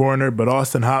him in the corner, but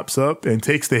Austin hops up and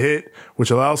takes the hit,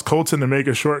 which allows Colton to make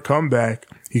a short comeback.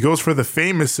 He goes for the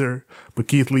Famouser, but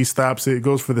Keith Lee stops it.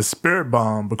 Goes for the Spirit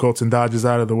Bomb, but Colton dodges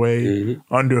out of the way,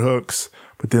 underhooks,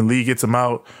 but then Lee gets him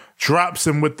out, drops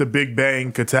him with the Big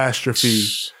Bang Catastrophe,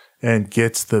 and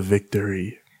gets the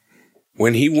victory.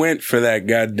 When he went for that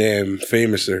goddamn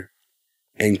Famouser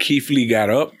and Keith Lee got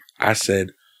up, I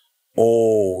said,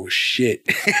 oh, shit.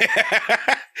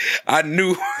 I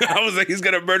knew. I was like, he's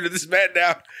going to murder this man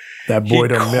now. That boy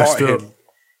done messed up.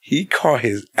 He caught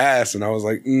his ass, and I was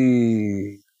like,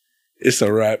 it's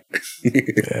a wrap.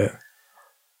 Yeah.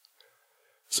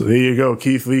 So there you go.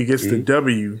 Keith Lee gets the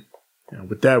W. And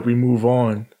with that, we move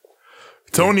on.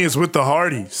 Tony is with the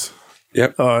Hardys.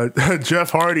 Yep. Jeff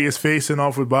Hardy is facing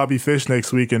off with Bobby Fish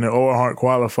next week in the Owen Hart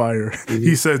qualifier.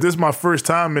 He says, this is my first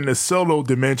time in the solo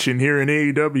dimension here in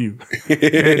AEW.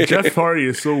 And Jeff Hardy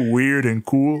is so weird and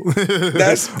cool.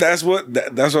 That's what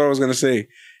I was going to say.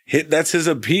 That's his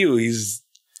appeal. He's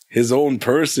his own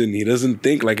person. He doesn't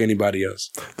think like anybody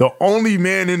else. The only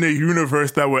man in the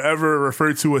universe that will ever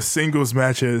refer to a singles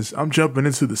match as, I'm jumping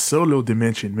into the solo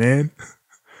dimension, man.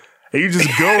 And you just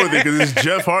go with it because it's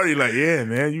Jeff Hardy. Like, yeah,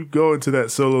 man, you go into that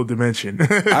solo dimension.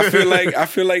 I feel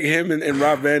like him and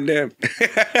Rob Van Dam.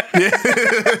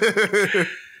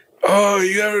 Oh,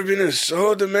 you ever been in a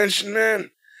solo dimension,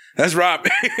 man? That's Rob.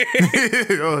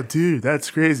 Oh, dude, that's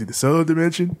crazy. The solo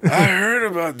dimension. I heard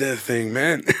about that thing,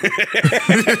 man.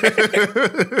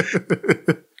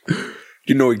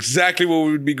 You know exactly what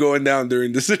would be going down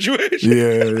during the situation.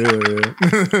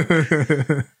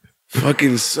 Yeah.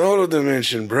 Fucking solo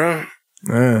dimension, bro.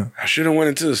 Yeah. I should have went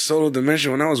into the solo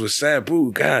dimension when I was with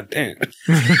Sabu. God damn.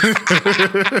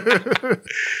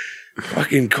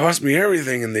 Fucking cost me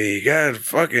everything in the god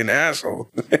fucking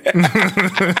asshole.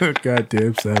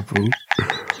 Goddamn Sabu.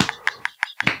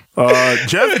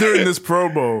 Jeff during this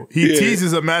promo, he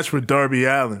teases a match with Darby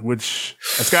Allin, which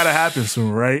that's got to happen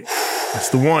soon, right? That's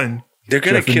the one. They're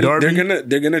gonna kill.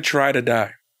 They're gonna try to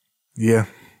die. Yeah.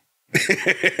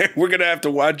 We're gonna have to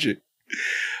watch it.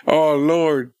 Oh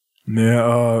Lord.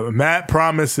 Yeah. Matt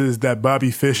promises that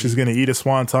Bobby Fish is gonna eat a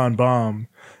swanton bomb,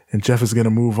 and Jeff is gonna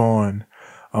move on.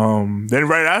 Then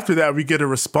right after that, we get a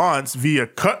response via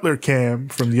Cutler Cam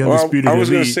from the Undisputed Elite. I was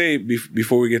gonna say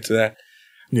before we get to that,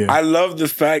 I love the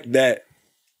fact that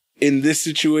in this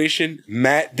situation,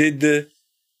 Matt did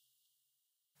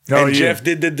Jeff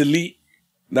did the delete.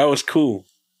 That was cool.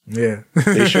 Yeah.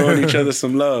 They showing each other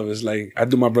some love. It's like, I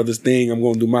do my brother's thing, I'm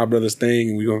going to do my brother's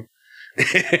thing, and we're going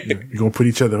We're going to put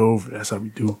each other over. That's how we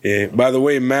do. Yeah. By the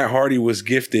way, Matt Hardy was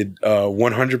gifted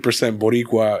 100%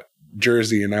 Boricua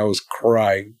jersey, and I was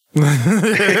crying.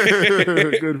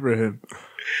 Good for him.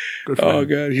 Good for him.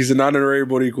 God. He's an honorary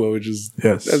Boricua, which is...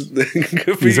 Yes.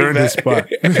 Good for He's you, earned Matt. his spot.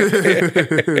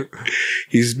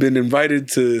 He's been invited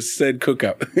to said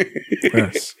cookout.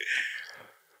 Yes.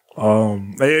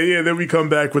 Then we come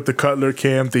back with the Cutler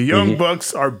Cam. The Young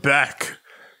Bucks are back.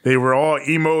 They were all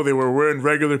emo. They were wearing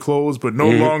regular clothes, but no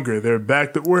longer. They're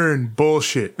back to wearing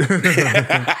bullshit.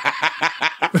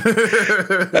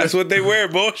 That's what they wear,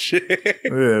 bullshit.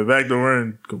 Yeah, back to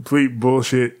wearing complete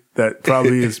bullshit that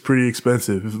probably is pretty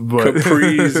expensive. But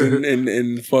capris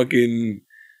and fucking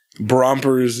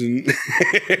Brompers and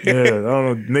yeah, I don't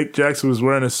know. Nick Jackson was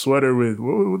wearing a sweater with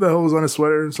what the hell was on his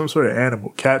sweater? Some sort of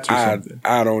animal, cats or something.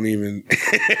 I don't even.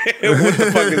 What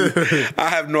the fuck is? I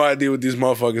have no idea what these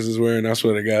motherfuckers is wearing. I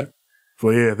swear to God. But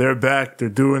yeah, they're back. They're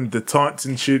doing the taunts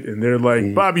and shit, and they're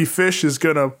like, Bobby Fish is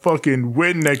gonna fucking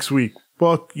win next week.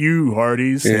 Fuck you,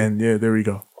 Hardys. Yeah. And yeah, there we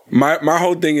go. My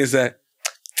whole thing is that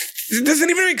it doesn't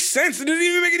even make sense. It doesn't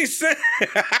even make any sense.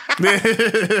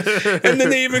 And then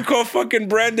they even call fucking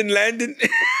Brandon Landon.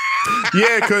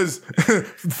 Yeah, because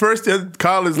first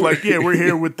Kyle is like, yeah, we're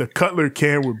here with the Cutler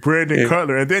Cam with Brandon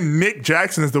Cutler. And then Nick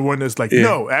Jackson is the one that's like,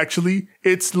 no, actually,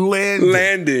 it's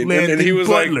Landon. And he was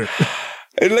Butler.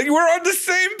 like, we're on the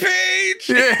same page.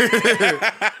 Yeah.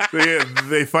 So yeah,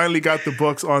 they finally got the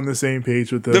Bucks on the same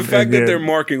page with them. The fact that they're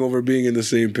marking over being in the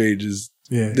same page is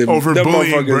over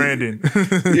bullying Brandon.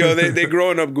 Yo, they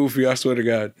growing up goofy, I swear to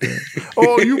God. Yeah.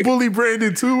 Oh, you bully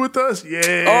Brandon too with us? Yeah.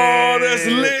 Oh, that's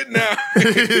lit now.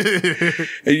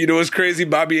 And you know what's crazy?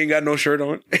 Bobby ain't got no shirt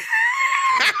on.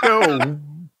 Yo,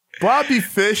 Bobby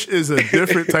Fish is a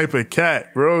different type of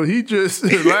cat, bro. He just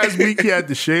last week he had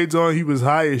the shades on. He was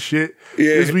high as shit.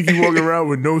 Yeah. This week he walking around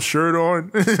with no shirt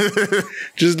on.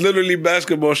 Just literally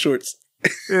basketball shorts.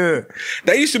 Yeah,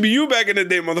 That used to be you back in the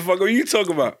day, motherfucker. What you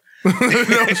talking about?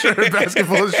 no shirt,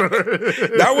 basketball shirt.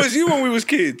 That was you when we was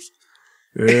kids.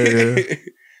 Yeah.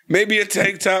 Maybe a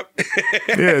tank top.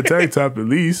 Yeah, tank top at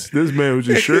least. This man was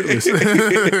just shirtless.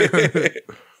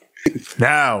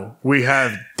 Now we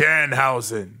have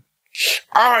Danhausen.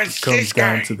 Oh, it's Comes this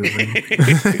down guy. to the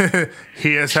ring.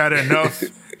 He has had enough.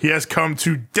 He has come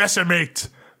to decimate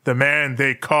the man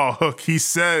they call Hook. He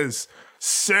says,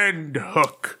 "Send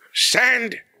Hook."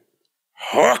 Send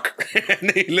Hook.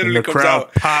 And he literally the comes crowd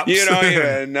out. pops. You don't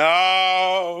even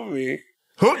know me.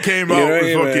 Hook came You out don't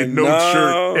with fucking even no know.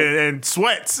 shirt and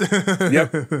sweats.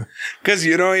 Yep. Because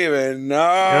you don't even know.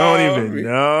 I don't even me.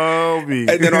 know me.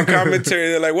 And then on commentary,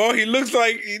 they're like, well, he looks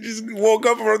like he just woke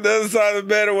up from the other side of the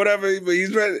bed or whatever, but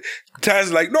he's ready.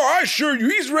 Taz like, no, I assure you,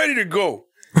 he's ready to go.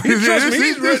 Trust me,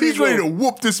 he's ready to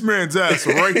whoop this man's ass,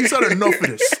 all right? He's had enough of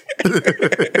this.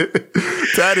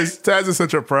 Taz is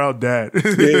such a proud dad.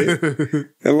 Yeah.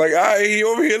 And like, he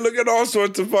over here looking all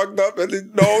sorts of fucked up. And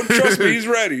then, no, trust me, he's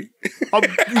ready.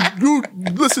 You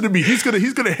listen to me. He's gonna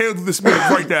handle this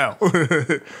man right now. And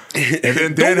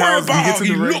then Don't worry Danhausen, about gets how in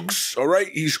he the ring. looks, all right?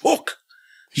 He's Hook.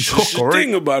 He's That's Hook, the all right?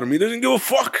 thing about him. He doesn't give a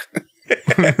fuck.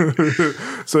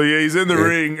 So yeah, he's in the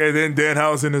ring, and then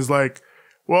Danhausen is like,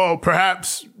 well,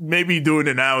 perhaps maybe doing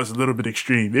it now is a little bit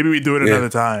extreme. Maybe we do it another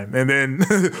time. And then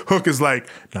Hook is like,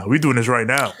 no, we doing this right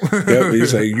now. Yep,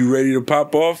 he's like, you ready to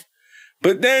pop off?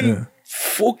 But then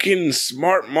fucking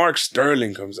smart Mark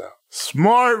Sterling comes out.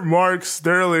 Smart Mark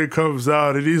Sterling comes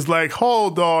out, and he's like,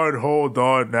 hold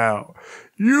on now.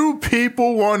 You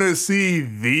people want to see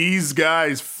these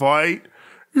guys fight?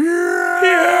 Yeah.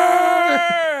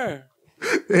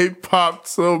 They popped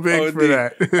so big for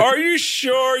that. Are you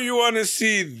sure you want to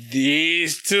see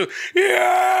these two?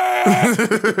 Yeah.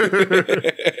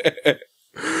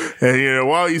 And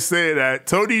while you say that,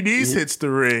 Tony Nese hits the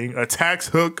ring, attacks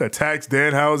Hook, attacks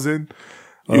Danhausen,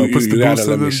 puts the gotta both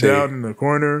let of me them say down it. in the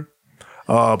corner.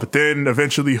 But then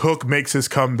eventually Hook makes his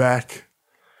comeback,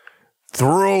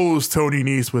 throws Tony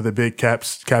Nese with a big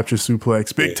capture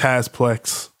suplex, big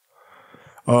Tazplex.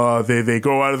 They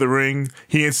go out of the ring.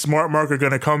 He and Smart Mark are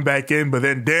gonna come back in, but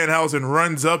then Danhausen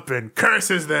runs up and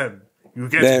curses them. You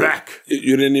get back.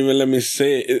 You didn't even let me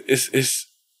say it. It's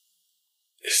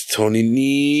Tony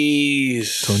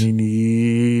Nese. Tony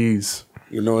Nese.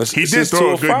 He did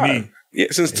throw a good knee. Yeah,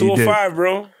 since 205,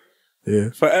 bro. Yeah.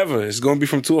 Forever. It's gonna be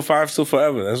from 205 till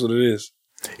forever. That's what it is.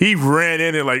 He ran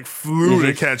in and flew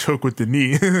to catch Hook with the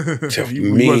knee. He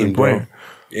Mean, wasn't bro. playing.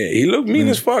 Yeah, he looked mean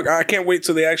as fuck. I can't wait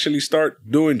till they actually start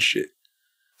doing shit.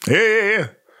 Yeah.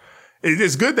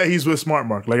 It's good that he's with Smart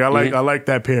Mark. I like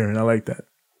that pairing. I like that.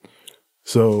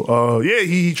 So,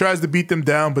 he tries to beat them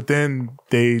down, but then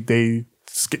they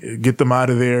get them out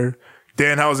of there.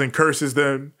 Danhausen curses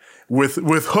them. With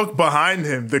Hook behind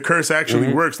him, the curse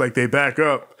actually works. They back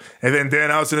up. And then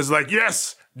Danhausen is like,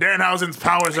 yes, Danhausen's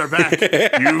powers are back.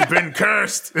 You've been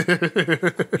cursed.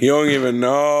 He don't even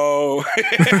know.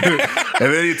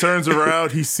 And then he turns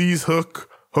around. He sees Hook.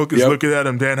 Hook is looking at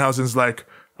him. Danhausen's like,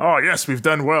 oh, yes, we've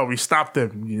done well. We stopped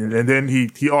them. And then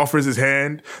he offers his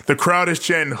hand. The crowd is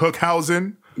chanting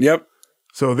Hookhausen. Yep.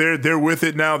 So they're with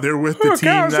it now. They're with the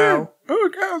team now.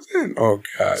 Hookhausen. Oh,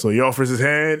 God. So he offers his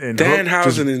hand. And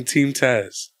Danhausen and Team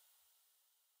Taz.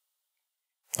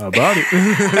 How about it?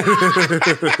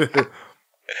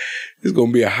 It's going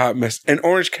to be a hot mess. And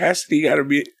Orange Cassidy got to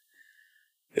be...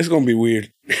 It's going to be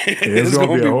weird. It's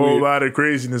going to be a whole lot of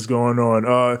craziness going on.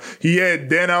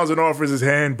 Danhausen offers his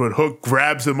hand, but Hook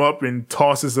grabs him up and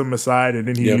tosses him aside, and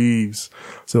then he leaves.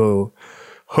 So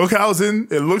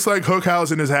Hookhausen, it looks like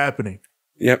Hookhausen is happening.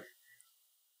 Yep.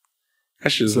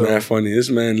 That shit's mad funny. This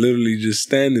man literally just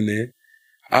standing there.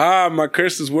 My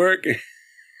curse is working.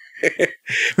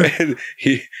 and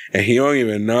he don't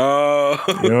even know.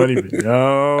 You don't even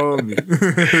know.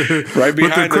 Right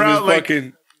behind him is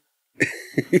fucking...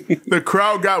 The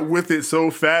crowd got with it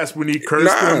so fast when he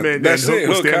cursed him, and Hook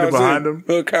was standing behind him.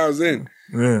 Hookhausen.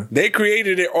 Yeah. They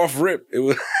created it off rip. It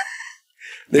was...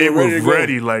 They were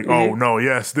ready oh no,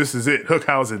 yes, this is it.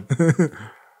 Hookhausen.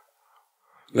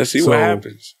 Let's see what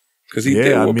happens. Because he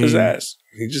did whoop his ass.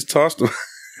 He just tossed him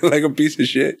like a piece of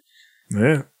shit.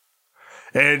 Yeah.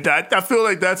 And I feel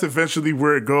like that's eventually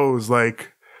where it goes.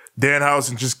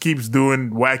 Danhausen just keeps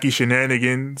doing wacky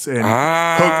shenanigans. And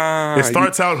Hook, it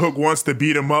starts out Hook wants to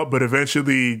beat him up, but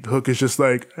eventually Hook is just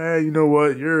like, hey, you know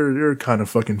what? You're kind of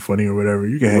fucking funny or whatever.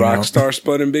 You can hang out. Rockstar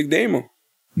Spud and Big Damo.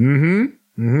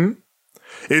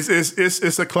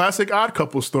 It's a classic Odd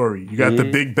Couple story. You got the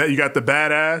you got the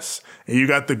badass, and you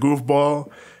got the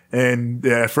goofball. And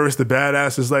at first, the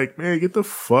badass is like, "Man, get the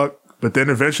fuck," but then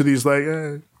eventually he's like,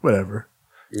 "Whatever."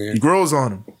 Yeah. He grows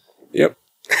on him. Yep.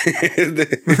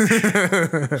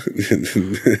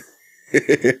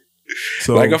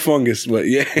 So, like a fungus, but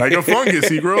yeah. Like a fungus,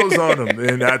 he grows on him.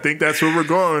 And I think that's where we're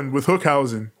going with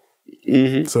Hookhausen.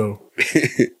 Mm-hmm. So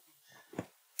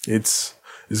it's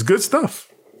good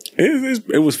stuff.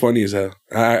 It was funny as hell.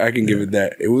 I can give it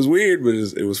that. It was weird, but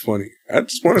it was funny. I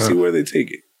just want to see where they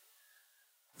take it.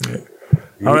 Yeah.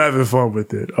 I'm having fun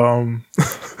with it.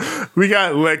 We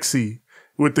got Lexi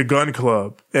with the gun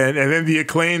club, and then the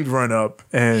Acclaimed run up,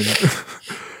 and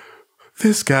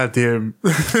this goddamn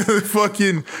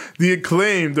fucking the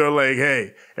Acclaimed are like,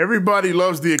 hey, everybody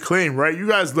loves the Acclaimed, right? You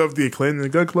guys love the Acclaimed, and the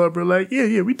gun club are like,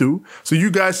 yeah, we do. So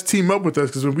you guys team up with us,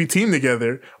 because when we team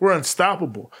together, we're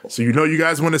unstoppable. So you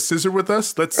guys want to scissor with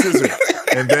us? Let's scissor.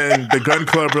 And then the gun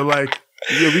club are like,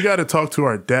 yeah, we got to talk to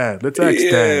our dad. Let's ask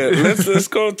dad. let's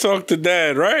go talk to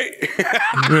dad, right? These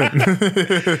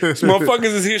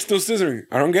motherfuckers is here still scissoring.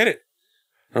 I don't get it.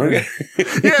 Yeah,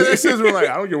 they're scissoring like,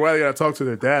 I don't get why they got to talk to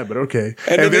their dad, but okay.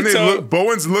 And then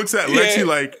Bowens looks at Lexi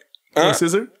like,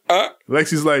 scissor?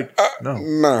 Lexi's like, no.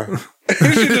 Nah.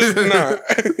 She just, nah.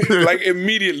 Like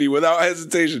immediately, without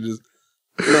hesitation, just,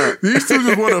 nah. These two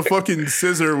just want to fucking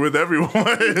scissor with everyone.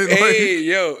 Hey,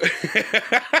 yo.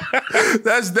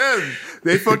 That's them.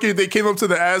 They came up to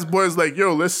the ass boys like,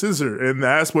 yo, let's scissor. And the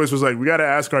ass boys was like, we got to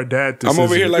ask our dad to scissor. I'm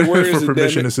over here like, where is for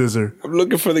permission to scissor. I'm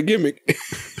looking for the gimmick.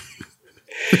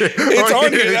 It's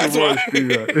on here, that's why.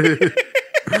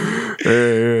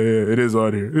 Yeah, it is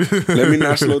on here. Let me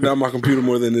not slow down my computer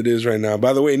more than it is right now.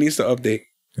 By the way, it needs to update.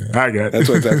 I got it. That's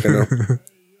what's acting up.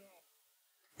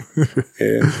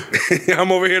 Yeah.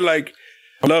 I'm over here like,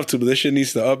 I love to, but this shit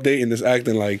needs to update and it's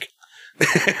acting like.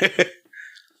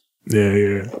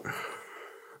 Yeah.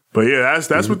 But yeah,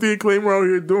 that's what the Acclaim were out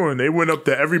here doing. They went up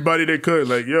to everybody they could,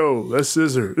 like, yo, let's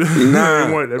scissor. Nah,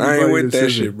 I ain't with that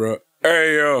shit, bro.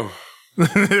 Hey, yo.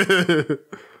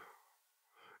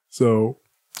 So,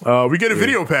 we get a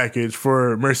video package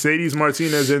for Mercedes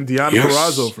Martinez and Deonna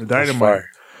Purrazzo for Dynamite.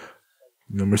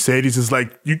 Mercedes is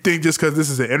like, you think just because this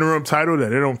is an interim title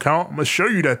that it don't count? I'm going to show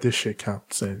you that this shit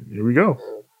counts. And here we go.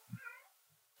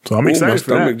 So I'm excited for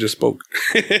that. My stomach just spoke.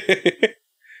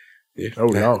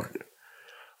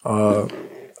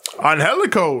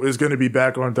 Angelico is going to be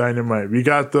back on Dynamite. We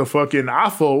got the fucking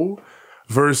AFO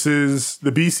versus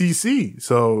the BCC.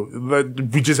 So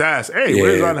we just asked, hey,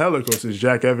 where's Angelico? Since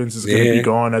Jack Evans is going to be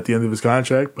gone at the end of his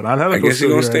contract. But Angelico, I guess he's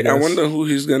going to stay. I wonder who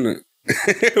he's going to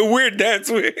weird dance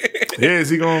with. Yeah, is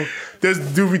he going?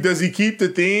 Does he keep the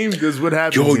theme? Does what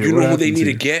happens? Yo, you know who they need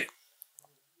to get?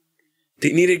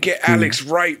 They need to get Alex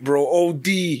Wright, bro. OD.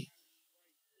 Yo,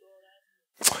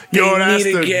 that's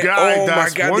the guy. Oh my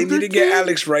god, they need to get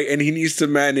Alex Wright, and he needs to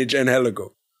manage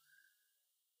Angelico.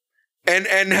 And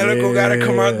Angelico gotta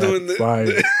come out doing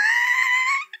the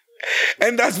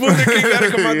and that's what the King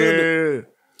gotta come out doing.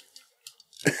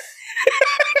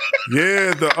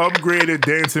 Yeah, the upgraded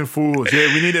Dancing Fools. Yeah,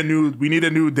 we need a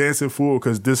new Dancing Fool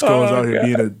because Disco is out here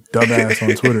being a dumbass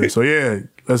on Twitter. So yeah,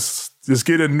 let's just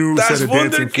get a new set of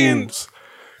Dancing Fools.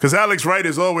 Because Alex Wright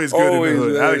is always good in the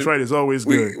hood. Alex Wright is always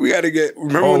good. We got to get.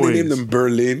 Remember when they named him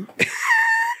Berlin?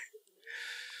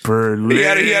 Berlin. He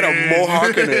had a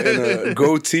mohawk and a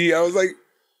goatee. I was like,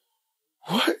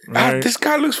 what? Right. This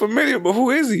guy looks familiar, but who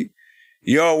is he?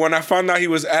 Yo, when I found out he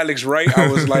was Alex Wright, I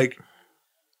was like,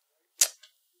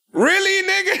 really,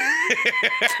 nigga?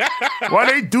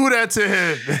 Why they do that to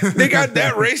him? They got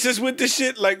that racist with the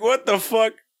shit. Like, what the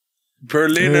fuck?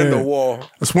 Berlin and the Wall.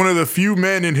 It's one of the few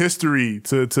men in history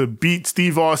to beat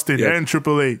Steve Austin and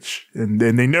Triple H. And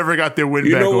they never got their win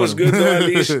back. You know what's good though, at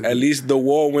least? At least the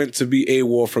Wall went to be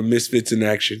AWOL from Misfits in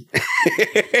Action.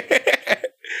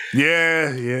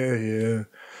 Yeah.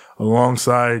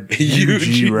 Alongside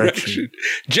UG Erection.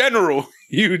 General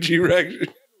UG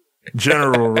Erection.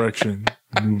 General Erection.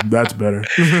 That's better.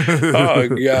 Oh,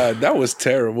 God. That was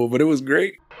terrible, but it was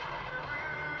great.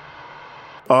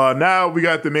 Now we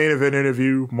got the main event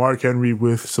interview, Mark Henry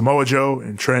with Samoa Joe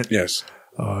and Trent. Yes.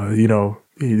 They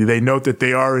note that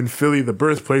they are in Philly, the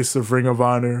birthplace of Ring of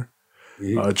Honor.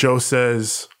 Joe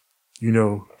says,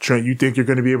 Trent, you think you're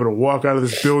going to be able to walk out of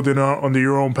this building under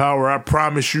your own power? I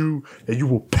promise you that you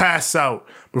will pass out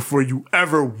before you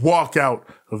ever walk out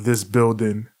of this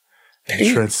building.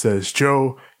 And Trent says,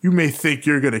 Joe, you may think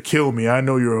you're going to kill me. I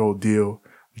know your whole deal,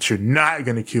 but you're not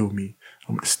going to kill me.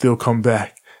 I'm going to still come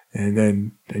back. And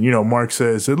then Mark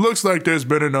says, it looks like there's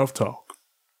been enough talk.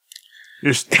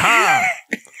 It's time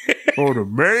For the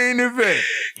main event.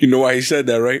 You know why he said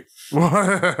that, right?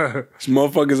 What? These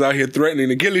motherfuckers out here threatening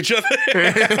to kill each other.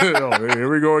 Oh,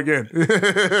 here we go again.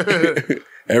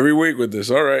 Every week with this.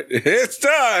 All right. It's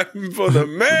time for the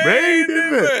main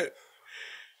event.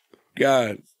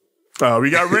 God.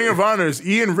 We got Ring of Honor's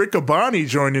Ian Riccaboni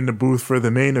joined in the booth for the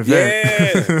main event.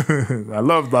 Yeah. I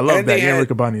love that. Ian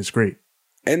Riccaboni is great.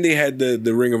 And they had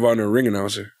the Ring of Honor ring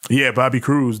announcer. Yeah, Bobby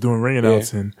Cruz doing ring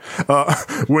announcing.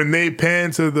 When they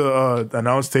pan to the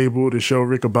announce table to show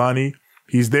Riccaboni,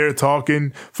 he's there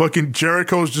talking. Fucking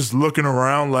Jericho's just looking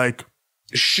around like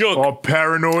shook, all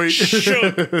paranoid.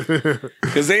 Shook.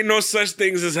 Because ain't no such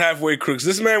things as halfway crooks.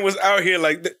 This man was out here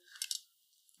like that.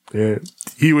 Yeah,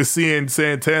 he was seeing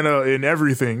Santana in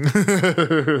everything.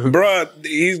 Bruh,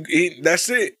 that's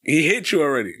it. He hit you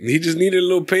already. He just needed a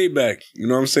little payback. You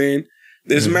know what I'm saying?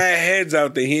 There's mad heads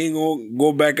out there. He ain't gonna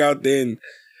go back out there and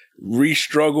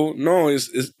re-struggle. No,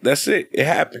 that's it. It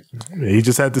happened. He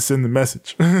just had to send the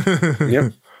message.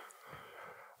 Yep.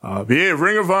 But yeah,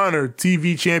 Ring of Honor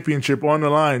TV Championship on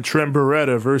the line. Trent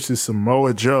Beretta versus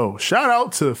Samoa Joe. Shout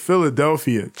out to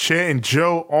Philadelphia. Chanting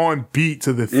Joe on beat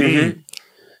to the theme.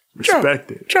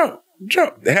 Respect it. Joe.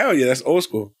 Hell yeah, that's old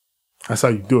school. That's how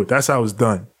you do it. That's how it's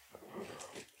done.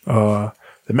 The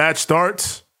match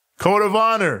starts. Code of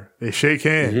Honor. They shake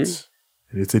hands.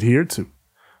 And it's adhered to.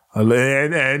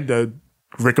 And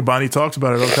Riccaboni talks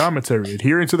about it on commentary.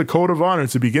 Adhering to the Code of Honor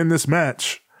to begin this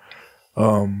match.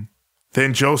 Then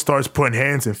Joe starts putting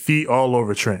hands and feet all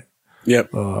over Trent. Yep.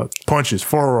 Punches,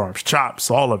 forearms, chops,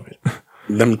 all of it.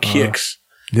 Them kicks.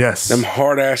 Yes. Them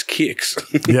hard-ass kicks.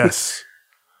 Yes.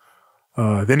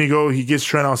 Then he gets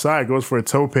Trent outside, goes for a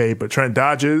tope, but Trent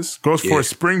dodges, goes for a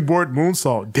springboard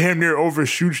moonsault, damn near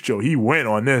overshoots Joe. He went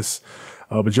on this,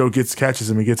 but Joe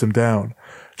catches him and gets him down.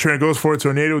 Trent goes for a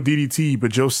tornado DDT, but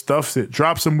Joe stuffs it,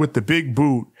 drops him with the big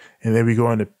boot, and then we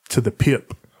go to the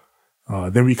pip.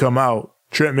 Then we come out.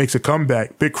 Trent makes a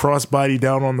comeback, big crossbody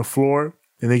down on the floor,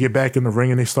 and they get back in the ring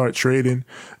and they start trading.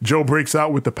 Joe breaks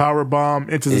out with the power bomb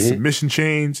into the submission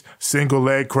chains, single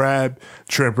leg crab.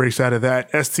 Trent breaks out of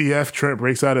that. STF, Trent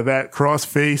breaks out of that. Cross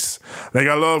face. Like,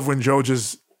 I love when Joe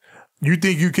you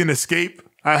think you can escape?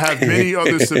 I have many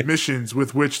other submissions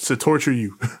with which to torture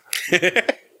you.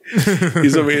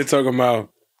 He's over here talking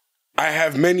about, I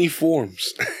have many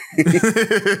forms.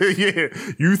 Yeah.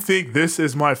 You think this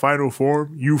is my final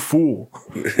form? You fool.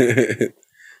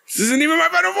 This isn't even my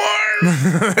final form.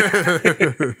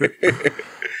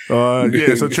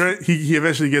 Yeah, so Trent, he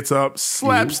eventually gets up,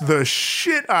 slaps the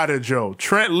shit out of Joe.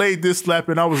 Trent laid this slap,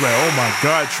 and I was like, oh my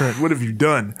God, Trent, what have you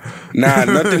done? Nah,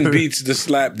 nothing beats the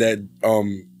slap that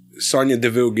Sonya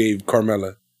Deville gave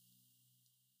Carmella.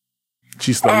 What did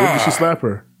she slap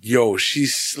her? Yo, she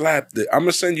slapped it. I'm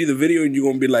going to send you the video, and you're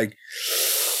going to be like,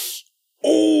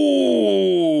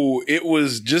 oh, it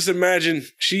was, just imagine,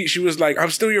 she was like,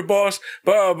 I'm still your boss,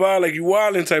 blah, blah, like you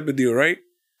wildin' type of deal, right?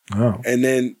 Oh. And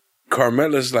then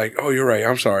Carmella's like, oh, you're right,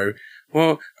 I'm sorry.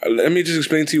 Well, let me just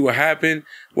explain to you what happened.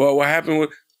 Well, what happened was,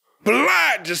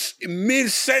 blood, just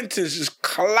mid-sentence, just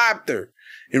clapped her.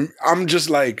 And I'm just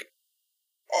like,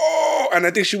 oh, and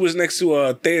I think she was next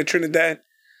to Thea Trinidad.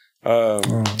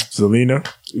 Zelina?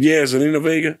 Yeah, Zelina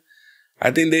Vega.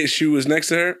 I think she was next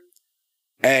to her.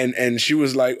 And she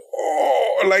was like,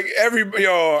 oh, like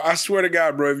I swear to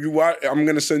God, bro, if you watch, I'm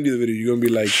going to send you the video. You're going to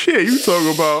be like, shit, you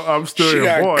talking about I'm still your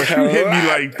boss. You hit me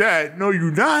like that. No,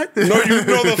 you not. No,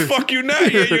 the fuck you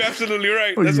not. Yeah, you're absolutely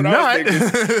right. That's what I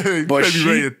was thinking. But she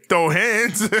ready to throw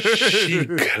hands. She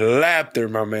clapped her,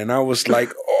 my man. I was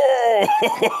like,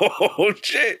 oh,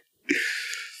 shit.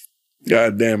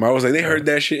 God damn. I was like, they heard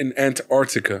that shit in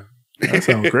Antarctica. That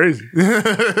sounds crazy.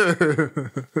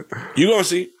 You gonna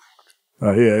see.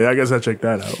 Yeah, I guess I checked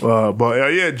that out.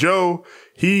 But Joe,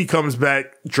 he comes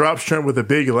back, drops Trent with a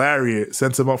big lariat,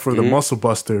 sends him up for the muscle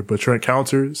buster, but Trent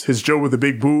counters. Hits Joe with a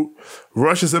big boot,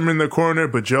 rushes him in the corner,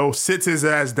 but Joe sits his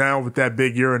ass down with that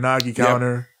big Uranagi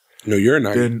counter. No,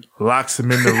 Uranagi. Then locks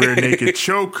him in the rear naked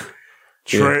choke.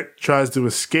 Trent tries to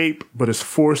escape, but is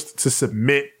forced to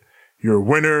submit. Your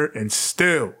winner and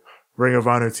still Ring of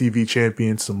Honor TV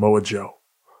champion, Samoa Joe.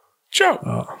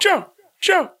 Joe.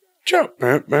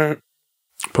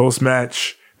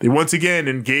 Post-match, they once again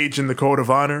engage in the Code of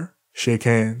Honor, shake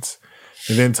hands,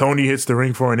 and then Tony hits the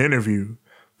ring for an interview.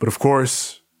 But of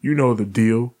course, you know the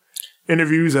deal.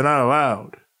 Interviews are not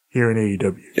allowed here in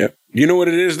AEW. Yep. You know what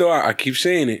it is, though? I keep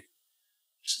saying it.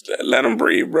 Just let him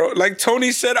breathe, bro. Like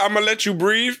Tony said, I'm going to let you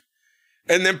breathe,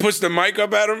 and then puts the mic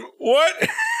up at him. What?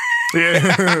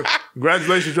 Yeah.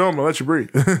 Congratulations, Joe. I'm going to let you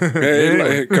breathe.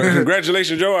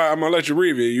 Congratulations, Joe. I'm going to let you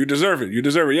breathe. You deserve it.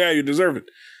 Yeah, you deserve it.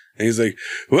 And he's like,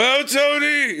 well,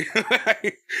 Tony.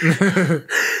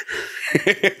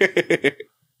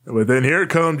 But then here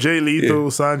come Jay Lethal,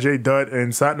 Sanjay Dutt,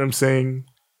 and Satnam Singh.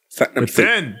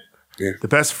 Then the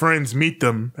best friends meet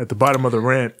them at the bottom of the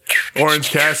ramp. Orange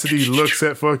Cassidy looks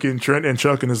at fucking Trent and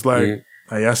Chuck and is like,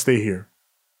 hey, I stay here.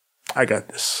 I got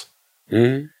this.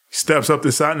 He steps up to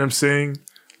Satnam Singh,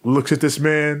 looks at this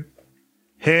man,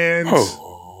 hands in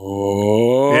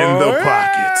the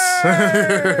pockets.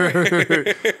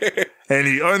 And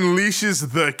he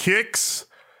unleashes the kicks.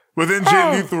 But then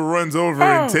Jay Lethal runs over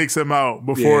and takes him out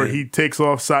before he takes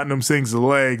off Satnam Singh's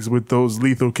legs with those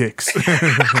lethal kicks.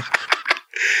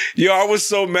 Yo, I was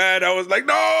so mad. I was like,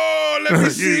 no, let me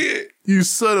see it. You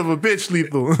son of a bitch,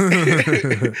 Lethal.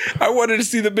 I wanted to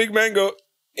see the big man go.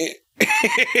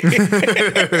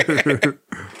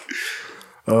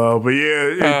 But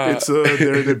yeah, it's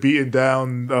they're beating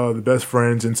down the best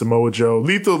friends and Samoa Joe.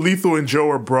 Lethal and Joe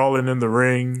are brawling in the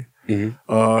ring. And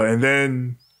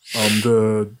then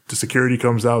the security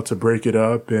comes out to break it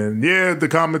up. And the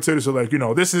commentators are like,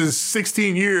 this is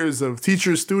 16 years of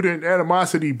teacher-student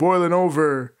animosity boiling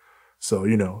over. So,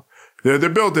 they're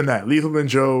building that. Lethal and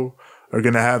Joe are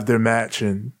going to have their match.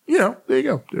 And, there you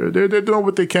go. They're doing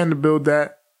what they can to build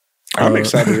that. I'm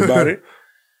excited about it.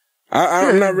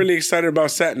 I'm not really excited about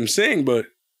Satnam Singh, but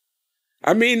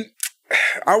I mean,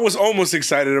 I was almost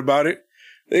excited about it.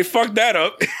 They fucked that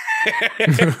up.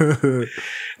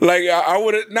 Like I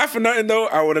would have, not for nothing though,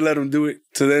 I would have let him do it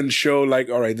to then show like,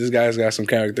 all right, this guy's got some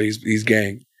character. He's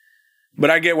gang. But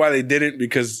I get why they didn't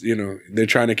because, they're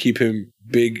trying to keep him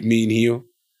big, mean heel.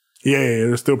 Yeah,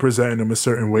 they're still presenting him a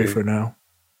certain way for now.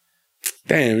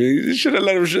 Damn, you should have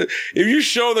let him. If you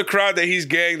show the crowd that he's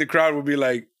gang, the crowd will be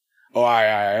like, oh,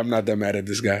 I'm not that mad at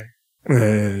this guy.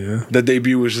 Yeah. The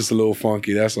debut was just a little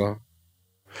funky, that's all.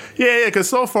 Yeah, because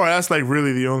so far that's like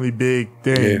really the only big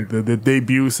thing. Yeah. The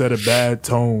debut set a bad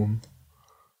tone.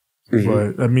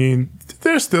 But I mean,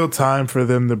 there's still time for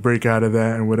them to break out of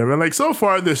that and whatever. Like so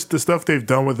far, the stuff they've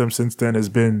done with them since then has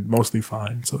been mostly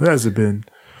fine. So it's been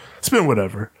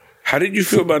whatever. How did you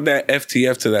feel about that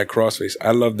FTF to that crossface?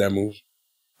 I love that move.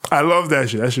 I love that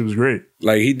shit. That shit was great.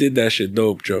 Like he did that shit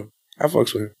dope, Joe. I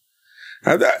fucks with him.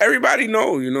 Everybody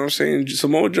know, you know what I'm saying?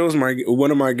 Samoa Joe's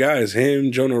one of my guys.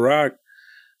 Him, Jonah Rock.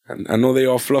 I know they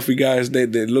all fluffy guys. They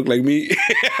look like me.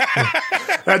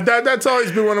 That's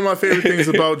always been one of my favorite things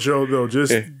about Joe, though.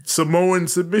 Just Samoan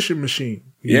submission machine.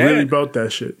 He's really about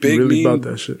that shit. Big, really about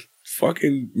that shit.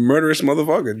 Fucking murderous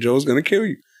motherfucker. Joe's gonna kill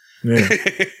you. Yeah.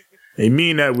 They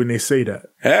mean that when they say that.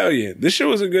 Hell yeah. This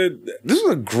was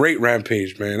a great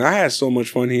Rampage, man. I had so much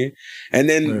fun here. And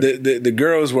then the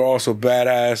girls were also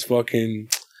badass. Fucking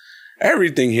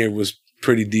everything here was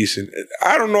pretty decent.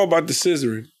 I don't know about the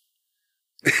scissoring.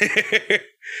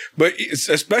 But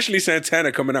especially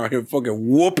Santana coming out here fucking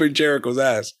whooping Jericho's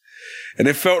ass. And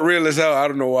it felt real as hell. I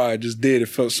don't know why. It just did. It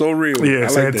felt so real. Yeah,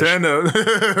 Santana.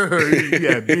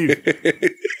 Yeah, beef.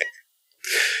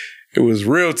 It was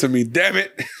real to me, damn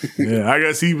it. Yeah, I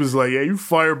guess he was like, yeah, you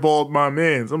fireballed my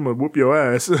mans. I'm going to whoop your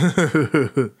ass.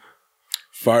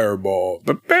 Fireball.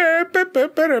 Let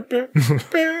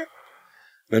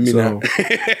me know.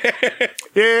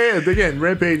 Yeah, again,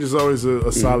 Rampage is always a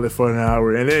solid fun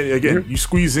hour. And then, again, you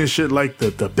squeeze in shit like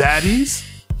the baddies.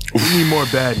 We need more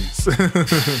baddies.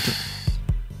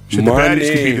 The baddies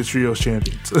could be the trios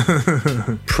champions.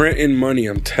 Printing money,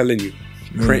 I'm telling you.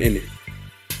 Printing it.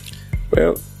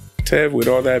 Well, Tev, with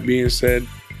all that being said,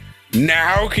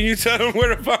 now can you tell them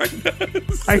where to find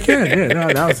us? I can, yeah.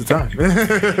 Now's the time.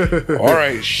 All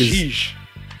right, sheesh.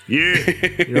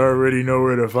 Yeah, you already know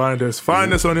where to find us.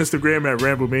 Find us on Instagram at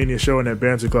Ramblemania Show and at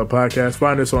Banter Club Podcast.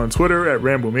 Find us on Twitter at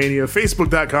Ramblemania,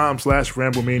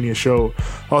 Facebook.com/Ramblemania Show.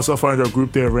 Also find our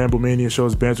group there, Ramblemania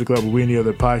Show's Banter Club, with any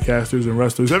other podcasters and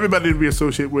wrestlers. Everybody that we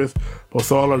associate with,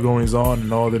 both all our goings on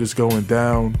and all that is going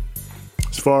down.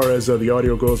 As far as the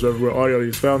audio goes, everywhere audio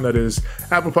is found, that is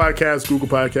Apple Podcasts, Google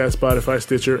Podcasts, Spotify,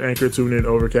 Stitcher, Anchor, TuneIn,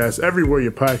 Overcast, everywhere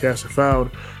your podcasts are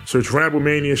found. Search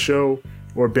Ramblemania Show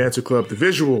or Banter Club. The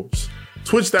visuals,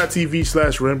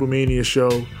 twitch.tv/Ramblemania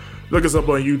Show. Look us up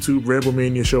on YouTube,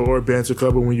 Ramblemania Show or Banter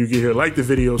Club. And when you get here, like the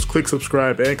videos, click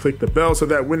subscribe, and click the bell so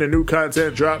that when the new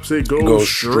content drops, it goes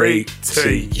straight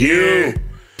to you.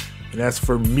 And that's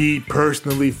for me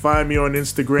personally. Find me on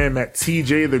Instagram at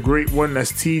TJ the Great One.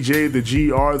 That's TJ the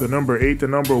GR, the number 8, the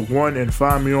number 1. And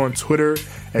find me on Twitter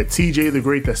at TJ the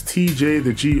Great. That's TJ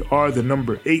the GR, the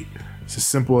number 8. It's as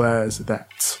simple as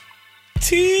that.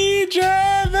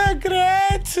 TJ the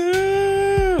Great.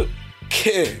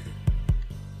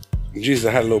 Jesus,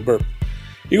 I had a little burp.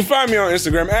 You can find me on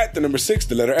Instagram at the number 6,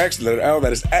 the letter X, the letter L.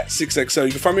 That is at 6XL.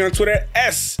 You can find me on Twitter at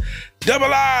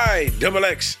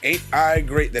SIIXX. Ain't I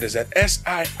great? That is at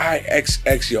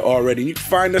SIIXX. You already. You can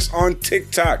find us on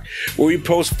TikTok, where we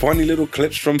post funny little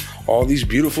clips from all these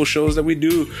beautiful shows that we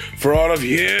do for all of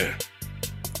you.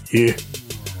 Yeah.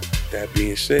 That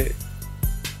being said,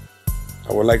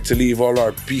 I would like to leave all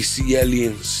our BC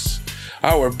aliens,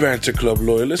 our Banter Club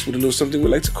loyalists, with a little something we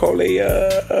like to call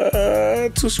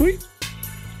a too sweet.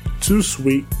 Too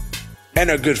sweet.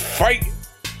 And a good fight.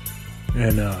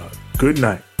 And good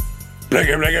night. They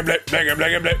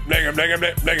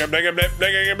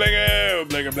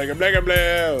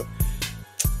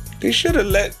should have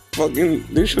let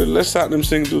Satnam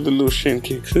sing through the little shin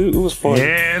kicks. It was fun.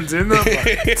 Hands in the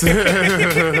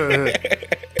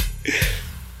butt.